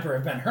and Kemper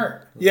have been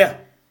hurt. Yeah.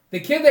 The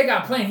kid they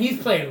got playing,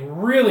 he's played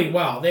really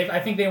well. I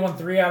think they won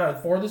 3 out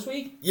of 4 this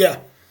week. Yeah.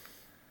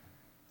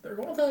 Their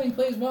goaltending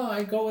plays well.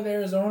 I go with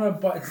Arizona,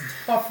 but it's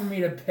tough for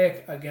me to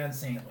pick against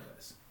St.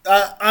 Louis.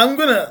 I'm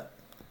going to...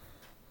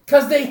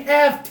 Because they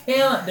have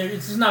talent.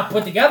 It's just not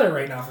put together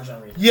right now for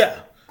some reason.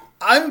 Yeah.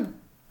 I'm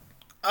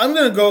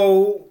going to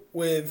go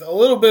with a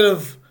little bit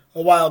of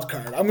a wild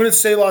card. I'm going to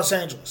say Los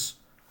Angeles.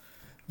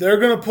 I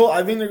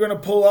think they're going to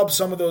pull up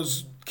some of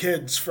those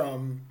kids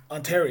from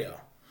Ontario.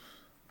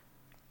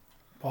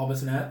 Paul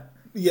Bissonnette?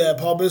 Yeah,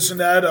 Paul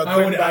Bissonnette,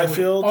 Quinn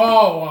Byfield.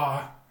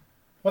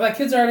 Well, that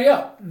kid's already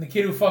up. And the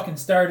kid who fucking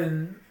started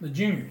in the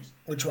juniors.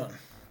 Which one?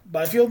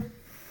 Byfield?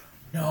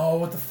 No,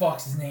 what the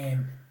fuck's his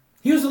name?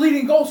 He was the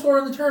leading goal scorer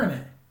in the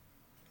tournament.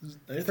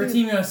 For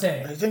Team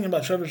USA. Are you thinking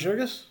about Trevor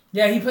Jurgis?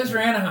 Yeah, he plays for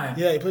Anaheim.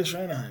 Yeah, he plays for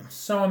Anaheim.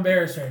 So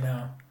embarrassed right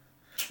now.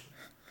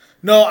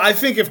 No, I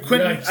think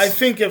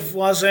if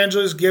Los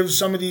Angeles gives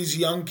some of these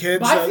young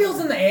kids... Byfield's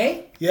in the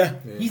A? Yeah.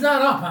 He's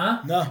not up,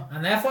 huh? No.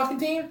 On that fucking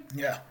team?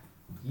 Yeah.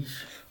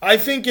 I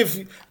think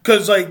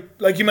because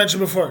like you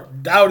mentioned before,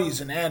 Doughty's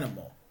an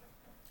animal.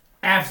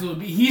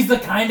 Absolutely. He's the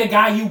kind of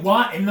guy you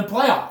want in the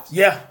playoffs.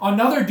 Yeah.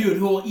 Another dude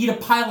who will eat a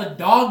pile of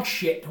dog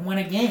shit to win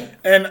a game.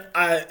 And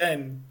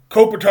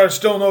Kopitar's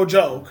still no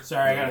joke.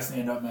 Sorry, I gotta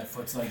stand up. My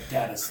foot's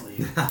dead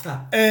asleep.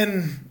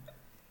 And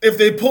if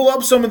they pull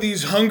up some of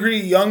these hungry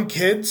young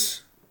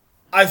kids,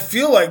 I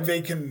feel like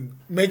they can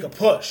make a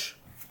push.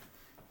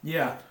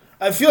 Yeah.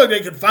 I feel like they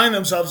could find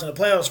themselves in a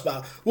playoff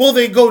spot. Will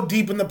they go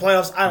deep in the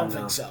playoffs? I don't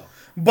think so.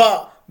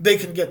 But they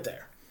can get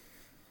there.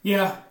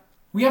 Yeah.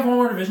 We have one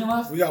more division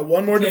left? We got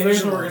one more division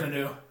Here's what left. we're going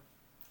to do.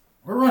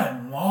 We're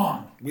running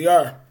long. We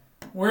are.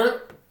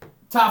 We're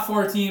top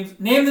 4 teams.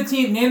 Name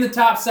the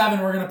top 7.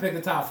 We're going to pick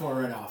the top 4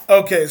 right off.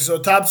 Okay, so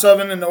top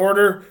 7 in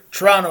order.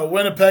 Toronto,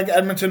 Winnipeg,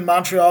 Edmonton,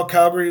 Montreal,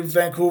 Calgary,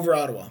 Vancouver,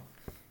 Ottawa.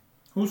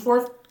 Who's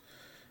 4th?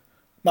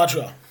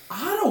 Montreal.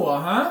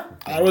 Ottawa, huh?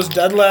 Ottawa's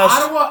dead last.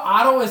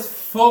 Ottawa is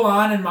full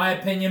on, in my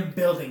opinion,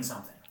 building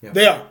something. Yeah.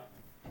 They are.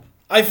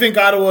 I think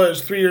Ottawa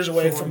is 3 years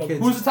away from a...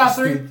 Who's the top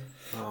 3?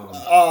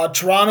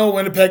 Toronto,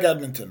 Winnipeg,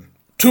 Edmonton.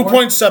 2 4?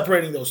 points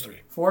separating those 3.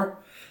 4?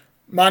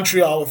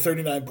 Montreal with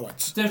 39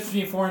 points. Difference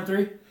between 4 and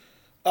 3?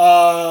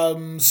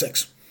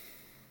 6.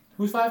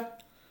 Who's 5?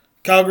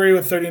 Calgary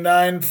with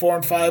 39. 4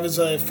 and 5 is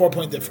a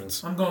 4-point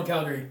difference. I'm going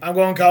Calgary. I'm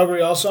going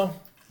Calgary also.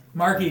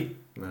 Marky.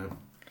 No.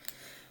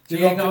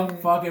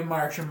 Jacob fucking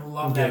Markstrom.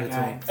 Love that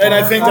guy. And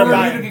I think they're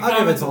buying. I'll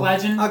give it to him.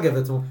 Legend. I'll give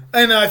it to him.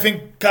 And I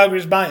think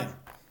Calgary's buying.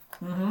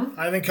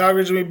 I think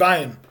Calgary's going to be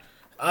buying.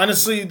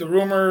 Honestly, the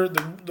rumor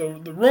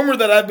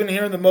that I've been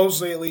hearing the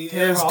most lately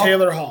is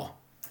Taylor Hall.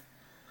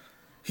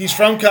 He's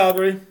from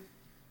Calgary.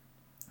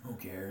 Who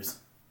cares?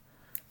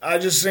 I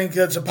just think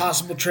that's a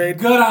possible trade.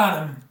 Good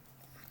on him.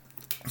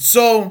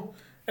 So,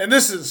 and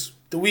this is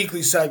the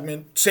weekly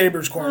segment,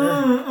 Sabres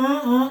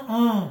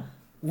Corner.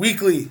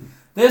 Weekly.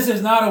 This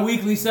is not a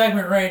weekly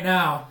segment right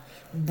now.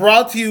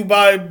 Brought to you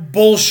by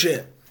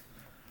Bullshit.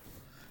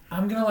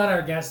 I'm going to let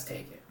our guests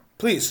take it.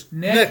 Please,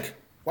 Nick. Nick,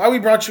 why we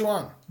brought you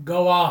on?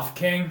 Go off,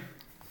 King.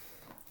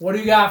 What do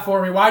you got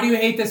for me? Why do you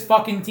hate this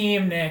fucking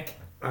team, Nick?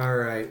 All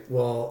right.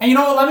 Well, And you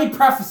know what? Let me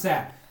preface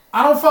that.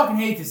 I don't fucking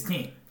hate this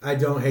team. I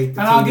don't hate the team.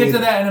 And I'll get to either.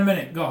 that in a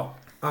minute. Go.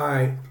 All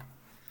right.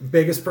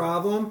 Biggest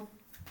problem,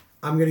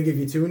 I'm going to give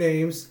you 2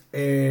 names,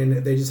 and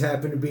they just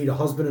happen to be the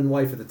husband and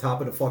wife at the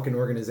top of the fucking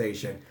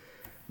organization.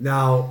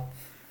 Now,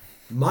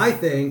 my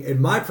thing and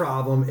my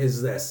problem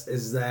is this,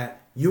 is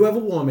that you have a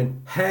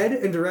woman, head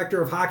and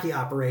director of hockey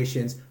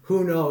operations,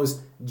 who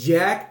knows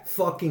jack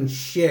fucking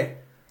shit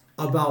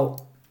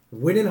about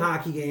winning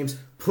hockey games,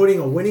 putting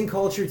a winning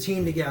culture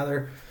team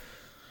together.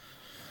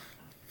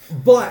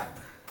 But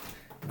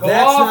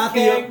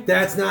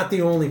that's not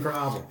the only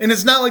problem. And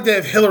it's not like they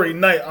have Hillary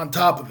Knight on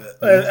top of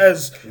it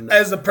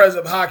as the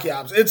president of hockey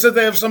ops. It's that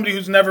they have somebody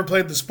who's never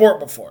played the sport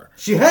before.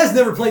 She has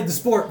never played the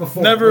sport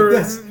before.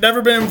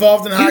 Never been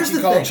involved in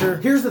hockey culture.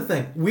 Here's the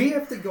thing. We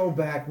have to go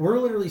back. We're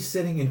literally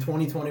sitting in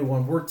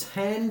 2021. We're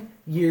 10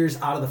 years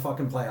out of the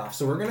fucking playoffs.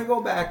 So we're going to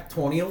go back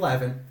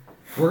 2011.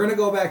 We're going to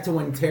go back to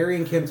when Terry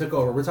and Kim took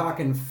over. We're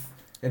talking,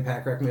 and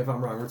Pat, correct me if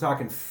I'm wrong, we're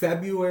talking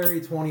February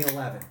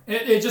 2011.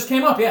 It just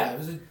came up, yeah. It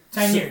was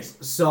 10 years.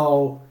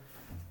 So,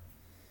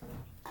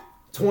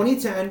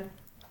 2010,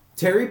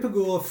 Terry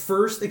Pagula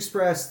first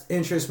expressed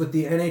interest with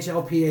the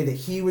NHLPA that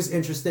he was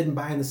interested in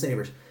buying the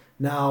Sabres.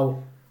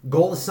 Now,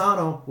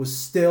 Golisano was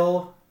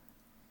still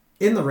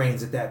in the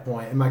reins at that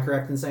point. Am I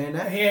correct in saying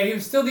that? Yeah, he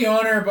was still the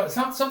owner, but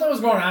something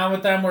was going on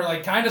with them where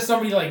like kind of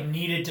somebody like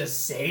needed to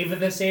save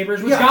the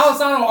Sabres, which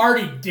Golisano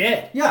already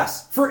did.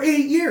 Yes, for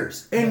 8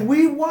 years. And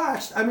we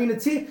watched, I mean, a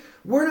team,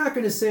 we're not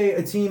going to say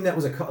a team that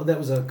was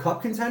a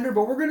cup contender,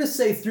 but we're going to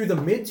say through the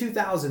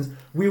mid-2000s,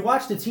 we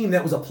watched a team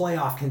that was a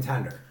playoff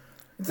contender.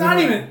 It's not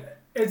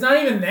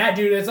even that,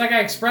 dude. It's like I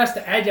expressed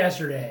to Ed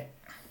yesterday.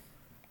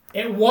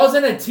 It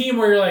wasn't a team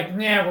where you're like,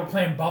 nah, we're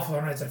playing Buffalo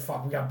tonight. It's like,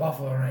 fuck, we got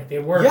Buffalo tonight. They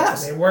worked.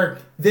 Yes. They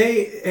worked.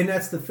 And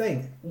that's the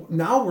thing.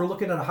 Now we're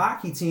looking at a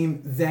hockey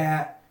team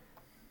that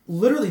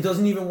literally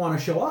doesn't even want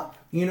to show up.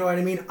 You know what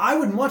I mean? I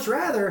would much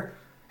rather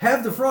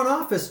have the front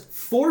office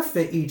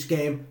forfeit each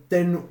game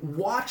than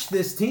watch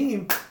this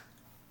team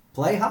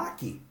play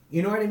hockey.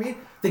 You know what I mean?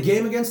 The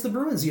game against the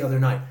Bruins the other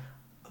night.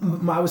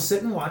 I was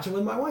sitting watching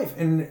with my wife,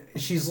 and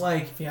she's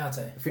like...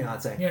 Fiance.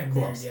 You ain't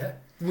married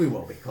yet. We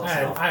will be close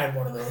enough. I had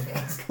one of those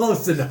ones.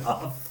 Close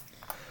enough.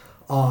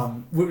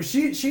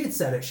 She had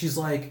said it. She's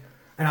like,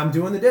 and I'm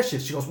doing the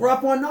dishes. She goes, we're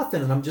up 1-0.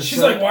 And I'm just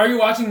She's like, why are you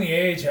watching the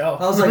AHL?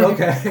 I was like,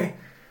 okay.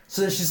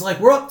 So she's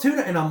like, we're up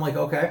 2-0. And I'm like,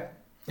 okay.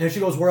 And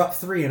she goes, we're up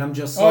 3. And I'm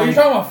just like. Oh, you're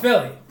talking about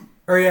Philly.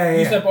 Or yeah.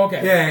 You said,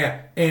 okay.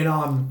 Yeah.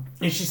 And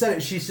she said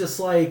it. She's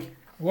just like.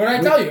 What did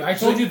I tell you? I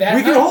told you that.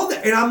 We can hold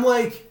it. And I'm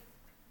like,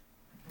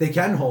 they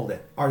can hold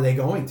it. Are they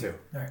going to? All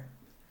right.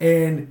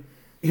 And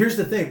here's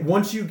the thing.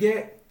 Once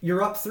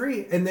you're up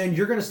 3, and then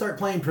you're going to start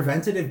playing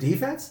preventative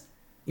defense.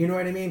 You know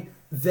what I mean?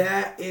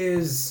 That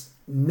is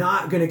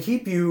not going to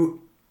keep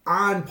you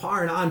on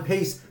par and on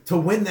pace to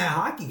win that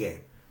hockey game.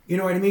 You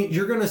know what I mean?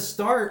 You're going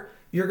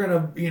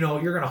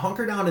to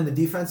hunker down in the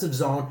defensive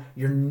zone.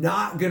 You're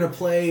not going to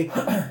play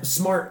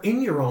smart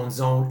in your own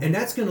zone, and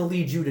that's going to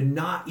lead you to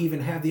not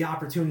even have the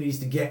opportunities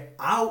to get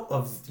out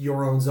of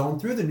your own zone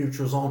through the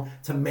neutral zone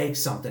to make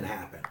something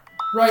happen.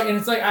 Right, and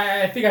it's like,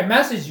 I think I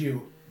messaged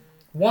you.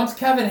 Once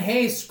Kevin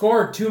Hayes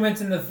scored 2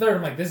 minutes into the third,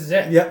 I'm like, this is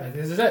it. Yep. Like,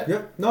 this is it.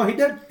 Yep. No, he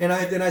did. And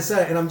I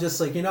said it, and I'm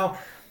just like,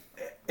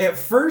 At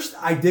first,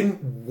 I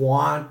didn't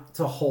want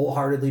to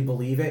wholeheartedly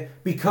believe it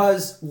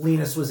because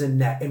Linus was in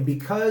net and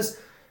because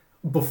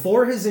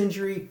before his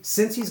injury,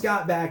 since he's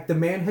got back, the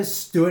man has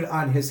stood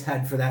on his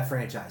head for that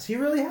franchise. He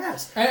really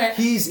has.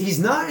 He's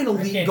not an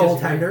elite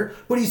goaltender,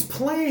 but he's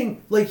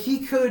playing like he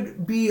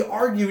could be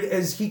argued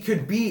as he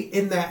could be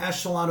in that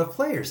echelon of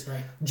players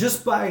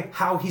just by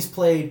how he's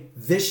played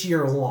this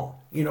year alone.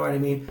 You know what I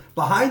mean?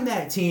 Behind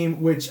that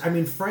team, which, I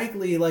mean,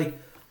 frankly, like,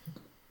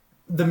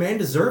 the man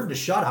deserved a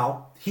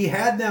shutout. He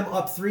had them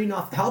up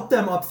 3-0, helped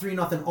them up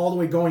 3-0 all the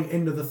way going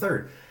into the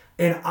third.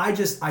 And I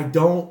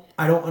don't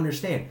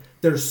understand.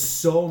 There's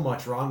so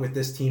much wrong with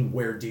this team.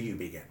 Where do you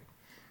begin?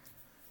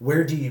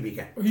 Where do you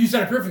begin? You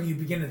said it perfectly. You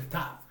begin at the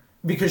top.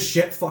 Because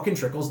shit fucking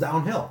trickles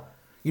downhill.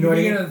 You know what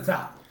I mean? You begin at the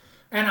top.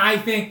 And I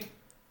think...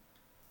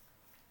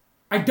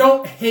 I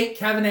don't hate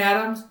Kevin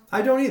Adams.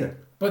 I don't either.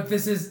 But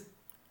this is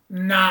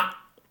not...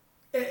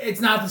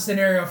 It's not the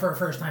scenario for a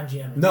first-time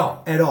GM.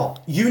 No, at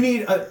all. You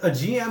need a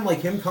GM like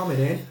him coming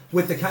in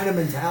with the kind of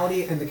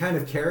mentality and the kind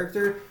of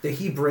character that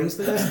he brings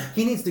to this.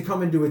 He needs to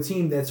come into a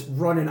team that's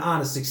running on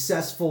a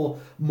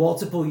successful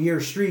multiple-year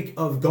streak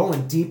of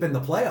going deep in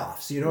the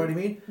playoffs. You know what I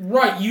mean?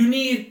 Right. You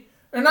need...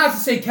 And not to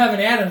say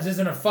Kevin Adams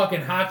isn't a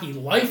fucking hockey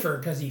lifer,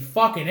 because he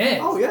fucking is.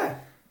 Oh, yeah.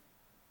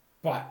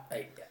 But...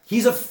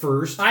 he's a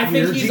first-year I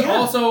think he's GM.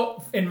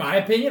 Also, in my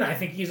opinion, I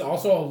think he's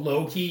also a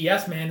low-key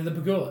yes man to the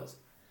Pagulas.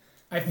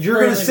 You're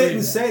going to sit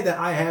and say that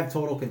I have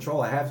total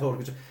control. I have total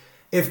control.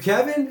 If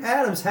Kevin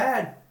Adams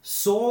had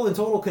sole and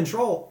total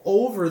control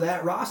over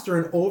that roster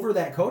and over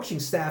that coaching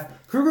staff,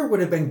 Kruger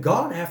would have been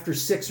gone after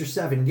 6 or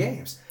 7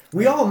 games.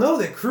 We all know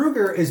that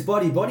Kruger is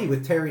buddy-buddy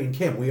with Terry and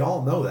Kim. We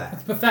all know that.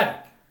 It's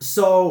pathetic.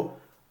 So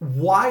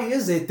why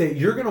is it that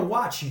you're going to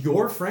watch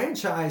your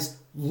franchise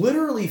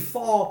literally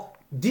fall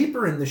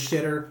deeper in the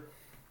shitter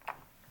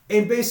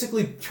and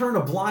basically turn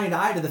a blind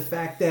eye to the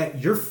fact that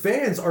your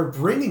fans are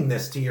bringing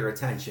this to your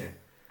attention?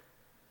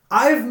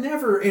 I've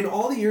never, in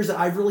all the years that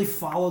I've really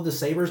followed the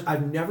Sabres,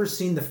 I've never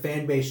seen the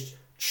fan base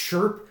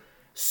chirp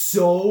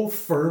so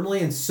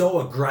firmly and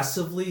so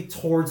aggressively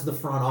towards the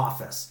front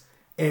office.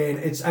 And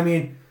it's,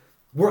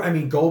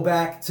 go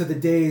back to the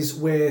days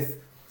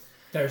with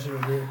Darcy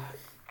Regier.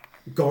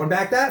 Going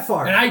back that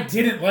far. And I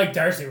didn't like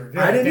Darcy Regier.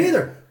 I didn't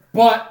either.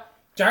 But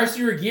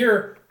Darcy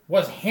Regier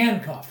was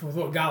handcuffed with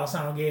what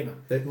Golisano gave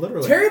him.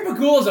 Literally. Terry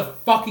Pegula is a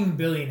fucking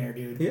billionaire,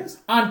 dude. He is.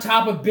 On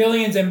top of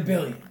billions and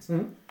billions.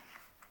 Mm-hmm.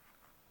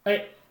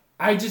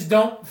 I just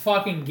don't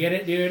fucking get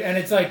it, dude. And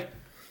it's like,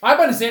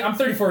 I'm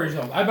 34 years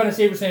old. I've been a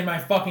Sabres fan my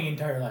fucking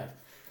entire life.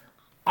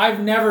 I've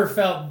never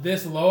felt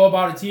this low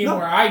about a team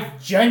where I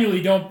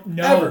genuinely don't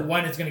know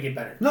when it's going to get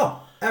better.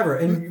 No, ever.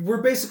 And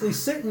we're basically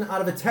sitting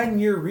out of a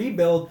 10-year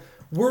rebuild.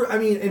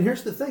 And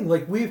here's the thing.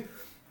 Like,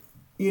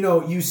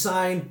 you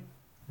sign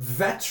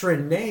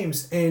veteran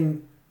names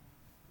and...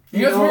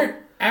 You know, weird.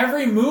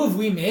 Every move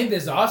we made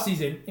this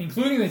offseason,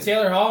 including the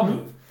Taylor Hall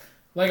move,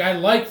 like, I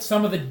liked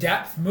some of the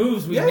depth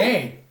moves we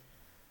made.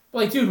 But,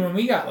 like, dude, when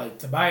we got, like,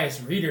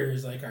 Tobias Reeder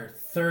as, like, our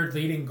third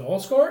leading goal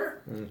scorer,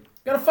 we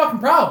got a fucking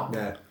problem.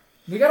 Yeah.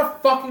 We got a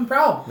fucking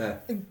problem.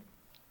 Yeah.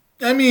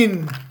 I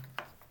mean,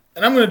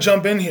 and I'm going to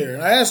jump in here.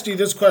 I asked you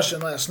this question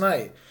last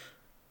night.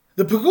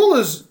 The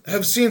Pagulas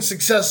have seen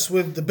success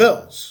with the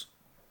Bills.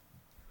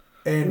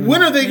 And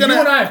when are they going to...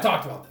 You and I have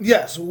talked about this.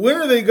 Yes. When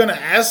are they going to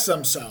ask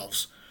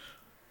themselves,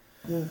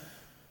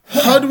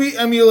 how do we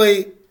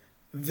emulate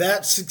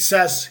that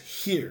success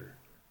here?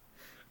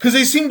 Because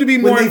they seem to be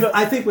more...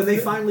 I think when they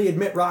finally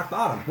admit rock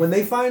bottom, when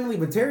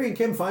Terry and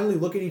Kim finally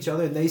look at each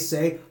other and they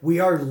say, we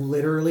are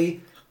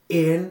literally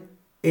in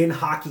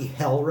hockey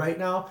hell right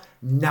now,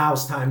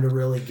 now's time to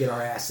really get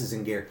our asses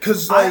in gear.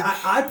 Because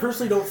I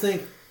personally don't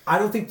think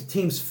the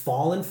team's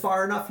fallen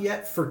far enough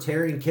yet for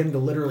Terry and Kim to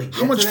literally get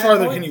How much to that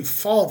farther point. can you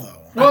fall,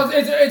 though? Well,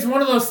 it's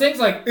one of those things,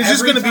 like,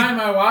 every time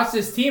be... I watch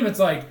this team, it's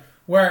like,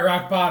 we're at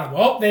rock bottom.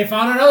 Oh, they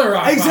found another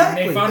rock bottom.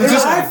 They found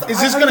Is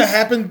this going to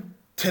happen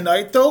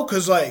tonight, though?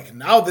 Because, like,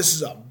 now this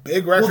is a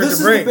big record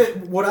to break.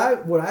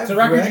 It's a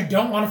record you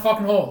don't want to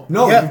fucking hold.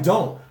 No, you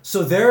don't.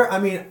 So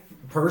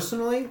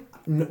personally,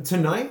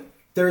 tonight,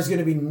 there's going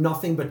to be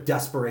nothing but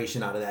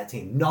desperation out of that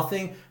team.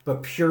 Nothing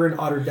but pure and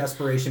utter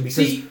desperation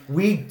because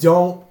we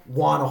don't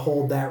want to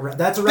hold that.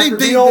 That's a record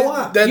we don't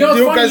want.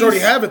 You guys already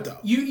have it, though.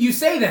 You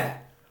say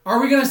that.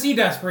 Are we going to see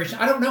desperation?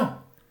 I don't know.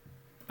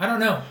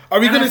 Are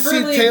we going to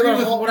see Taylor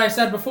Hall? What I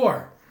said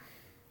before.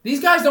 These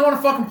guys don't want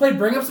to fucking play.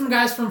 Bring up some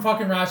guys from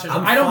fucking rosters.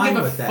 I don't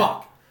give a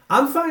fuck.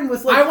 I'm fine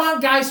with I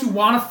want guys who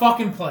want to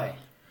fucking play.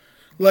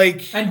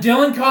 And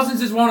Dylan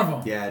Cousins is one of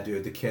them. Yeah,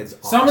 dude, the kid's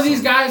awesome. Some of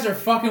these guys are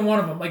fucking one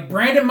of them. Like,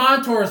 Brandon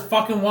Montour is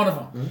fucking one of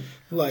them.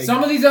 Mm-hmm.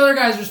 Some of these other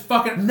guys are just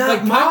fucking...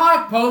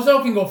 Malak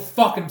Pozo can go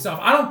fuck himself.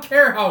 I don't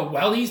care how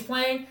well he's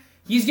playing.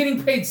 He's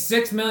getting paid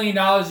 $6 million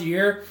a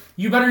year.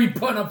 You better be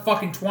putting up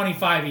fucking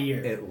 25 a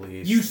year. At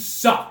least. You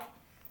suck.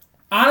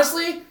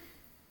 Honestly,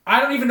 I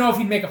don't even know if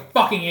he'd make a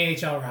fucking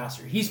AHL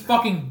roster. He's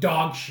fucking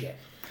dog shit.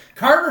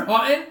 Carter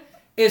Hutton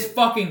is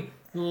fucking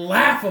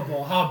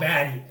laughable how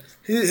bad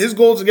he is. His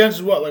goals against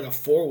is what, like a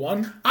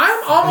 4-1?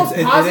 I'm almost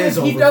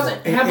positive he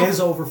doesn't have It is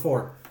over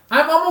 4.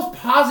 I'm almost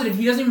positive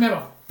he doesn't even have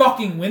a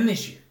fucking win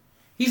this year.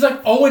 He's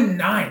like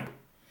 0-9.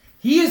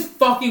 He is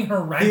fucking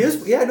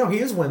horrendous. He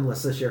is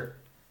winless this year.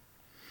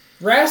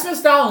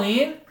 Rasmus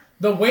Dahlin,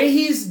 the way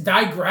he's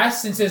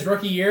digressed since his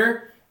rookie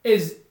year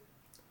is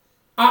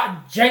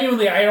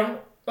genuinely, I don't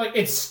like.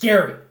 It's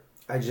scary.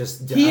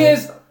 He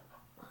is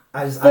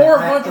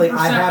 400%.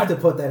 I have to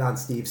put that on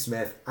Steve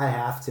Smith. I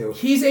have to.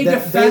 He's a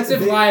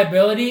defensive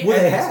liability.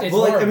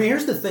 I mean,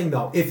 here's the thing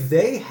though. If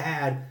they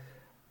had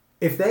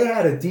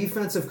a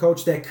defensive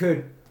coach that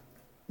could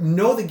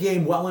know the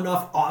game well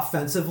enough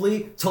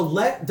offensively to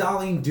let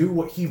Dahlin do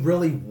what he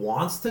really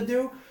wants to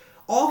do,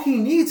 all he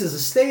needs is a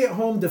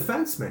stay-at-home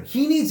defenseman.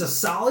 He needs a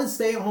solid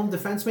stay-at-home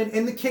defenseman,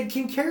 and the kid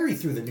can carry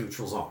through the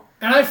neutral zone.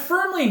 And I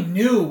firmly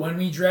knew when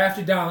we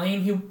drafted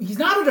Dahlin, he's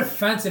not a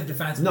defensive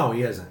defenseman. No,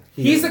 he isn't.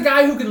 He's the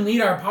guy who can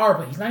lead our power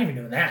play. He's not even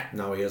doing that.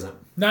 No, he isn't.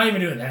 Not even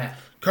doing that.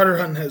 Carter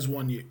Hutton has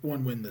one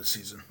win this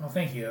season. Oh,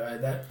 thank you.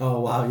 Oh,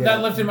 wow, yeah.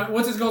 That lifted my...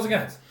 What's his goals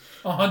against?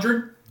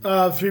 100?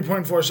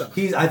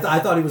 3.47. I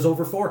thought he was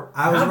over 4.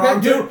 I was Not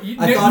wrong bad, too. dude.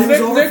 I thought he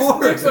was over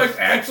 4. Nick's like,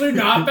 actually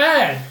not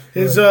bad.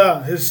 His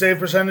save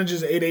percentage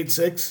is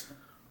 .886.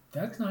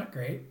 That's not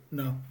great.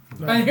 No.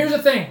 And here's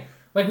the thing.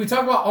 Like, we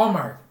talk about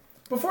Allmark.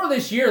 Before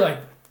this year, like,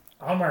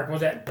 Allmark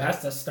was at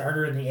best a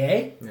starter in the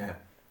A. Yeah.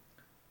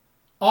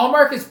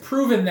 Allmark has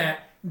proven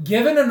that,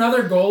 given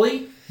another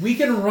goalie, we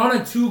can run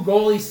a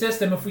 2-goalie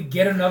system if we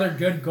get another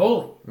good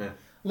goalie. Yeah.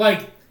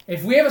 Like,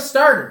 if we have a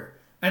starter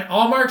and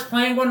Allmark's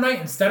playing one night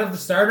instead of the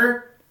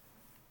starter,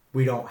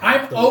 we don't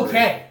have to worry.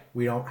 okay.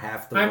 We don't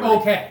have to I'm worry.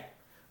 okay.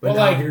 But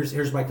now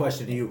here's my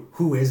question to you.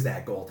 Who is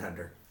that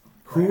goaltender?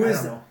 I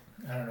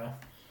don't know.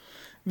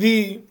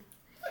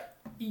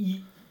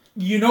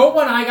 You know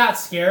when I got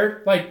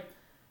scared? Like,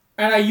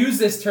 and I use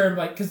this term,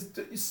 like, because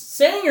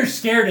saying you're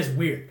scared is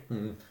weird.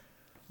 Mm-hmm.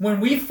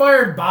 When we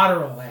fired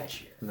Botterill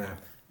last year,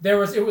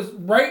 it was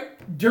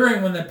right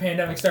during when the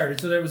pandemic started.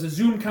 So there was a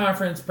Zoom press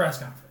conference.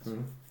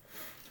 Mm-hmm.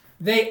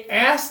 They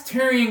asked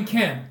Terry and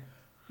Kim,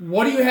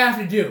 what do you have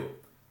to do?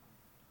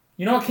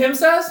 You know what Kim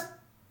says?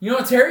 You know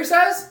what Terry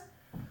says?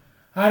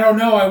 I don't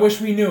know. I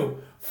wish we knew.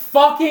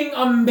 Fucking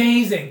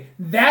amazing.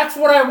 That's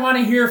what I want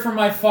to hear from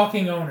my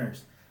fucking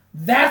owners.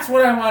 That's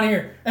what I want to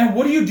hear. And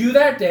what do you do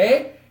that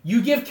day?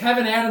 You give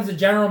Kevin Adams a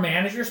general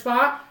manager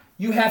spot.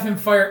 You have him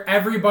fire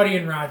everybody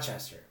in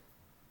Rochester.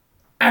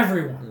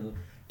 Everyone. Mm-hmm.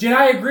 Did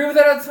I agree with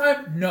it at the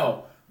time?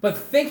 No. But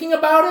thinking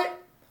about it,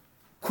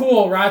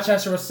 cool,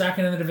 Rochester was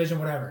second in the division,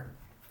 whatever.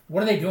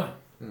 What are they doing?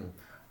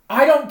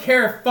 I don't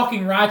care if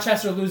fucking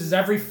Rochester loses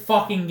every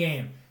fucking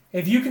game.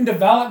 If you can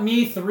develop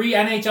me 3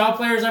 NHL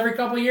players every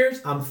couple of years,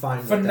 I'm fine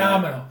with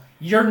phenomenal. that.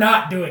 You're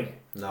not doing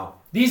it. No.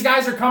 These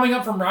guys are coming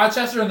up from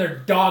Rochester and they're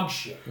dog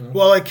shit.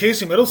 Well, like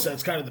Casey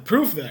Middlestat's kind of the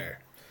proof there.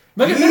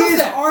 Look at He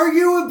is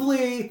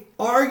Middlestat.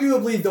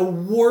 arguably the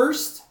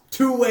worst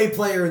two-way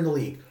player in the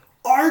league.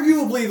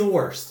 Arguably the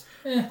worst.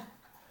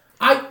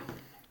 I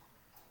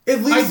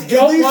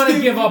don't want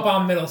to give up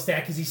on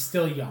Middlestat because he's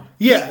still young.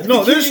 Yeah,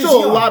 no, there's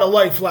still a lot of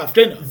life left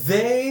in him.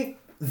 They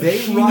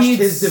rushed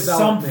his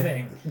development.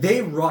 Something.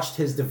 They rushed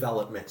his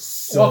development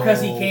so well,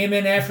 because he came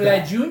in after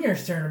that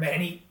juniors tournament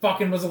and he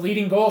fucking was a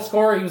leading goal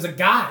scorer. He was a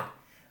god.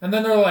 And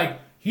then they're like,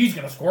 he's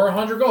going to score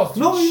 100 goals.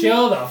 No,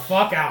 chill the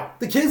fuck out.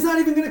 The kid's not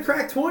even going to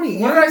crack 20.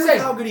 What did I say?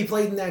 How good he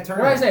played in that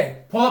tournament. What did I say?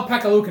 Pull up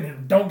Pekka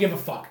Luukkonen. Don't give a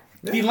fuck.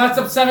 If he lets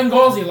up 7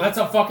 goals, he lets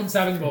up fucking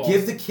 7 goals.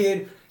 Give the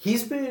kid...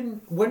 He's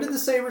been... When did the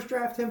Sabres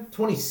draft him?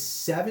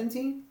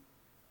 2017?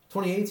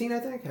 2018, I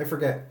think? I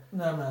forget.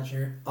 No, I'm not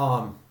sure.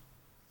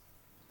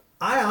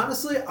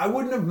 I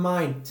wouldn't have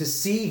minded to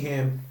see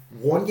him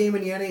one game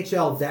in the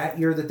NHL that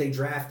year that they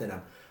drafted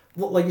him.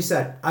 Well, like you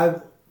said,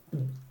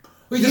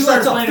 he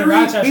lets up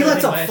 3. He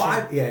lets up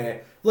 5. Yeah.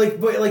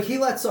 He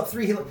lets up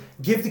 3.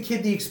 Give the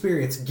kid the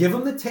experience. Give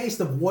him the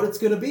taste of what it's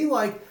going to be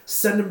like.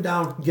 Send him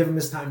down. Give him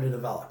his time to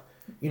develop.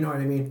 You know what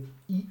I mean?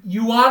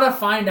 You want to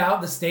find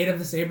out the state of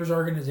the Sabres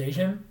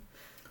organization?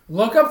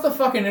 Look up the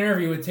fucking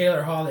interview with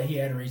Taylor Hall that he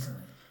had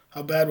recently.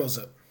 How bad was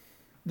it?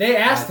 They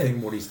asked him.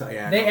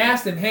 They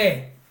asked him,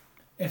 hey,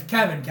 if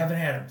Kevin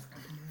Adams,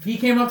 if he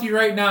came up to you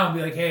right now and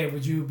be like, hey,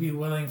 would you be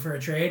willing for a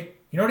trade?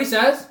 You know what he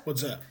says?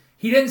 What's that?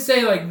 He didn't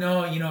say like,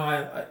 no,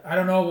 I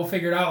don't know, we'll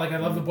figure it out. Like, I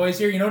love the boys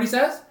here. You know what he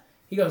says?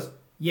 He goes,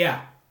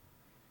 yeah.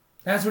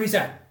 That's what he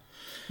said.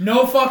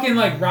 No fucking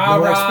like rah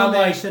no rah.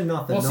 Explanation,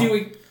 nothing. We'll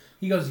see.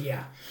 He goes,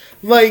 yeah.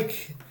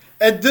 Like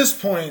at this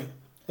point,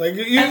 like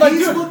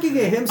he's looking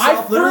at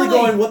himself, literally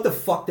going, "What the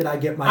fuck did I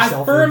get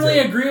myself into?" I firmly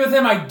agree with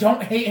him. I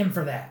don't hate him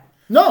for that.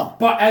 No,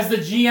 but as the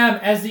GM,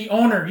 as the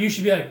owner, you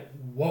should be like,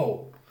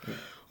 "Whoa."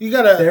 You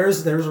gotta.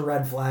 There's a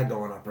red flag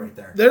going up right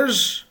there.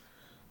 There's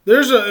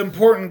an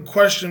important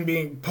question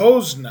being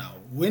posed now.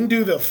 When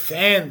do the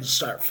fans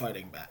start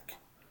fighting back?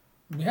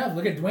 Yeah,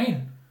 look at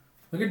Dwayne.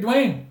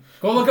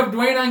 Go look up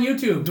Dwayne on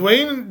YouTube.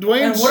 Dwayne. And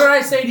what did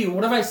I say to you?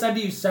 What have I said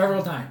to you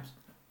several times?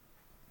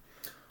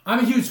 I'm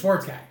a huge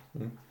sports guy.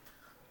 Mm-hmm.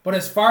 But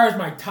as far as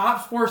my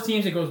top sports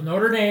teams, it goes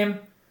Notre Dame,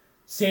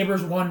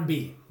 Sabres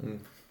 1B.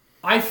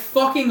 I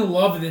fucking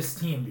love this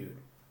team, dude.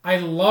 I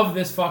love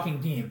this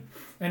fucking team.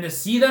 And to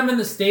see them in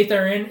the state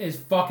they're in is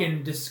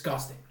fucking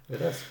disgusting.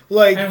 It is.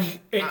 And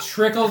it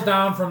trickles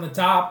down from the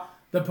top.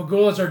 The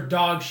Pagulas are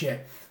dog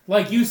shit.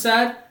 Like you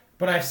said,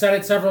 but I've said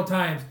it several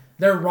times,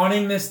 they're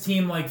running this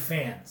team like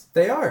fans.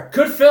 They are.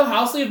 Could Phil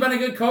Housley have been a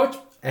good coach?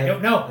 I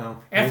don't know. No.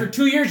 After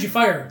 2 years, you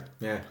fire him.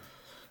 Yeah.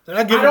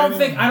 I don't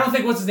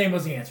think what's his name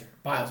was the answer.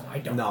 Bilesman. I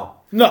don't.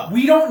 No.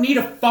 We don't need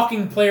a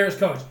fucking player's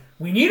coach.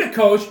 We need a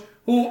coach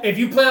who, if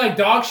you play like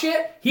dog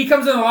shit, he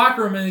comes in the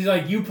locker room and he's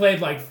like, you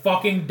played like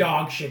fucking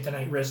dog shit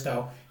tonight,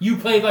 Risto. You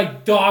played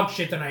like dog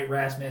shit tonight,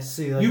 Rasmus.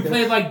 You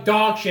played like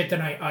dog shit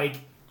tonight, Ike.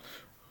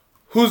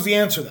 Who's the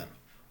answer then?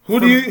 Who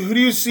do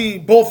you see,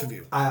 both of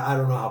you? I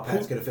don't know how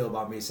Pat's going to feel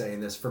about me saying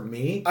this. For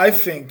me, I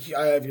think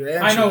I have your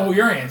answer. I know who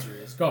your answer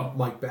is. Go.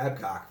 Mike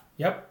Babcock.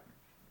 Yep.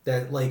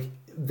 That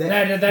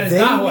is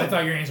not who I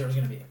thought your answer was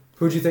going to be.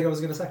 Who'd you think I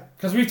was going to say?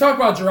 Because we've talked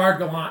about Gerard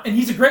Gallant, and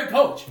he's a great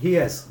coach. He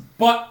is.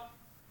 But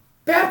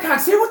Babcock,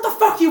 say what the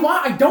fuck you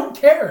want. I don't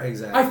care.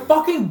 Exactly. I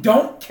fucking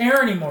don't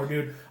care anymore,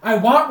 dude. I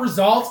want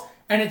results,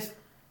 and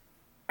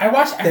I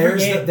watch every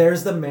game.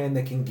 There's the man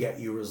that can get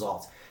you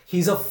results.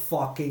 He's a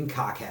fucking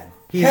cockhead.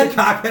 He's a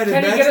cockhead.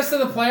 Can he get us to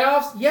the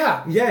playoffs?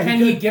 Yeah. Yeah. Can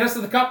he get us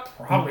to the cup?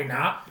 Probably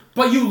not.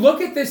 But you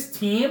look at this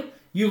team,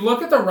 you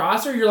look at the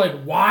roster, you're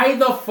like, why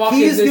the fuck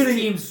is this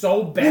team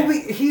so bad? Well,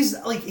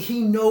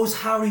 he knows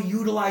how to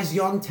utilize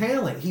young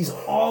talent. He's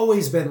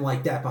always been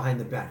like that behind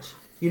the bench.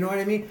 You know what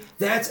I mean?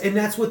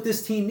 That's what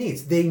this team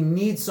needs. They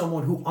need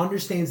someone who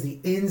understands the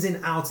ins and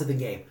outs of the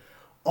game.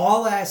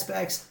 All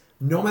aspects,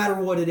 no matter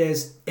what it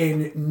is,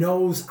 and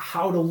knows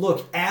how to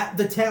look at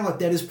the talent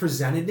that is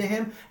presented to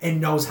him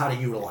and knows how to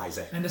utilize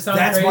it. And to sound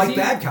that's crazy, Mike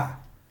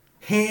Babcock.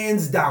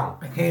 Hands down.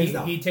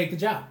 He'd take the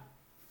job.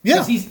 Yeah.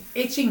 Because he's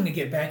itching to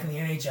get back in the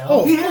NHL.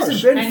 Oh, he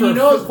hasn't been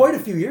for quite a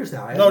few years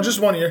now. No, just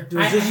 1 year.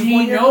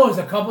 He knows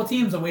a couple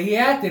teams, the way he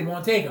acted,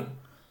 won't take him.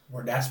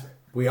 We're desperate.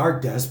 We are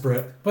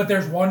desperate. But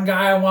there's one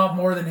guy I want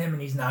more than him,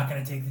 and he's not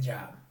going to take the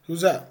job.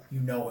 Who's that?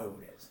 You know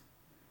who it is.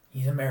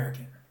 He's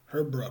American.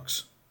 Herb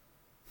Brooks.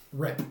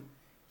 Rip.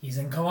 He's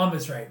in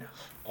Columbus right now.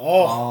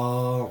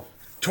 Oh.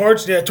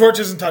 Torch? Yeah, Torch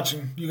isn't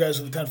touching you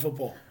guys with the 10-foot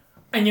pole.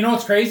 And you know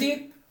what's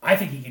crazy? I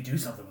think he could do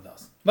something with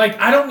us. Like,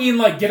 I don't mean,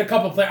 like, get a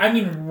couple players. I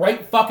mean,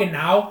 right fucking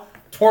now,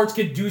 Torch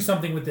could do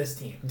something with this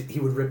team. He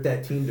would rip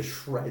that team to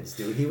shreds,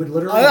 dude. He would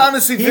literally. I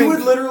honestly think... He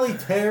would literally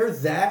tear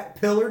that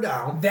pillar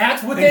down.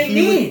 That's what they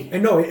need.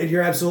 And no,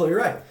 you're absolutely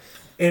right.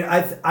 And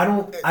I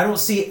don't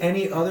see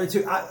any other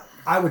two.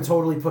 I would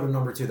totally put a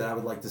number 2 that I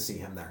would like to see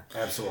him there.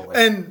 Absolutely.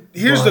 And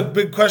here's the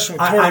big question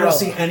with Tortorella. I don't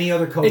see any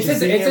other coaches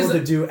being able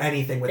to do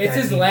anything with that team.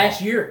 It's his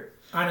last year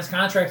on his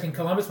contract in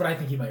Columbus, but I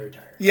think he might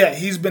retire. Yeah,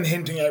 he's been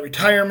hinting at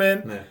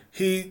retirement.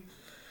 Yeah.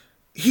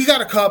 He got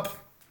a cup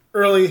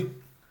early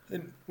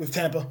with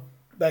Tampa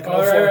back in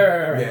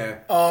 2004. Right.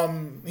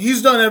 Yeah.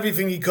 He's done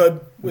everything he could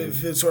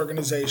with his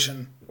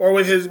organization, or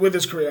with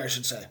his career, I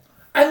should say.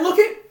 And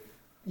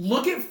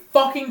look at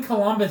fucking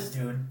Columbus,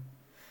 dude.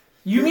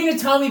 You mean to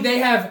tell me they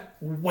have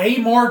way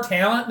more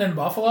talent than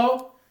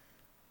Buffalo?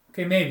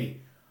 Okay, maybe.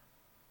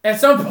 At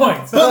some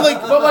point.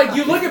 But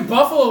you look at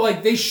Buffalo,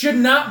 like, they should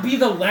not be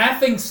the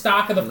laughing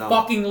stock of the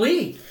fucking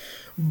league.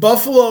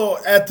 Buffalo,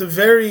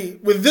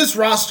 with this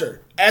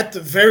roster, at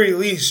the very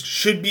least,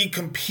 should be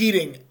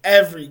competing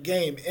every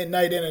game,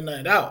 night in and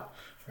night out.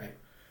 Right.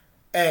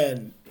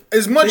 And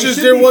as much as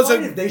there was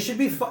they should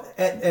be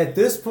at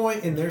this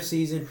point in their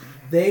season,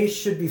 they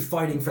should be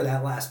fighting for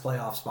that last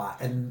playoff spot,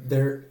 and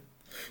they're.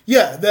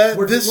 Yeah,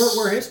 we're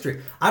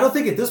history. I don't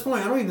think at this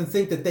point. I don't even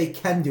think that they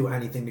can do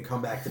anything to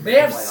come back to. They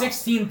have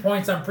 16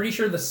 points. I'm pretty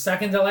sure the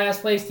second to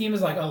last place team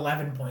is like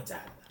 11 points out.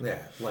 Yeah,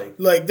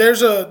 like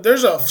there's a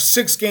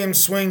 6-game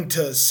swing to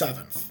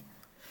 7th.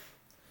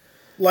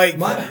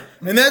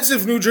 And that's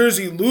if New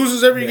Jersey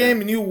loses every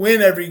game and you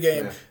win every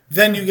game,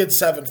 then you get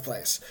 7th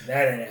place.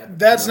 That ain't happening.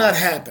 That's not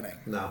happening.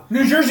 No.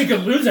 New Jersey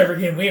could lose every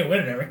game. We ain't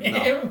winning every game.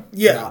 No.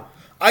 Yeah, no.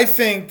 I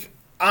think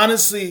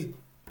honestly.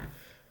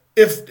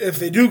 If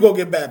they do go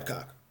get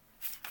Babcock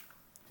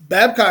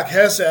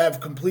has to have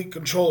complete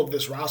control of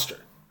this roster.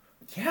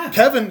 Yeah.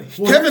 Kevin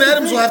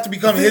Adams will have to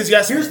become his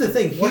yes man. Here's the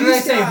thing. What did I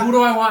say? Who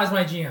do I want as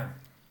my GM?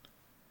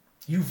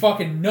 You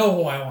fucking know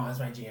who I want as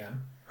my GM.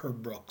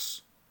 Herb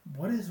Brooks.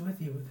 What is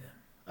with you with him?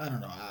 I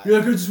don't know. You're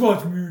like, I just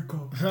watched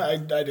Miracle. I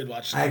did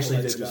watch. I actually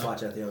did just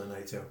watch that the other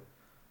night too.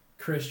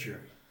 Chris Drury.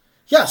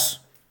 Yes.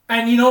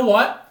 And you know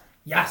what?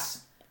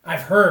 Yes.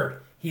 I've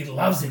heard. He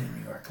loves it in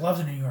New York. Loves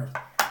it in New York.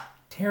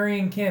 Terry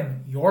and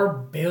Kim, you're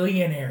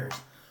billionaires.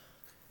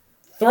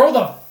 Throw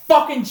the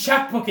fucking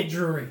checkbook at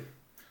Drury.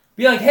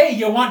 Be like, hey,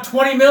 you want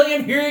 $20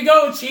 million? Here you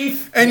go,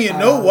 Chief. And you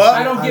know what?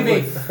 I don't give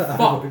a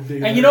fuck.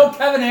 And you know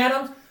Kevin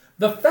Adams?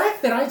 The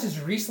fact that I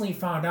just recently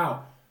found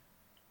out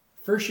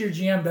first-year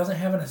GM doesn't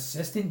have an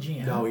assistant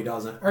GM. No, he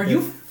doesn't. Are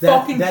you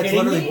fucking kidding me? That's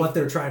literally what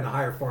they're trying to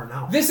hire for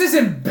now. This is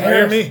embarrassing.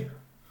 Hire me.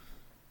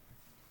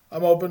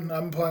 I'm open.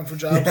 I'm applying for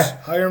jobs.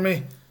 Yeah. Hire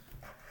me.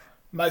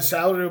 My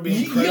salary will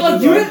be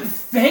incredible. You didn't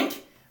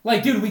think?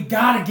 Like, dude, we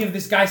gotta give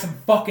this guy some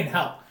fucking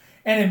help.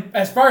 And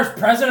as far as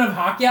president of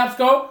hockey ops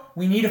go,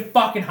 we need a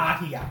fucking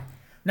hockey guy.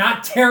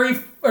 Not Terry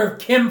or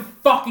Kim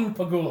fucking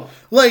Pagula.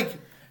 Like,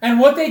 and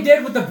what they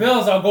did with the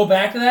Bills, I'll go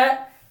back to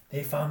that.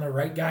 They found the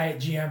right guy at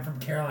GM from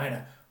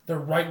Carolina. The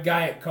right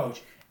guy at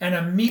coach.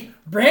 And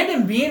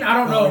Brandon Beane, I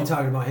don't know. You're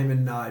talking about him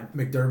and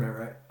McDermott,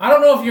 right? I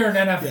don't know if you're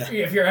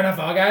if you're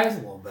NFL guys. A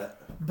little bit.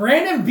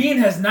 Brandon Beane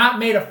has not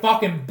made a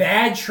fucking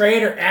bad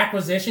trade or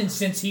acquisition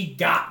since he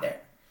got there.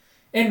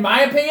 In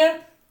my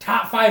opinion,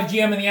 top 5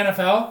 GM in the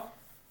NFL.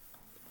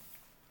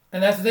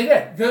 And that's what they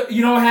did.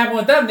 You know what happened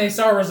with them? They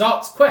saw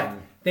results quick.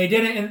 They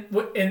did it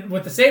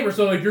with the Sabres,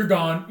 so like, you're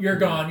gone.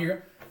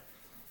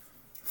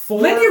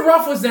 Lindy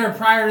Ruff was there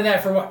prior to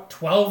that for what,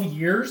 12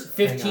 years?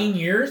 15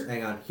 years?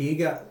 Hang on. He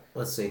got,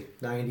 let's see,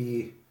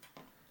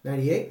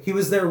 98? He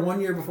was there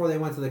 1 year before they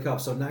went to the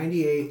Cup, so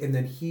 98, and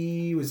then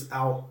he was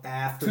out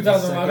after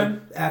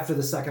 2011? After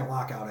the second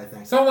lockout, I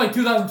think. Something like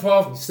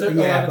 2012. So,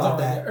 yeah, about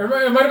that. Or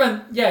it might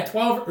have been,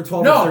 12. Or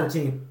 12 or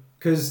 13.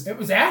 Cause, it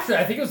was after.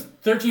 I think it was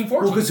 13,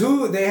 14. Well,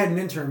 because they had an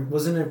intern,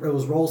 wasn't it? It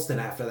was Rolston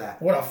after that.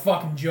 What a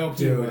fucking joke,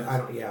 dude.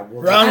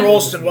 Ron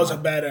Rolston was a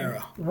bad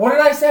era. What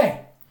did I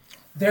say?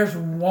 There's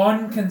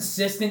one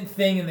consistent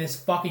thing in this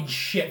fucking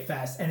shit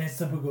fest, and it's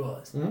the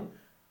Pagulas. Mm-hmm.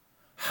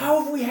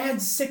 How have we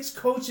had 6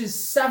 coaches,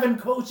 7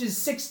 coaches,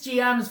 6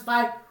 GMs,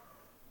 5?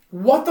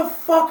 What the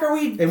fuck are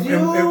we doing?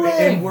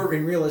 And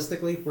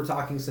realistically, we're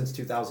talking since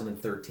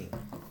 2013.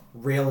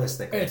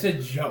 Realistically, it's a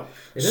joke.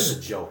 It is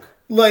a joke.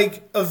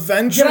 Like,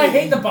 eventually... Did I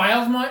hate the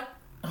Biles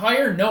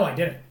hire? No, I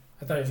didn't.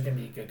 I thought he was going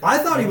to be a good guy. I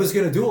thought he was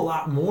going to do a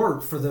lot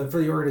more for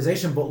the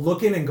organization, but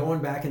looking and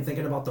going back and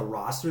thinking about the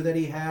roster that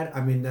he had,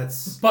 I mean,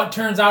 that's... But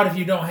turns out if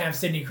you don't have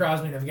Sidney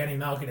Crosby and Evgeny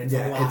Malkin, it's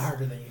a lot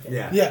harder than you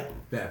think. Yeah.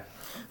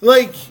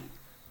 Like,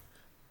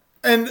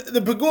 and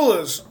the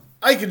Pagulas,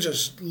 I could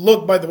just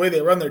look by the way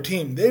they run their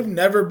team. They've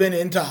never been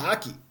into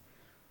hockey.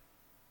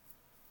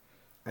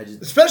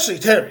 Especially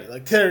Terry.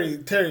 Like, Terry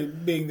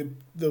being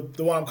the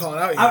one I'm calling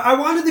out here. I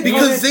wanted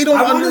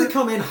to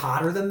come in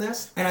hotter than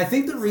this, and I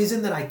think the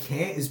reason that I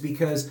can't is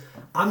because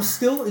I'm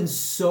still in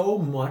so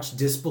much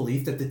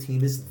disbelief that the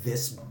team is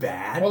this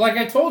bad. Well, like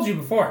I told you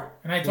before,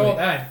 and I told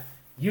Ed,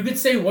 you could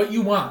say what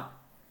you want,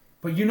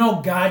 but you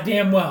know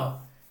goddamn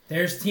well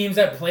there's teams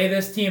that play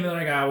this team and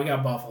they're like, we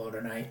got Buffalo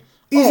tonight.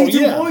 Easy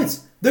 2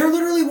 points. They're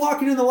literally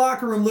walking in the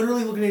locker room,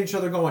 literally looking at each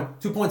other going,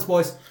 2 points,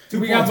 boys. 2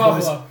 points, got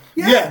Buffalo. Boys.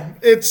 Yeah,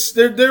 it's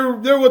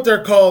they're what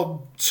they're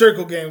called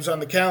circle games on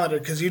the calendar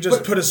because you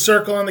just put a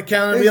circle on the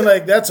calendar and be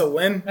like, that's a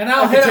win. And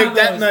I'll take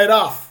that night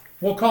off.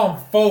 We'll call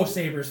them faux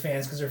Sabres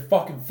fans because they're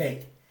fucking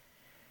fake.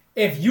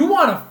 If you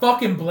want to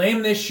fucking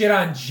blame this shit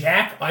on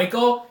Jack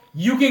Eichel,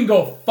 you can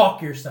go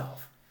fuck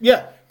yourself.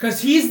 Yeah.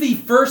 Because he's the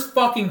first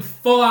fucking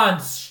full-on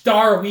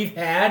star we've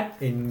had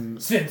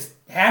since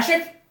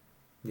Hasek.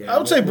 Yeah, I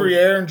would say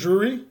Briere and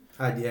Drury.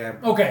 Yeah.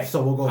 Okay.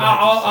 So we'll go back.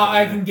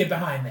 I can get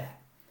behind that.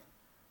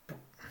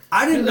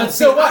 I didn't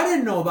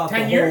know about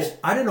 10 years?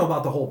 I didn't know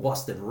about the whole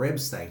busted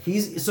ribs thing.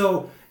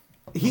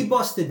 He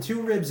busted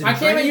 2 ribs in I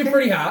came at you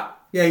pretty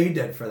hot. Yeah, you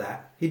did for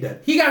that. He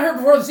did. He got hurt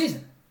before the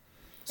season.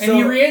 And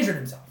he re-injured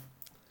himself.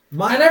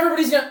 And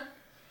everybody's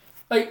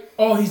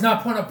he's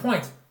not putting up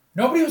points.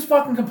 Nobody was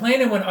fucking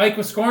complaining when Ike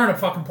was scoring a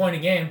fucking point a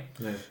game.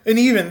 Yeah. And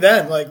even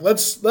then, like, let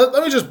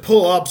me just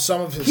pull up some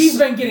of his... He's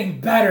been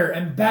getting better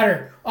and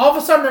better. All of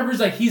a sudden,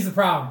 everybody's like, he's the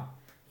problem.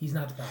 He's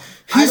not the problem.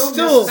 He's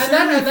still... And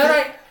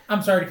then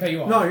I'm sorry to cut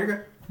you off. No, you're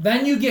good.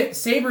 Then you get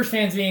Sabres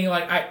fans being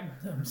like,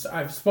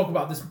 I've spoke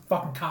about this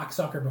fucking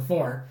cocksucker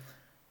before.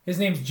 His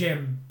name's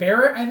Jim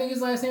Barrett, I think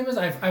his last name is.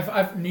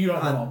 You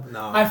don't know him.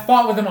 No. I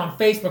fought with him on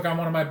Facebook on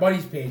one of my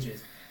buddies'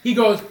 pages. He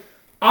goes,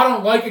 I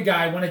don't like a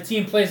guy when a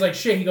team plays like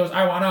shit. He goes,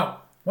 I want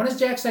out. When has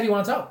Jack said he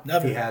wants out?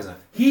 Never. He hasn't.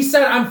 He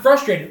said, I'm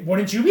frustrated.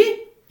 Wouldn't you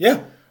be?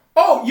 Yeah.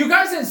 Oh, you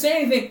guys didn't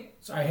say anything.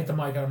 Sorry, I hit the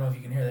mic. I don't know if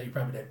you can hear that. You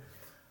probably did.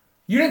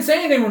 You didn't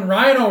say anything when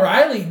Ryan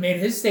O'Reilly made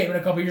his statement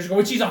a couple years ago,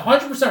 which he's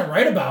 100%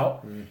 right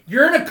about.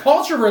 You're in a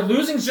culture where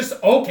losing's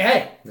just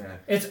okay. Yeah.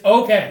 It's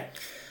okay.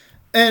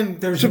 And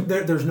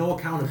there's no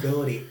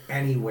accountability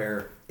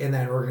anywhere in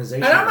that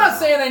organization. And I'm not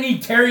saying I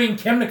need Terry and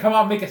Kim to come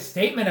out and make a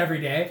statement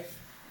every day.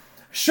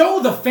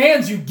 Show the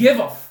fans you give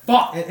a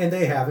fuck. And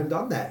they haven't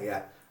done that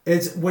yet.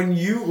 It's when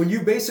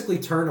you basically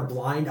turn a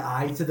blind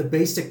eye to the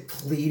basic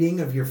pleading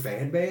of your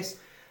fan base.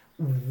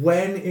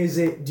 When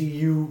do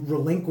you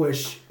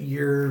relinquish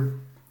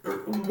yourself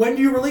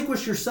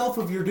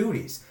of your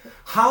duties?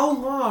 How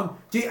long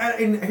do you,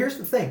 and here's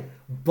the thing,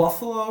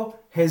 Buffalo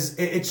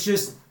it's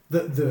just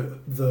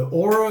the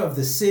aura of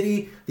the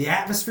city, the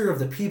atmosphere of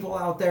the people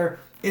out there.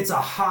 It's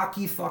a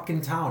hockey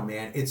fucking town,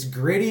 man. It's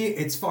gritty,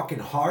 it's fucking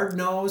hard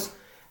nosed,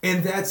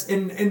 and that's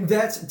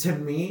to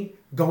me,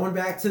 going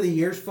back to the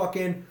years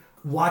fucking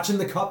watching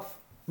the Cup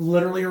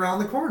literally around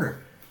the corner.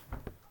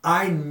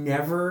 I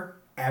never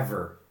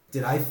ever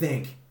did I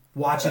think,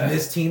 watching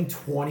this team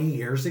 20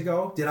 years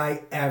ago, did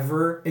I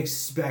ever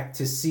expect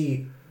to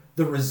see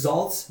the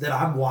results that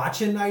I'm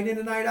watching night in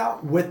and night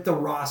out with the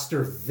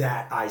roster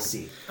that I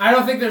see? I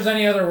don't think there's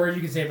any other word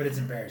you can say, but it's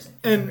embarrassing.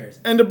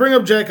 And to bring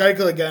up Jack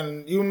Eichel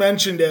again, you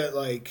mentioned it,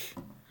 like,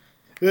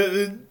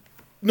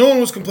 no one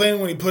was complaining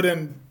when he put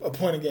in a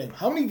point a game.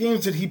 How many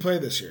games did he play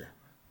this year?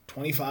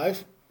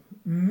 25?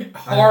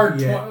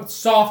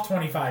 Soft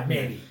 25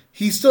 maybe.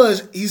 He's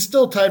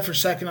still tied for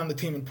second on the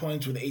team in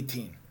points with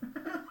 18.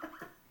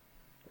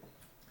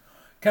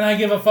 Can I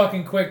give a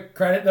fucking quick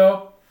credit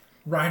though?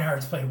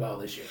 Reinhardt's played well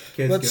this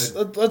year.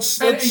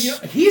 Let's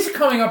he's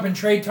coming up in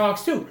trade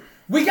talks too.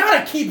 We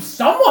gotta keep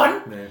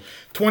someone. Man.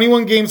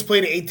 21 games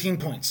played, 18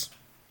 points.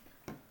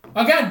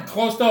 Again,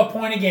 close to a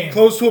point a game.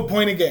 Close to a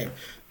point a game.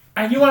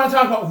 And you want to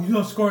talk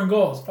about scoring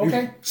goals?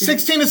 Okay.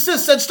 16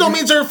 assists. That still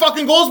means there are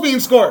fucking goals being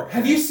scored.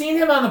 Have you seen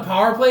him on the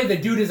power play? The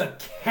dude is a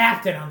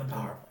captain on the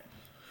power play.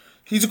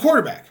 He's a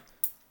quarterback.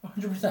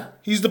 100%.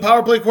 He's the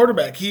power play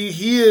quarterback.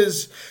 He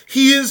is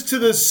to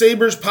the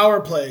Sabres power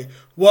play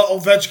what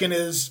Ovechkin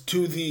is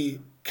to the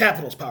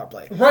Capitals power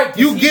play. Right.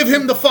 You give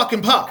him the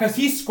fucking puck. Because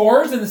he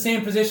scores in the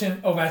same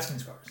position Ovechkin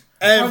scores.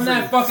 From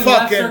that fucking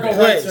left circle,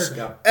 place. right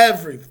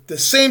circle. The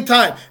same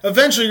time.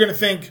 Eventually you're going to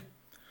think,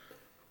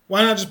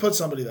 why not just put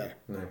somebody there?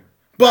 No.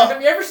 But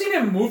have you ever seen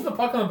him move the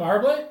puck on the power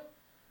play?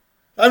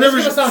 I've never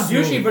It's going to sound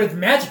smooth. douchey, but it's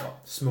magical.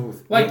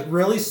 Smooth. Like,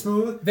 really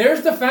smooth.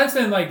 There's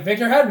defensemen like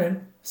Victor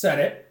Hedman said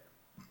it.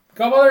 A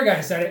couple other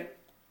guys said it.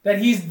 That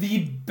he's the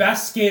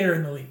best skater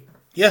in the league.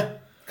 Yeah.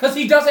 Because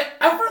he does it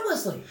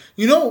effortlessly.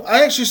 You know,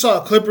 I actually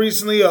saw a clip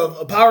recently of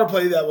a power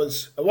play that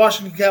was a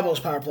Washington Capitals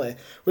power play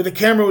where the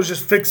camera was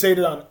just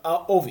fixated on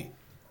Ovi.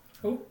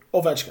 Who?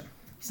 Ovechkin.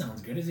 He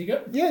sounds good. Is he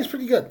good? Yeah, he's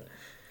pretty good.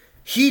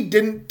 He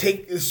didn't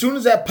take, as soon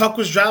as that puck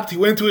was dropped, he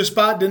went to his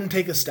spot, didn't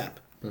take a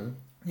step. Mm-hmm.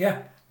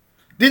 Yeah.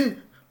 Didn't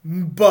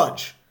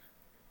budge.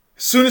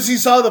 As soon as he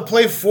saw the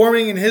play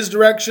forming in his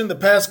direction, the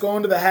pass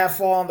going to the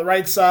half wall on the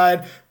right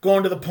side,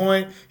 going to the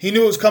point, he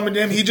knew it was coming to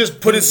him. He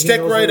just put his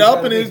stick right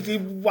up and he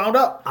wound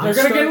up. They're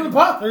going to give him the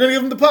puck. They're going to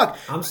give him the puck.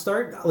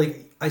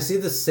 I see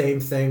the same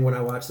thing when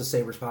I watch the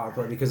Sabres power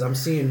play because I'm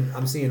seeing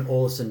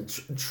Olsen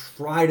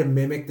try to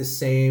mimic the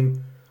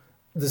same.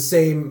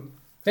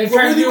 They've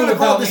tried to do it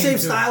call it the without same name,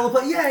 style of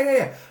play.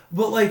 Yeah.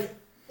 But like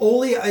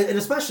Ole, and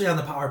especially on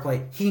the power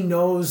play, he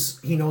knows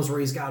where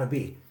he's got to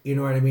be. You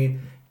know what I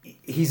mean?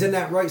 He's in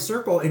that right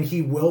circle, and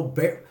he will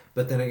bear.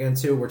 But then again,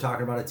 too, we're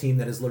talking about a team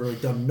that has literally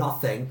done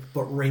nothing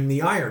but ring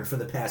the iron for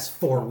the past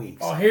 4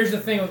 weeks. Oh, here's the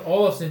thing with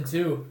Olofsson,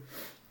 too.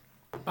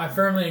 I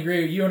firmly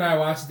agree. You and I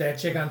watched that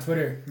chick on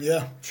Twitter.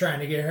 Yeah. Trying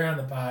to get her on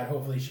the pod.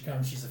 Hopefully she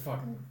comes. She's a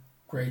fucking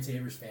great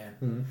Sabres fan.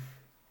 Mm-hmm.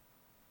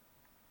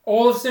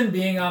 Olofsson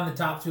being on the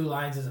top 2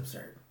 lines is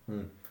absurd.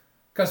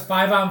 Because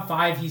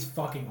 5-on-5, he's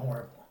fucking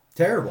horrible.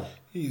 Terrible.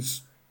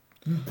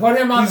 Put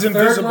him on the third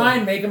invisible.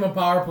 line, make him a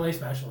power play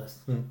specialist.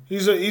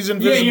 He's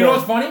invisible. Yeah, you know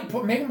what's funny?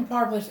 Make him a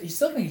power play. He's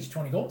still going to get you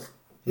 20 goals.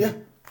 Yeah.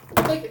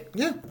 I'll take it.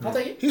 Yeah. I'll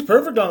take it. He's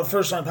perfect on the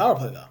first line power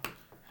play, though.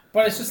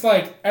 But it's just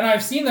like, and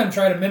I've seen them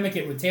try to mimic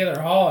it with Taylor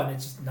Hall, and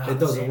it's just not It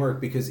the doesn't same.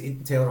 work because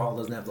Taylor Hall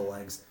doesn't have the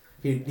legs.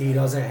 He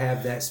doesn't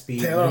have that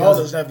speed. Taylor Hall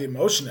doesn't have the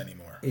emotion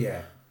anymore.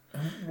 Yeah.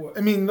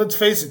 I mean, let's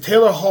face it.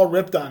 Taylor Hall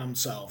ripped on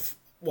himself.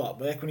 What,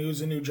 back when he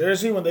was in New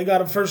Jersey, when they got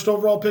a first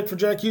overall pick for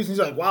Jack Hughes, he's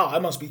like, wow, I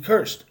must be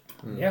cursed.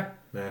 Yeah.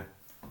 Yeah.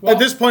 Well, At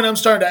this point, I'm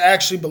starting to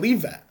actually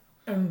believe that.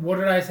 And what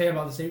did I say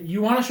about the Sabres? You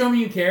want to show me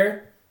you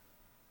care?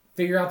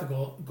 Figure out the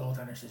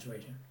goaltender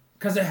situation.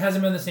 Because it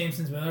hasn't been the same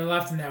since Miller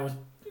left, and that was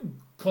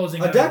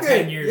closing A out 10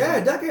 decade. years Yeah,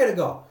 ago. a decade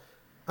ago.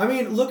 I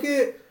mean, look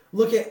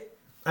at.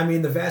 I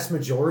mean, the vast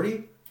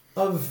majority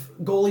of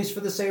goalies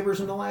for the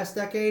Sabres in the last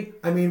decade.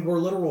 I mean, were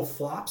literal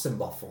flops in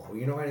Buffalo.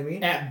 You know what I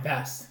mean? At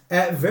best.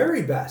 At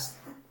very best,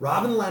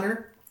 Robin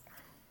Leonard,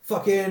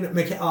 fucking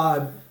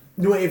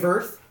New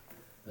Earth.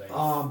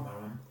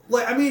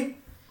 Like, I mean,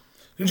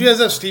 Did you guys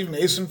have Steve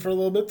Mason for a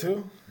little bit,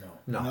 too?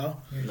 no.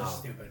 You're just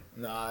stupid.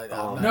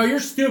 No. No, you're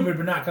stupid,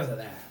 but not because of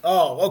that.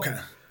 Oh, okay.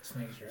 Just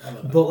making sure. I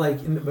love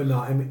that. But no,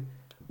 I mean,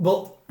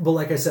 but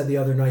like I said the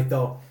other night,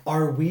 though,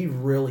 are we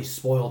really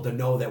spoiled to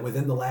know that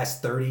within the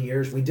last 30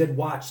 years, we did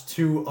watch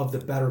 2 of the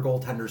better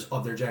goaltenders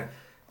of their gen.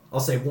 I'll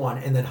say 1,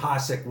 and then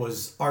Hasek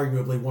was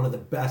arguably one of the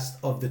best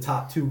of the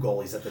top 2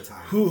 goalies at the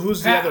time.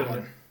 Who's the Pat. other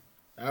one?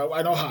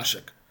 I know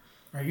Hasek.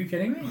 Are you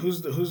kidding me?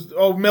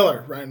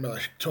 Miller, Ryan Miller.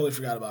 Totally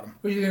forgot about him.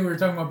 What do you think we were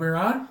talking about,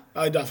 Biron?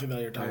 I definitely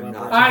know you're talking I'm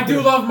about. not. I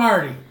do love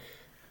Marty.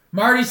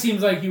 Marty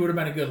seems like he would have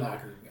been a good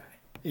locker room guy.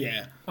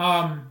 Yeah.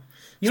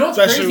 You know what's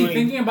Especially crazy? when-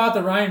 Thinking about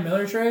the Ryan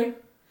Miller trade,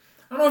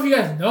 I don't know if you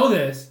guys know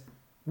this.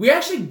 We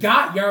actually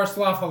got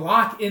Yaroslav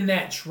Halak in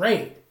that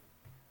trade.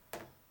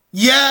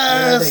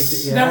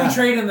 Yes. Then we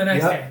trade him the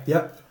next day.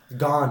 Yep.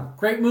 Gone.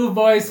 Great move,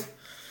 boys.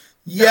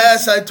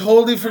 Yes, I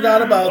totally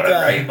forgot about What a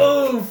that. great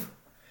move.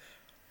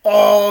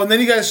 Oh, and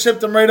then you guys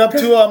shipped him right up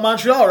to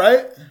Montreal,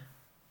 right?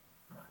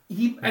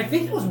 I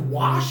think it was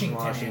Washington.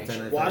 I actually.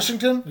 think.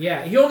 Washington.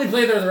 Yeah, he only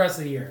played there the rest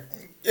of the year.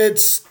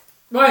 It's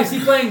Why, is he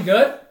playing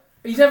good?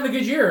 He's having a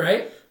good year,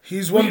 right?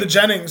 he's won the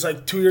Jennings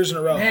like 2 years in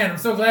a row. Man, I'm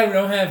so glad we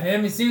don't have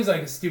him. He seems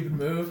like a stupid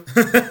move.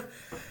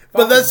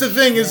 But that's the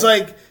thing is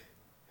like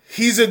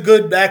he's a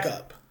good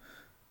backup.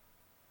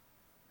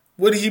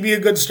 Would he be a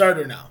good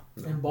starter now?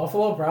 In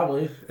Buffalo,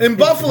 probably. In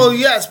Buffalo,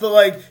 yes, but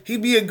like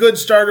he'd be a good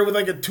starter with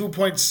like a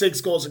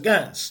 2.6 goals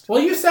against.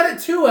 Well, you said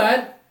it too,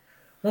 Ed.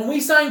 When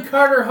we signed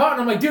Carter Hutton,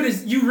 I'm like, dude,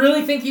 you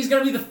really think he's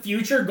going to be the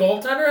future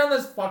goaltender on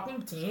this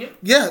fucking team?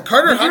 Yeah,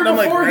 Carter Hutton, I'm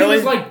like, really? He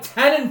was like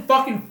 10 and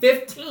fucking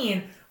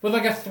 15 with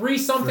like a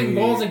 3-something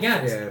goals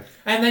against. Yeah.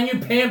 And then you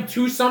pay him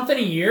 2-something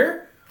a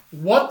year?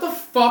 What the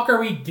fuck are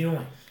we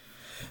doing?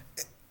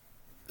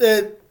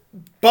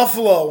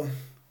 Buffalo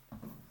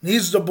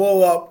needs to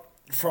blow up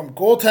from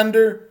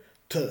goaltender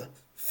to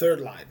third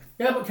line.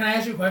 Yeah, but can I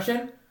ask you a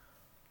question?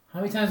 How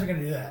many times are we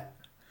going to do that?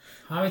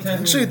 How many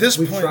times? Actually, at this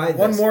point,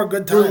 one more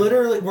good time.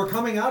 We're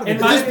coming out of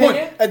it.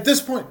 At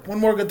this point, one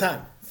more good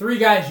time. 3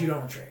 guys you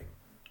don't trade.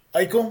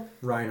 Eichel.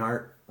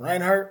 Reinhart.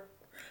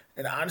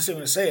 And honestly, I'm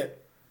going to say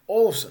it.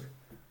 Olofsson.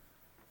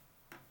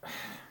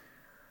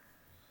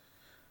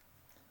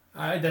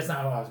 That's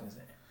not what I was going to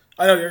say.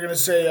 I know, you're going to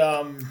say,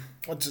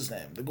 what's his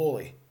name? The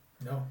goalie.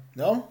 No?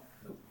 Nope.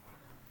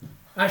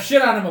 I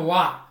shit on him a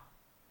lot.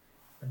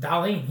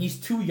 Dahlin, he's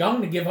too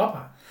young to give up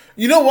on.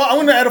 You know what?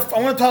 I'm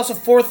going to toss a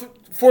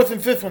fourth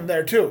and fifth one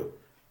there too.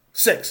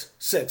 Six.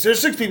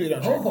 There's 6 people you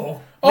don't trade.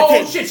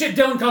 Oh shit!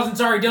 Dylan Cousins.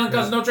 Sorry, Dylan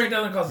Cousins. No trade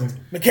Dylan Cousins.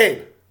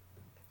 McCabe.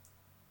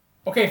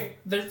 Okay,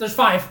 there's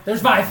 5.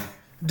 There's 5.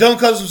 Dylan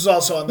Cousins was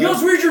also on there. You know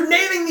what's weird? You're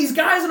naming these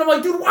guys, and I'm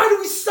like, dude, why do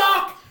we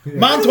suck?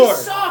 Montour.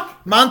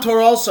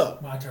 Montour also.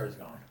 Montour's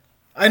gone.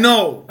 I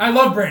know. I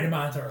love Brandon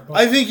Montour.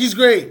 I think he's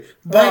great.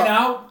 But right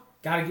now,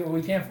 gotta get what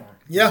we can for him.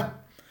 Yeah.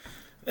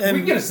 And we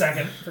can get a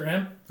second for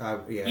him.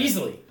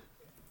 Easily.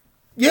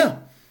 Yeah.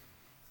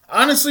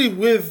 Honestly,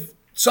 with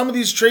some of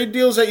these trade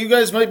deals that you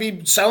guys might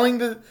be selling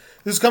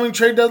this coming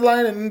trade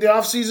deadline and in the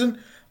offseason,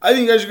 I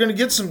think you guys are going to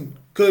get some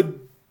good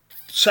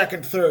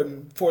second, third,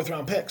 and fourth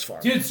round picks for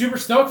him. Dude, super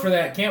stoked for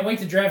that. Can't wait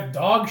to draft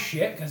dog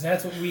shit because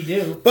that's what we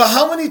do. But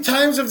how many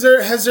times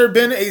has there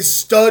been a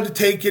stud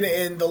taken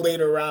in the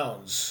later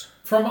rounds?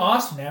 From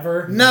us?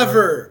 Never.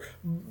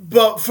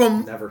 But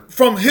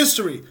from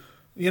history,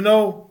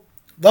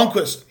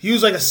 Lundqvist, he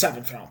was like a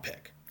 7th round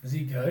pick. Is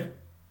he good?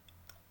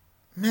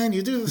 Man,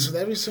 you do this with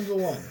every single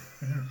one.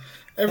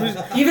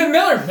 Even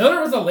Miller.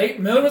 Miller was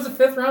a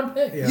 5th round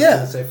pick. Yeah.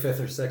 I was going to say 5th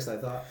or 6th, I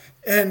thought.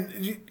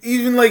 And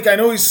even I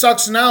know he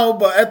sucks now,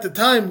 but at the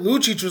time,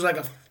 Lucic was like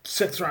a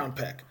 6th round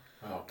pick.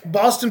 Okay.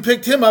 Boston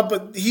picked him up,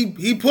 but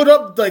he put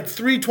up like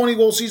 3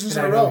 20-goal seasons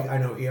in a row. I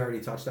know he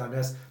already touched on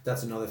this.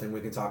 That's another thing we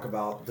can talk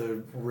about,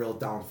 the real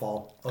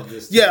downfall of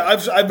this team. Yeah,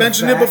 I've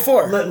mentioned it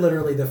before.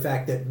 Literally the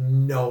fact that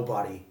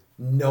nobody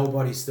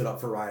stood up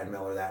for Ryan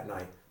Miller that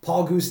night.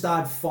 Paul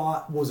Gustad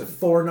fought, was it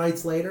 4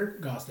 nights later?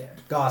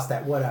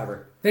 Gostad,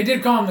 whatever. They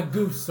did call him the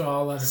Goose, so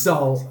I'll let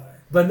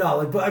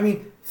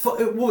him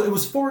it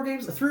was 4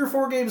 games, 3 or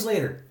 4 games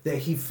later that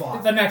he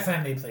fought. The next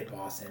time they played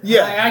Boston.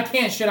 Yeah. I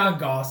can't shit on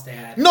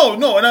Gostad. No,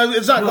 and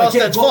it's not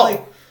Gostad's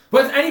fault.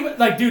 But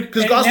anybody, dude,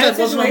 because Gostad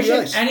wasn't on the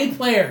ice. Any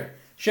player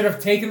should have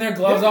taken their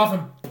gloves off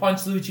and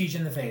punched Lucic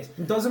in the face.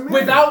 It doesn't matter.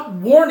 Without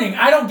warning.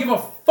 I don't give a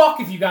fuck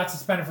if you got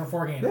suspended for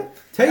 4 games.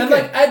 Yeah,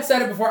 like Ed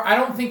said it before, I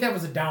don't think that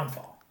was a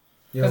downfall.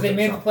 Because they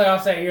made the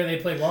playoffs that year, they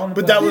played well.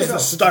 But that was the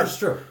start. That's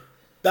true.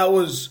 That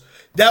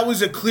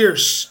was a clear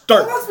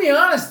start. Well, let's be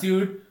honest,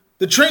 dude.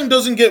 The train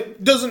doesn't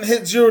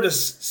hit 0 to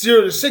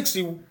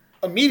 60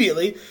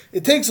 immediately.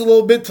 It takes a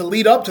little bit to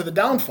lead up to the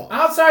downfall.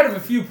 Outside of a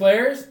few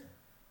players,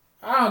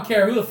 I don't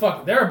care who the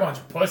fuck. They're a bunch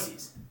of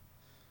pussies.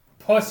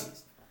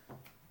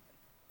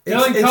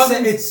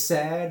 It's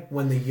sad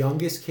when the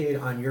youngest kid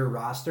on your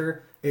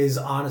roster is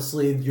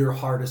honestly your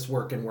hardest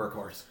working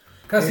workhorse.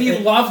 Because he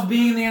loves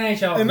being in the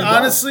NHL. And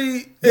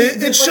honestly,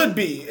 it should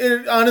be.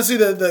 Honestly,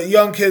 the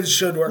young kids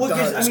should work the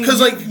hardest.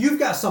 Because you've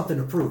got something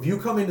to prove. You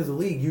come into the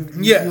league, you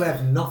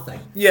have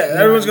nothing. Yeah,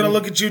 everyone's going to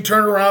look at you,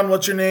 turn around,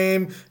 what's your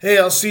name? Hey,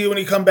 I'll see you when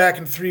you come back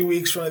in 3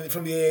 weeks from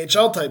the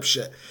AHL type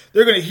shit.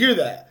 They're going to hear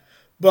that.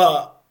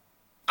 But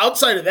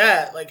outside of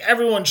that,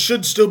 everyone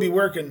should still be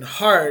working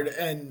hard.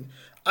 And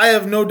I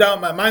have no doubt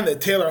in my mind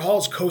that Taylor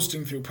Hall's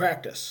coasting through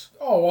practice.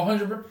 Oh,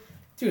 100%.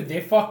 Dude,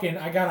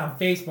 I got on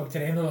Facebook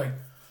today and they're like,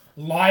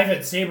 live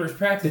at Sabres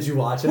practice. Did you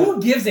watch it?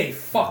 Who gives a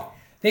fuck?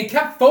 They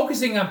kept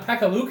focusing on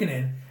Pekka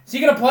Luukkonen. Is he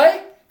going to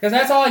play? Because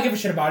that's all I give a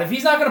shit about. If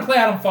he's not going to play,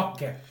 I don't fucking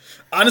care.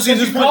 Honestly, at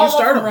this point, you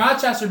start him.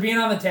 Rochester being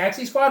on the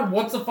taxi squad,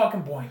 what's the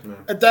fucking point?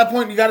 At that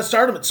point, you got to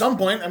start him at some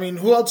point. I mean,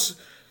 who else?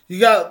 You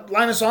got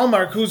Linus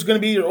Ullmark, who's going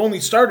to be your only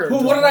starter.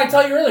 What did I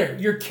tell you earlier?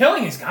 You're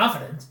killing his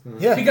confidence.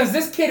 Yeah. Because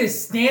this kid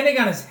is standing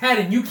on his head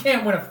and you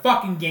can't win a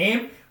fucking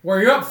game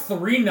where you're up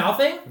 3-0.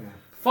 Yeah.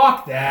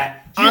 Fuck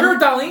that. Did you hear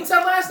what Dahlin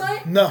said last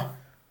night? No.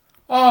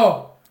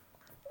 Oh.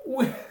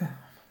 Fucking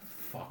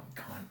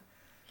cunt.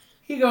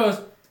 He goes,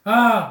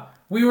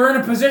 we were in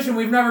a position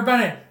we've never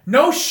been in.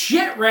 No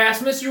shit,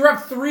 Rasmus. You were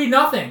up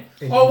 3-0.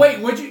 Oh,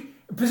 wait.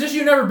 Position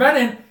you've never been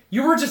in?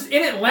 You were just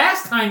in it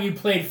last time you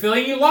played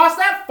Philly. You lost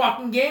that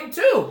fucking game,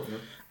 too.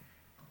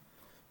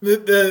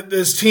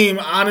 This team,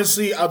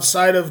 honestly,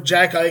 outside of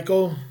Jack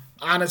Eichel,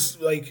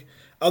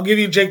 I'll give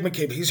you Jake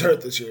McCabe. He's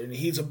hurt this year, and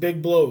he's a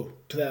big blow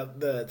to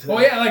that.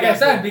 I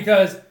said,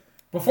 because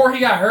before he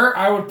got hurt,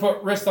 I would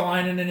put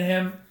Ristolainen and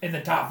him in the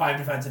top 5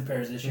 defensive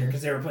pairs this year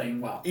because they were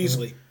playing well.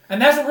 Easily.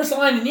 And that's what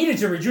Ristolainen needed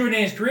to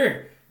rejuvenate his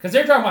career. Because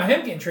they're talking about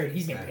him getting traded.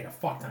 He's getting paid a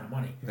fuck ton of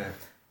money. Yeah.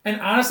 And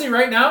honestly,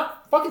 right now,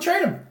 fucking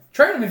trade him.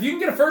 Trade him. If you can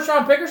get a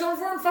first-round pick or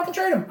something for him, fucking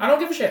trade him. I don't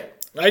give a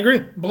shit. I agree.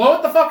 Blow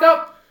it the fuck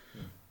up.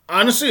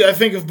 Honestly, I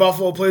think if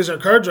Buffalo plays their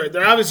cards right,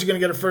 they're obviously going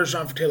to get a first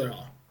round for Taylor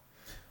Hall.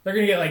 They're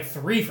going to get like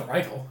 3 for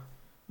Eichel.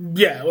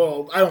 Yeah,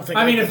 well, I don't think...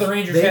 I mean, if the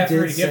Rangers have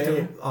 3 to give to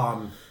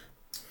him.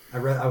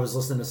 I was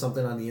listening to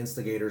something on the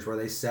Instigators where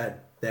they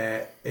said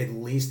that at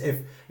least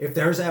if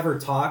there's ever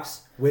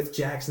talks with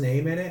Jack's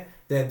name in it,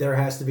 that there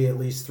has to be at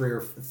least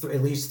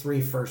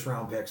 3 first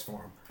round picks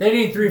for him. They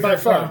need 3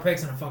 first-round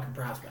picks and a fucking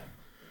prospect.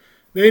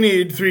 They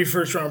need 3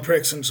 first-round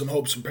picks and some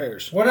hopes and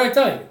prayers. What did I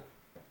tell you?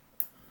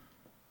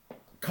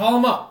 Call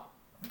him up.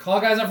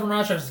 Call guys up from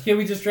Rochester. The kid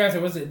we just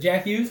drafted, was it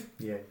Jack Hughes?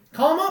 Yeah.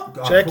 Call him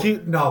up. Jack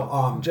Hughes?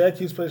 No. Jack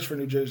Hughes plays for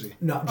New Jersey.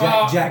 No,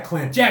 Jack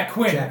Quinn. Jack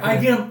Quinn. I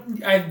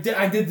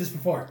did this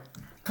before.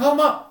 Call him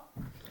up.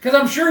 Because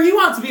I'm sure he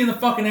wants to be in the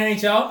fucking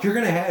NHL. You're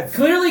going to have...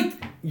 Clearly...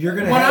 You're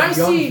going to have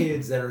young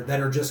kids that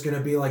are just going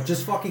to be like,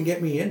 just fucking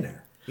get me in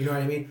there. You know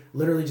what I mean?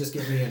 Literally just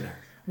get me in there.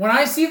 When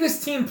I see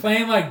this team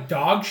playing like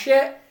dog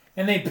shit,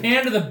 and they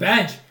pan to the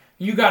bench,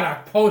 you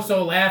got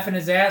Okposo laughing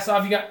his ass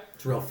off. You got...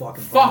 It's real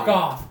fucking funny. Fuck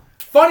off.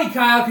 Funny,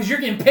 Kyle, because you're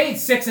getting paid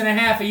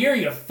 $6.5 a year,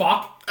 you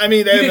fuck. I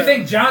mean... You can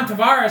thank John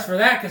Tavares for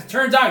that, because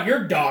turns out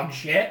you're dog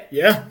shit.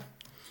 Yeah.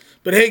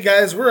 But hey,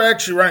 guys, we're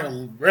actually running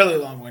a really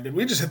long-winded.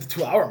 We just hit the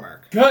 2-hour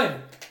mark. Good.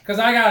 Because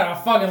I got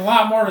a fucking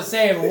lot more to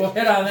say, but we'll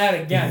hit on that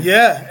again.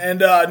 Yeah,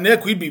 and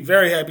Nick, we'd be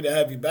very happy to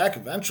have you back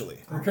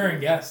eventually.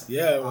 Recurring guest.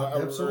 Yeah,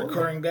 a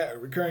recurring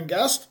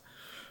guest.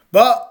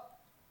 But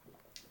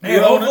hey,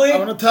 hopefully, I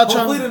want to touch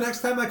hopefully the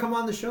next time I come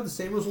on the show, the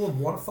Sabres will have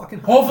won a fucking...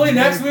 Hopefully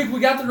next week we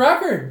got the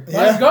record.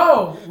 Let's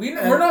go.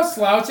 We're no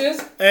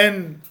slouches.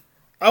 And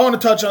I want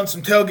to touch on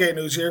some tailgate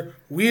news here.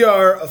 We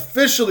are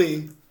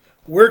officially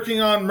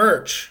working on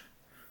merch.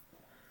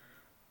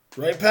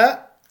 Right,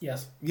 Pat?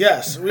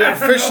 Yes, we are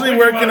officially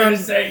working on.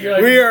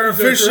 We are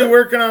officially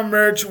working on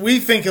merch. We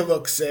think it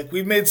looks sick.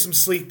 We've made some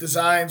sleek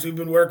designs. We've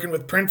been working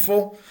with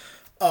Printful.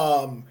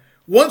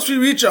 Once we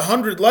reach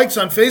 100 likes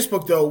on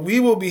Facebook, though, we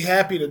will be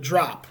happy to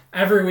drop.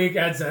 Every week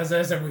Ed says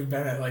this, and we've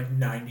been at like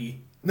 90.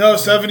 No,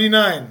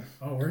 79.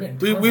 Oh, we're getting.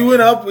 We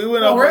went up. We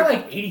went up. We're at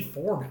like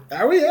 84 now.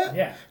 Are we at?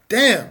 Yeah.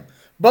 Damn.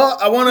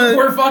 But I want to.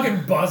 We're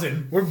fucking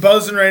buzzing. We're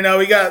buzzing right now.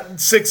 We got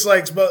 6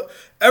 likes, but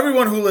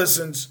everyone who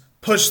listens.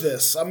 Push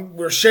this.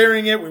 We're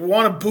sharing it. We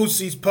want to boost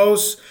these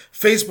posts.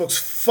 Facebook's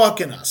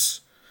fucking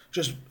us.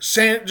 Just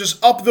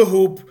up the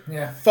hoop.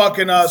 Yeah.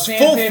 Fucking us.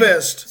 Full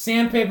fist.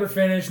 Sandpaper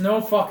finish. No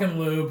fucking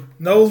lube.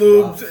 No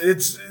lube.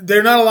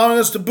 They're not allowing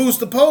us to boost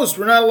the post.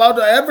 We're not allowed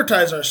to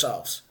advertise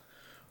ourselves.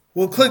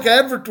 We'll click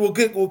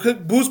We'll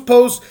click boost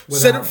post.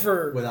 Set it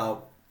for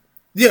without.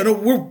 Yeah.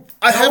 No.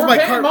 I have my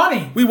card.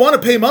 Money. We want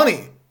to pay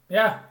money.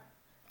 Yeah.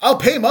 I'll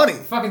pay money.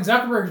 Fucking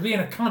Zuckerberg's being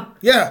a cunt.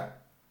 Yeah.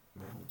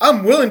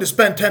 I'm willing to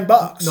spend $10.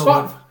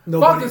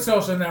 Fuck the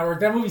Social Network.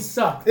 That movie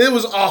sucked. It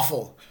was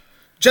awful.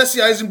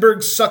 Jesse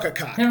Eisenberg suck a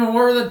cock. Him and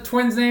what were the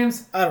twins'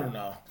 names? I don't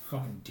know.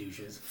 Fucking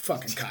douches.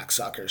 Fucking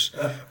cocksuckers.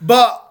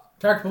 But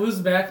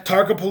Tarkapalooza's back.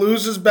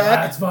 Tarkapalooza's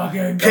back. Let's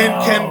fucking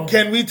go.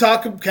 Can we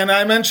talk? Can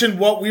I mention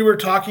what we were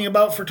talking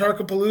about for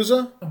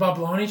Tarkapalooza? About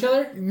blowing each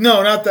other?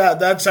 No, not that.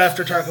 That's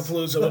after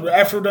Tarkapalooza.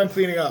 After we're done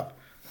cleaning up.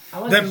 I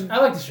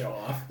like to show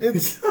off.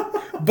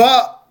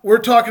 But we're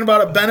talking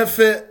about a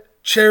benefit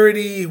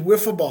charity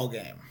wiffle ball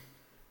game.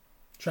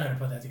 Trying to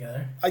put that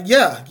together.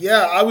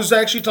 Yeah. I was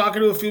actually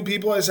talking to a few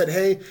people. I said,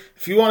 hey,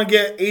 if you want to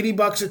get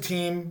 $80 a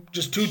team,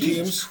 just 2 Jesus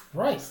teams.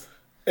 Christ.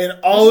 And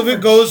all of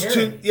it goes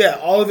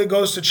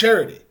to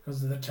charity. Goes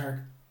to the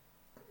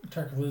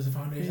Tarkapalooza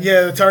Foundation.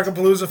 Yeah, the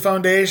Tarkapalooza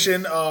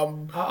Foundation.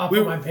 I'll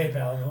put my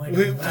PayPal in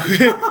the link.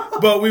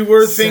 But we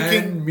were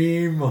thinking. Send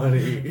me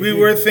money. We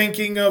were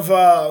thinking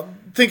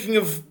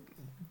of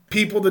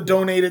people to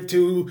donate it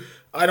to.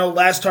 I know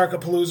last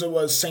Tarkapalooza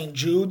was St.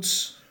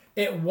 Jude's.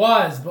 It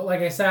was, but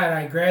like I said,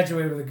 I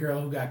graduated with a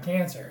girl who got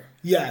cancer.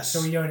 Yes.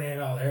 So we donated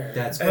all to her.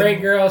 That's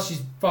great girl.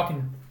 She's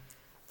fucking...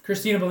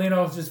 Christina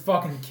Bellino just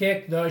fucking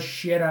kicked the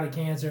shit out of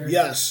cancer.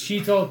 Yes.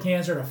 She told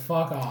cancer to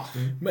fuck off.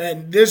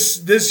 Man,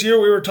 this year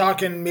we were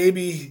talking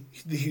maybe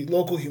the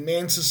local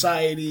humane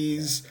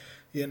societies,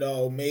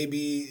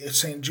 maybe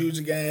St. Jude's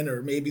again,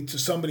 or maybe to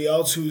somebody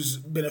else who's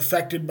been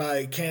affected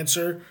by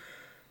cancer.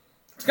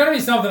 It's going to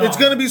be something It's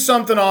going to be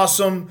something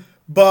awesome,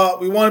 but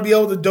we want to be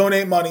able to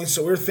donate money,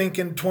 so we're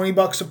thinking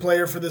 $20 a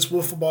player for this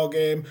wiffle ball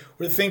game.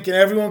 We're thinking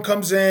everyone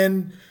comes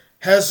in,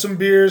 has some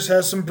beers,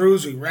 has some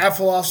brews, we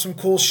raffle off some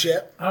cool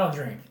shit. I don't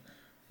drink.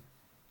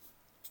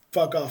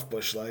 Fuck off,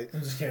 Busch Light.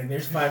 I'm just kidding.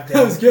 There's 5 dead.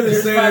 I was going to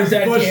say there's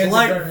Busch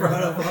Light in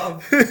front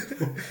of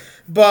him.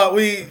 But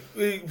we're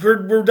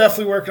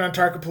definitely working on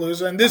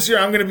Tarkapalooza, and this year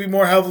I'm going to be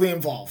more heavily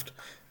involved.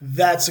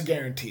 That's a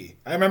guarantee.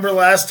 I remember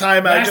last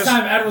time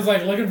Ed was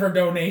like looking for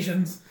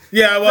donations.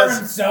 Yeah, I was. For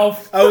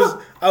himself.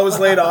 I was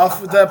laid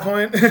off at that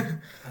point.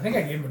 I think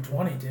I gave him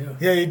 20 too.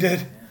 Yeah, you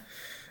did.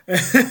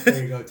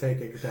 There you go, take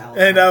it.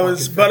 And I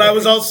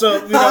was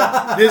also,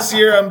 this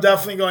year I'm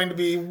definitely going to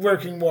be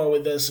working more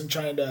with this and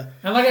trying to.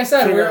 And like I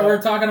said,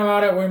 we're talking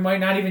about it. We might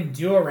not even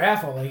do a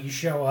raffle. Like you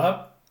show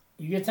up,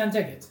 you get 10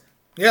 tickets.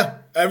 Yeah,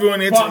 everyone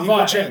gets an equal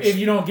But chance. if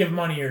you don't give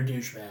money, you're a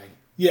douchebag.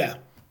 Yeah,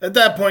 at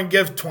that point,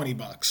 give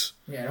 $20.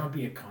 Yeah, don't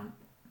be a cunt.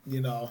 You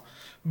know,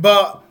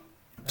 but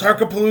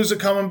Tarkapalooza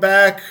coming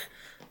back.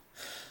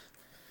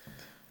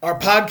 Our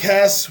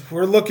podcasts,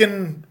 we're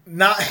looking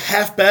not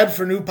half bad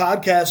for new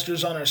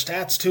podcasters on our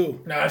stats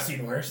too. No, I've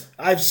seen worse.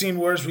 I've seen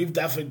worse. We've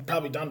definitely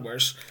probably done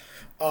worse.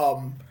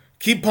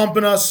 Keep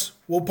pumping us.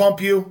 We'll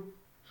pump you.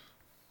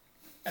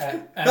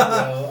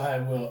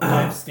 I will.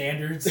 I have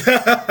standards.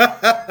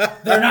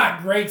 They're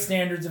not great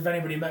standards if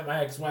anybody met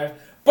my ex-wife,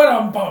 but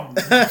I'm bummed.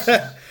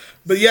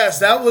 But yes,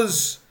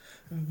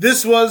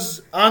 this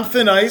was On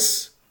Thin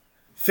Ice.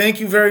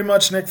 Thank you very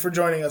much, Nick, for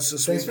joining us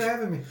this week. Thanks for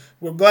having me.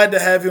 We're glad to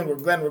have you, and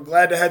we're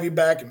glad to have you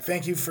back, and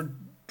thank you for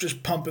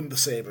just pumping the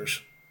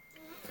Sabres.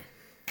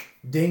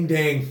 Ding,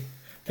 ding.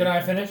 Can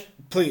I finish?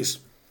 Please.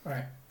 All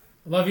right.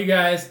 Love you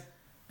guys.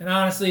 And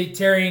honestly,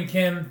 Terry and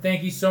Kim,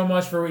 thank you so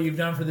much for what you've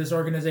done for this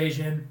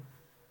organization.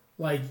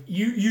 Like,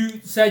 you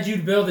said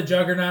you'd build a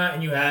juggernaut,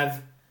 and you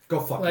have. Go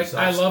fuck like,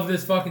 yourselves. I love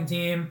this fucking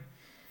team.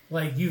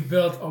 Like, you've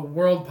built a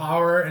world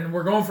power, and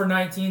we're going for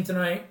 19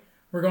 tonight.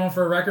 We're going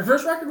for a record.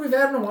 First record we've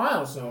had in a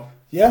while, so.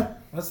 Yeah.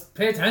 Let's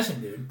pay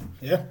attention, dude.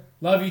 Yeah.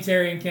 Love you,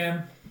 Terry and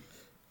Kim.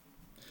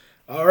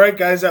 All right,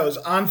 guys, that was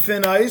On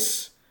Thin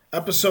Ice,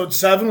 episode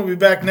 7. We'll be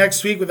back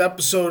next week with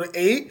episode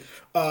 8.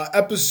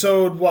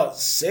 Episode,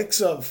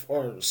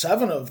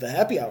 7 of the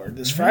Happy Hour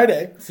this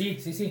Friday.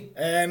 See.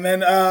 And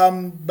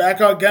then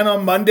back again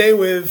on Monday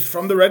with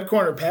From the Red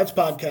Corner, Pat's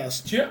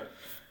podcast. Cheer.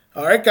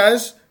 All right,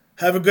 guys,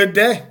 have a good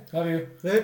day. Love you.